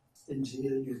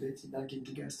engineering a bit, and back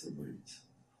into gas turbines.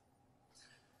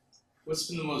 What's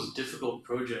been the most difficult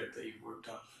project that you've worked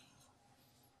on?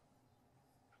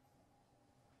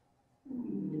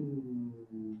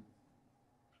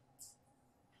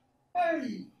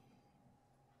 I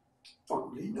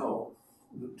don't really know.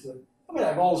 But, I mean,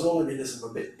 I've always only been this of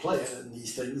a bit player in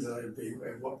these things, and I've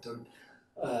worked on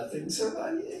things. So I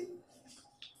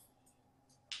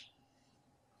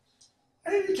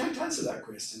really can't answer that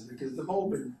question, because they've all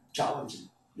been challenging.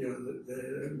 You know, I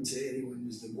wouldn't say anyone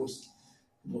was the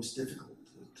most difficult.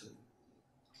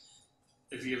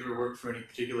 Have you ever worked for any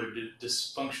particular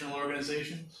dysfunctional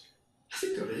organizations? I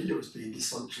think Orenda was pretty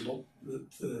dysfunctional.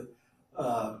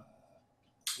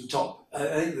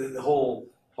 I think the whole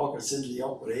Hawker Siddeley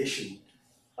operation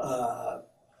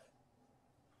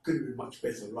could have been much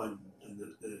better run, and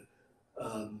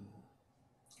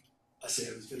I say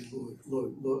it was very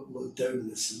low down in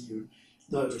the sea.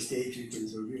 None of the stage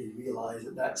agents were really realised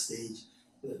at that stage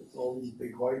that all these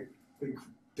big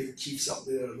big chiefs up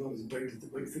there are not as bright as they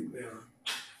might think they are.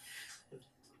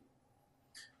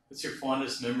 What's your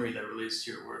fondest memory that relates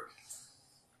to your work?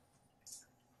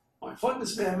 My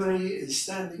fondest memory is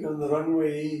standing on the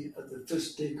runway at the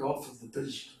first takeoff of the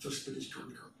first British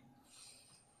Concorde.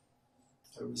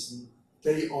 I was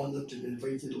very honoured to be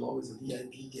invited along as a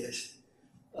VIP guest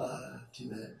to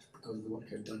that because of the work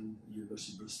I'd done at the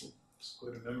University of Bristol. It's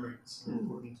quite a memory. It's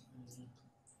important.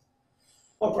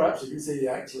 Or perhaps you could say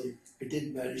actually I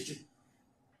did manage to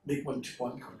make one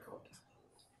Concorde.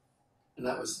 And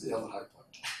that was the other high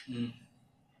point. Mm.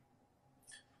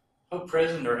 How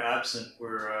present or absent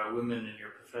were women in your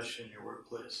profession, your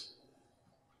workplace?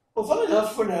 Well, funny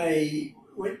enough, when I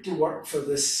went to work for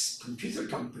this computer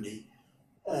company,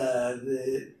 I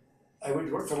went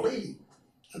to work for a lady,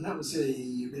 and that was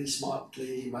a very smart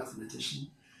lady mathematician.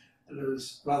 And I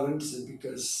was rather interested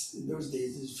because in those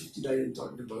days, it was 59 I'm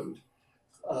talking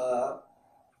about.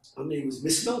 Her name was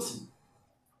Miss Milton.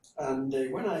 And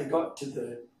when I got to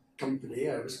the company,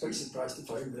 I was quite surprised to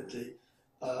find that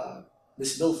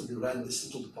Miss Milton, who ran this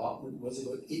little department, was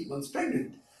about 8 months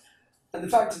pregnant. And the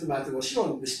fact of the matter was, she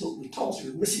wasn't Miss Milton at all. She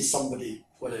was Mrs. somebody,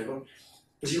 whatever.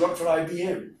 But she worked for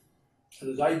IBM.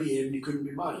 And at IBM, you couldn't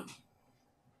be married.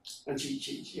 And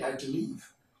she had to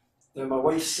leave. Now, my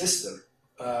wife's sister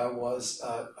was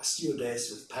a stewardess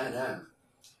with Pan Am.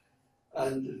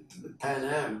 And with Pan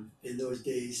Am, in those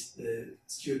days, the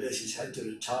stewardesses had to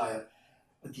retire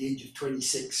at the age of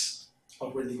 26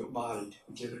 or when they got married,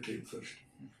 whichever came first.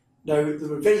 Now, there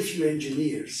were very few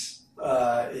engineers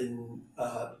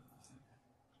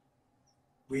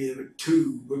we had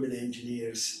 2 women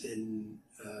engineers in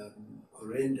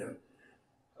Orenda.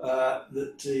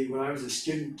 When I was a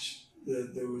student,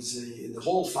 there was in the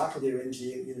whole faculty of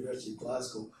engineering at the University of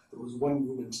Glasgow, there was 1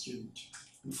 woman student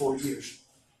in 4 years.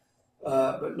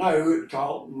 But now at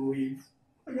Carleton, we've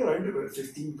around about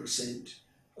 15%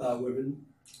 women.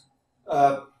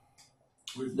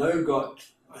 We've now got,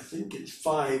 I think it's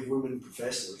 5 women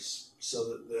professors, so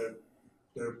that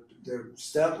they're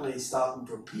certainly starting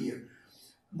to appear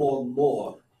more and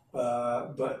more,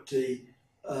 but they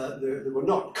were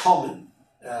not common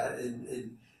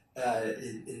in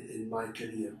my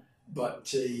career, but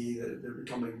they're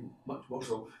becoming much more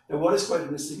so. Now, what is quite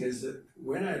interesting is that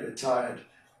when I retired,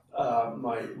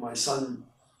 my son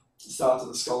started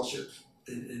a scholarship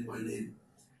in my name,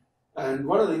 and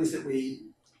one of the things that we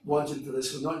wanted for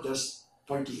this was not just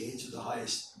pointy heads with the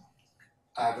highest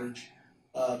average,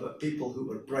 but people who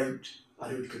were bright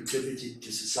and who had contributed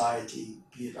to society,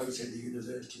 be it outside the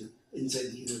university,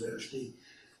 inside the university,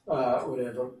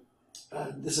 whatever.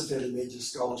 And this is a fairly major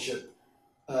scholarship.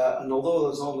 And although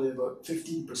there's only about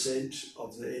 15%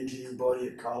 of the engineering body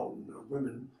at Carleton are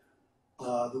women,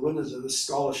 the winners of this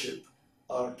scholarship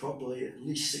are probably at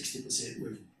least 60%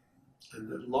 women.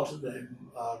 And a lot of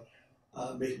them are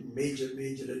making major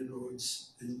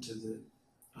inroads into the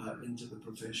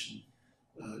profession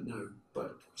now.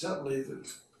 But certainly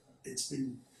it's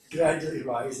been gradually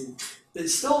rising.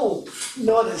 It's still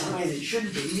not as high as it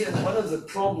should be, and one of the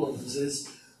problems is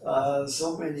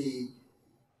so many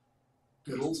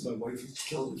girls, my wife would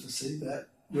kill me for saying that,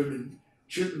 women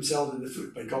shoot themselves in the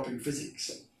foot by dropping physics.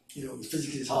 You know,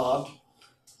 physics is hard,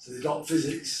 so they drop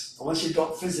physics. Unless you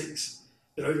drop physics,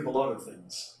 you're out of a lot of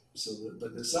things.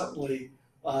 But there certainly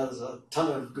there's a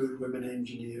ton of good women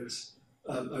engineers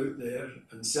out there,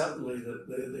 and certainly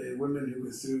the women who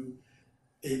go through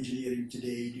engineering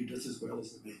today do just as well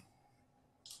as the men.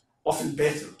 Often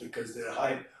better because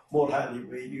they're more highly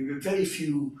paid. You have very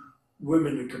few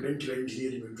women who come into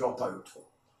engineering and drop out.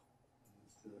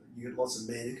 You get lots of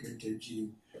men who come into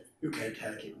engineering who can't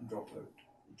hack it and drop out.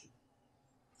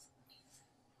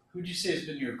 Who would you say has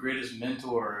been your greatest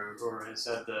mentor or has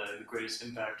had the greatest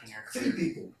impact on your career? 3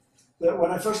 people.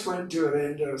 When I first went to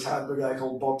Orenda, I was had a guy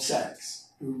called Bob Sachs,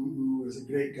 who was a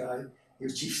great guy. He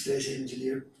was chief stress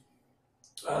engineer.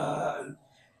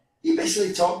 He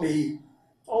basically taught me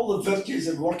all the virtues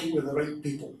of working with the right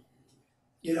people.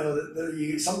 You know,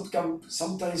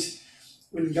 sometimes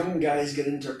when young guys get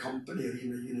into a company or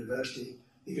even a university,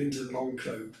 they get into the wrong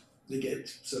crowd. They get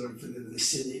sort of the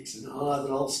cynics and, they're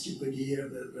all stupid here,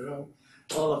 they're all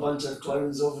a bunch of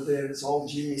clowns over there, it's all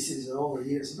geniuses, and over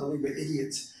here it's nothing but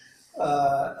idiots.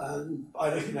 And I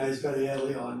recognised very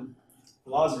early on,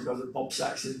 largely because of Bob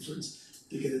Sachs' influence,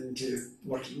 to get into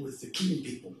working with the keen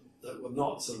people that were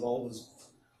not sort of always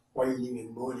whining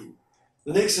and moaning.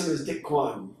 The next one was Dick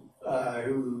Kwan,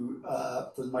 who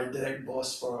was my direct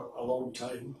boss for a long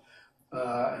time.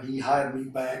 And he hired me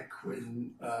back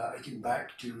when I came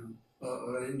back to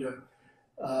Orenda.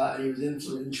 And he was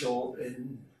influential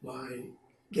in my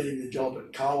getting the job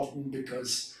at Carleton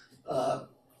because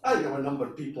I know a number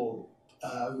of people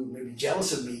who may be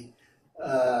jealous of me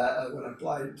when I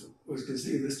applied, was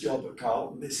considering this job at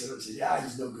Carlton. They sort of said, yeah,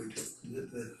 he's no good.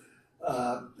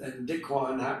 And Dick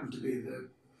Kwan happened to be the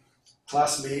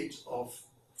classmate of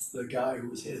the guy who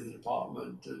was head of the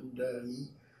department, and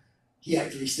he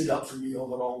actually stood up for me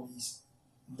over all these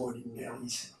morning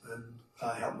Nellies and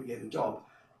helped me get the job.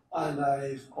 And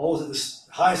I've always had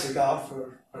the highest regard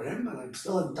for him, and I'm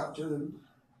still in touch with him.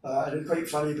 And it's quite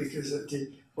funny because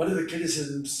one of the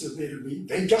criticisms made of me,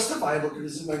 very justifiable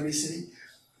criticism I may say,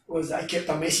 was I kept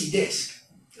a messy desk.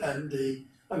 And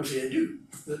I'm afraid I do.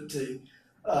 But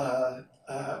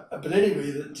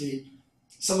anyway, that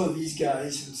some of these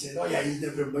guys have said, oh yeah, he's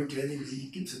never amounted to anything, he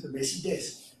keeps at the messy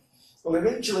desk. Well,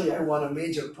 eventually I won a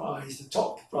major prize, the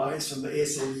top prize from the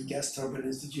SME Gas Turbine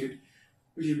Institute,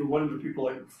 which had been won by people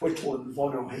like Whittle and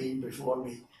Von O'Hain before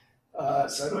me.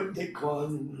 So I wrote Dick Kwan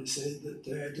and I said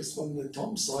that I just won the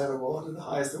Tom Sawyer Award, and the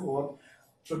highest award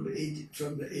from the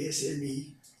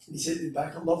ASME. And he sent me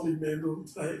back a lovely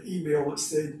email that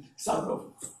said, started off,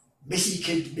 messy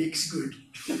kid makes good.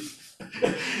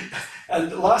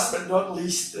 And last but not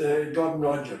least, Gordon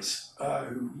Rogers,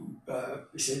 who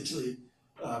essentially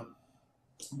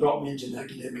brought me into an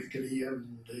academic career,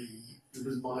 and he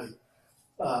was my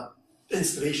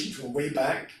inspiration from way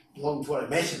back, long before I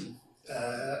met him,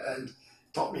 and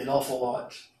taught me an awful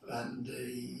lot. And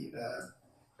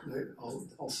they're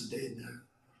also dead now,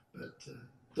 but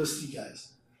those three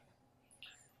guys.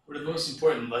 What are the most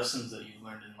important lessons that you've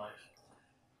learned in life?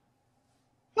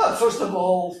 Well, first of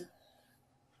all,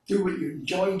 do what you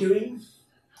enjoy doing,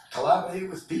 collaborate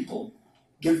with people,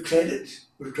 give credit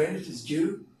where credit is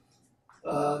due.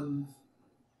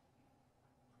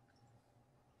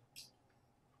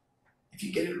 If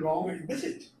you get it wrong, admit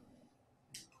it.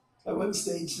 At one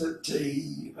stage that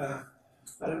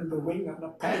I remember waking up in a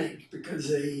panic because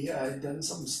I had done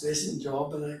some stressing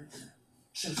job, and I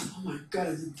said, oh my God,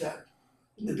 I did that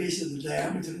in the base of the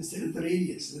diameter instead of the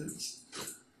radius. And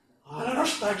I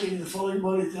rushed back in the following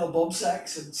morning to tell Bob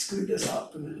Sachs and screwed this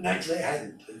up, and actually I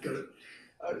hadn't. I'd got it.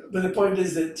 But the point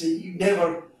is that you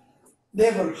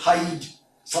never hide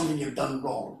something you've done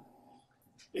wrong.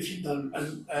 If you've done,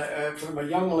 and from a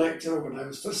young lecturer, when I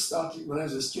was first starting, when I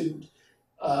was a student,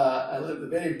 I learned a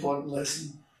very important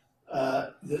lesson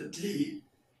that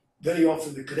very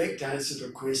often the correct answer to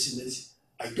a question is,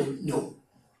 I don't know.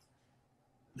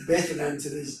 The better answer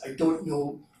is, I don't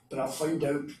know, but I'll find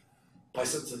out by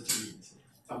such means.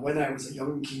 And when I was a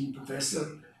young keen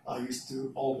professor, I used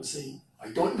to always say, I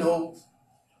don't know,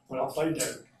 but I'll find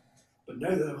out. But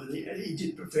now that I'm an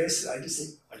aged professor, I just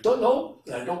say, I don't know,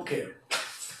 and I don't care.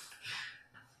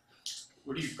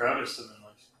 What are you proudest of in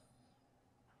life?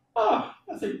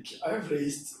 I think I've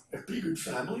raised a pretty good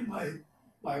family. My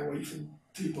wife and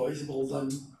three boys have all done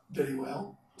very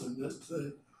well, and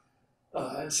that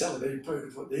I'm certainly very proud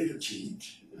of what they've achieved,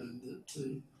 and that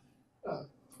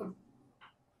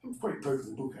I'm quite proud of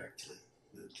the book, actually.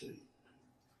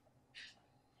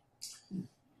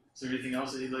 Is there anything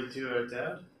else that you'd like to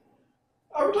add?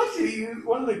 I would like to,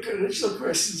 one of the original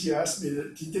questions you asked me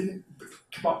that you didn't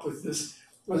come up with this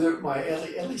was about my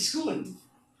early schooling,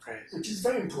 right, which is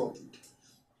very important.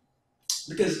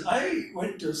 Because I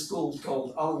went to a school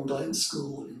called Allen Glen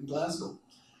School in Glasgow.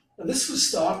 And this was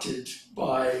started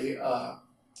by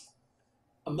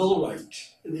a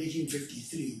millwright in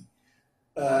 1853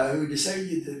 who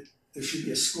decided that there should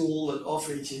be a school that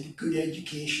offered good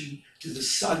education to the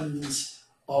sons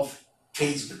of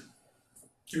tradesmen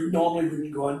who normally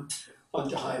wouldn't go on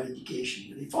to higher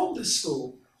education. And he formed this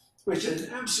school, which had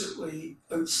an absolutely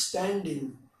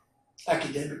outstanding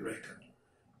academic record.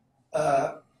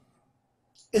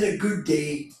 In a good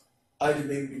day, I'd have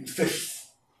maybe been 5th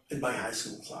in my high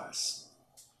school class.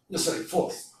 No, sorry,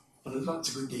 4th. And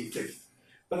that's a good day, 5th.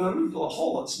 But there were people a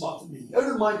whole lot smarter than me. Out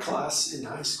of my class in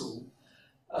high school,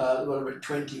 there were about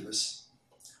 20 of us.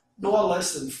 No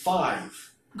less than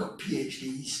 5 got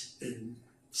PhDs in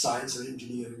science or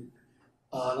engineering.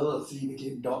 Another 3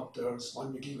 became doctors,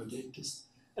 1 became a dentist.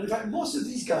 And in fact, most of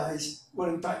these guys were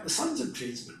in fact the sons of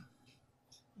tradesmen.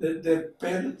 Their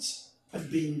parents had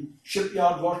been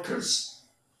shipyard workers,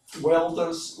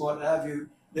 welders, what have you.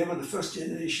 They were the first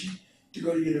generation to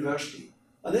go to university.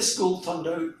 And this school turned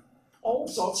out all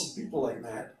sorts of people like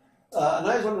that. And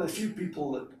I was one of the few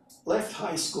people that left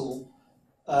high school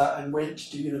and went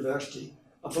to university.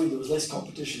 I found there was less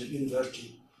competition at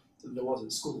university than there was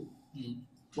at school. Mm.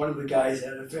 One of the guys I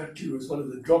referred to as one of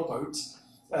the dropouts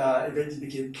eventually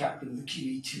became captain of the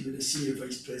QE2 and a senior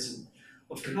vice president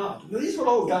of Canard. Now, these were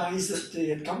all guys that they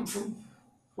had come from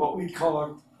what we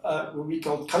called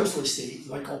council estates,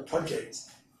 what I call projects.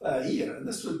 here, and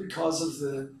this was because of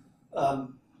the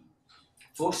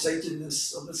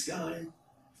foresightedness of this guy.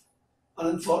 And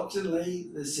unfortunately,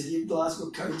 the City of Glasgow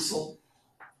Council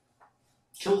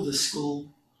killed the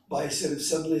school by sort of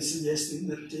suddenly suggesting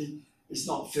that it's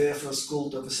not fair for a school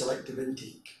to have a selective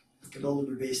intake. It can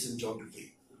only be based on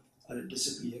geography. And it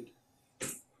disappeared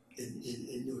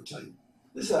in no time.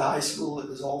 This is a high school that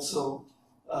was also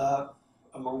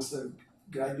amongst the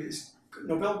graduates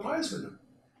Nobel Prize winner.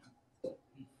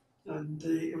 And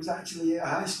it was actually a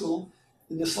high school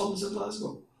in the slums of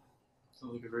Glasgow.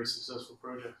 Sounds like a very successful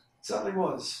project. It certainly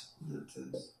was.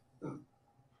 Well,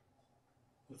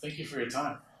 thank you for your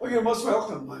time. Well, you're most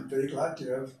welcome. I'm very glad to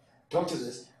have talked to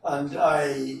this. And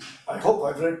I hope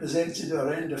I've represented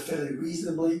Orenda fairly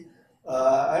reasonably.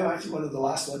 I'm actually one of the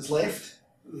last ones left.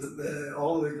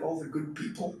 All the good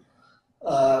people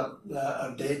are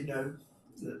dead now.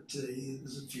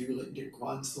 There's a few like Dick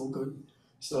Kwan still going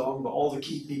strong, but all the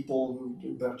key people,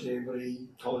 Bert Avery,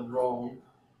 Colin Wrong,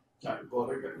 Jack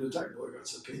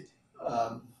Borregott's okay,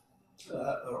 are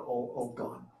all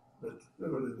gone. But they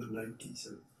were in the 90s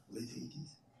or late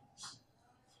 80s.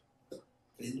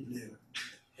 End of the era.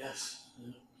 Yes.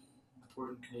 Yeah.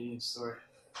 Important Canadian story.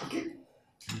 Okay.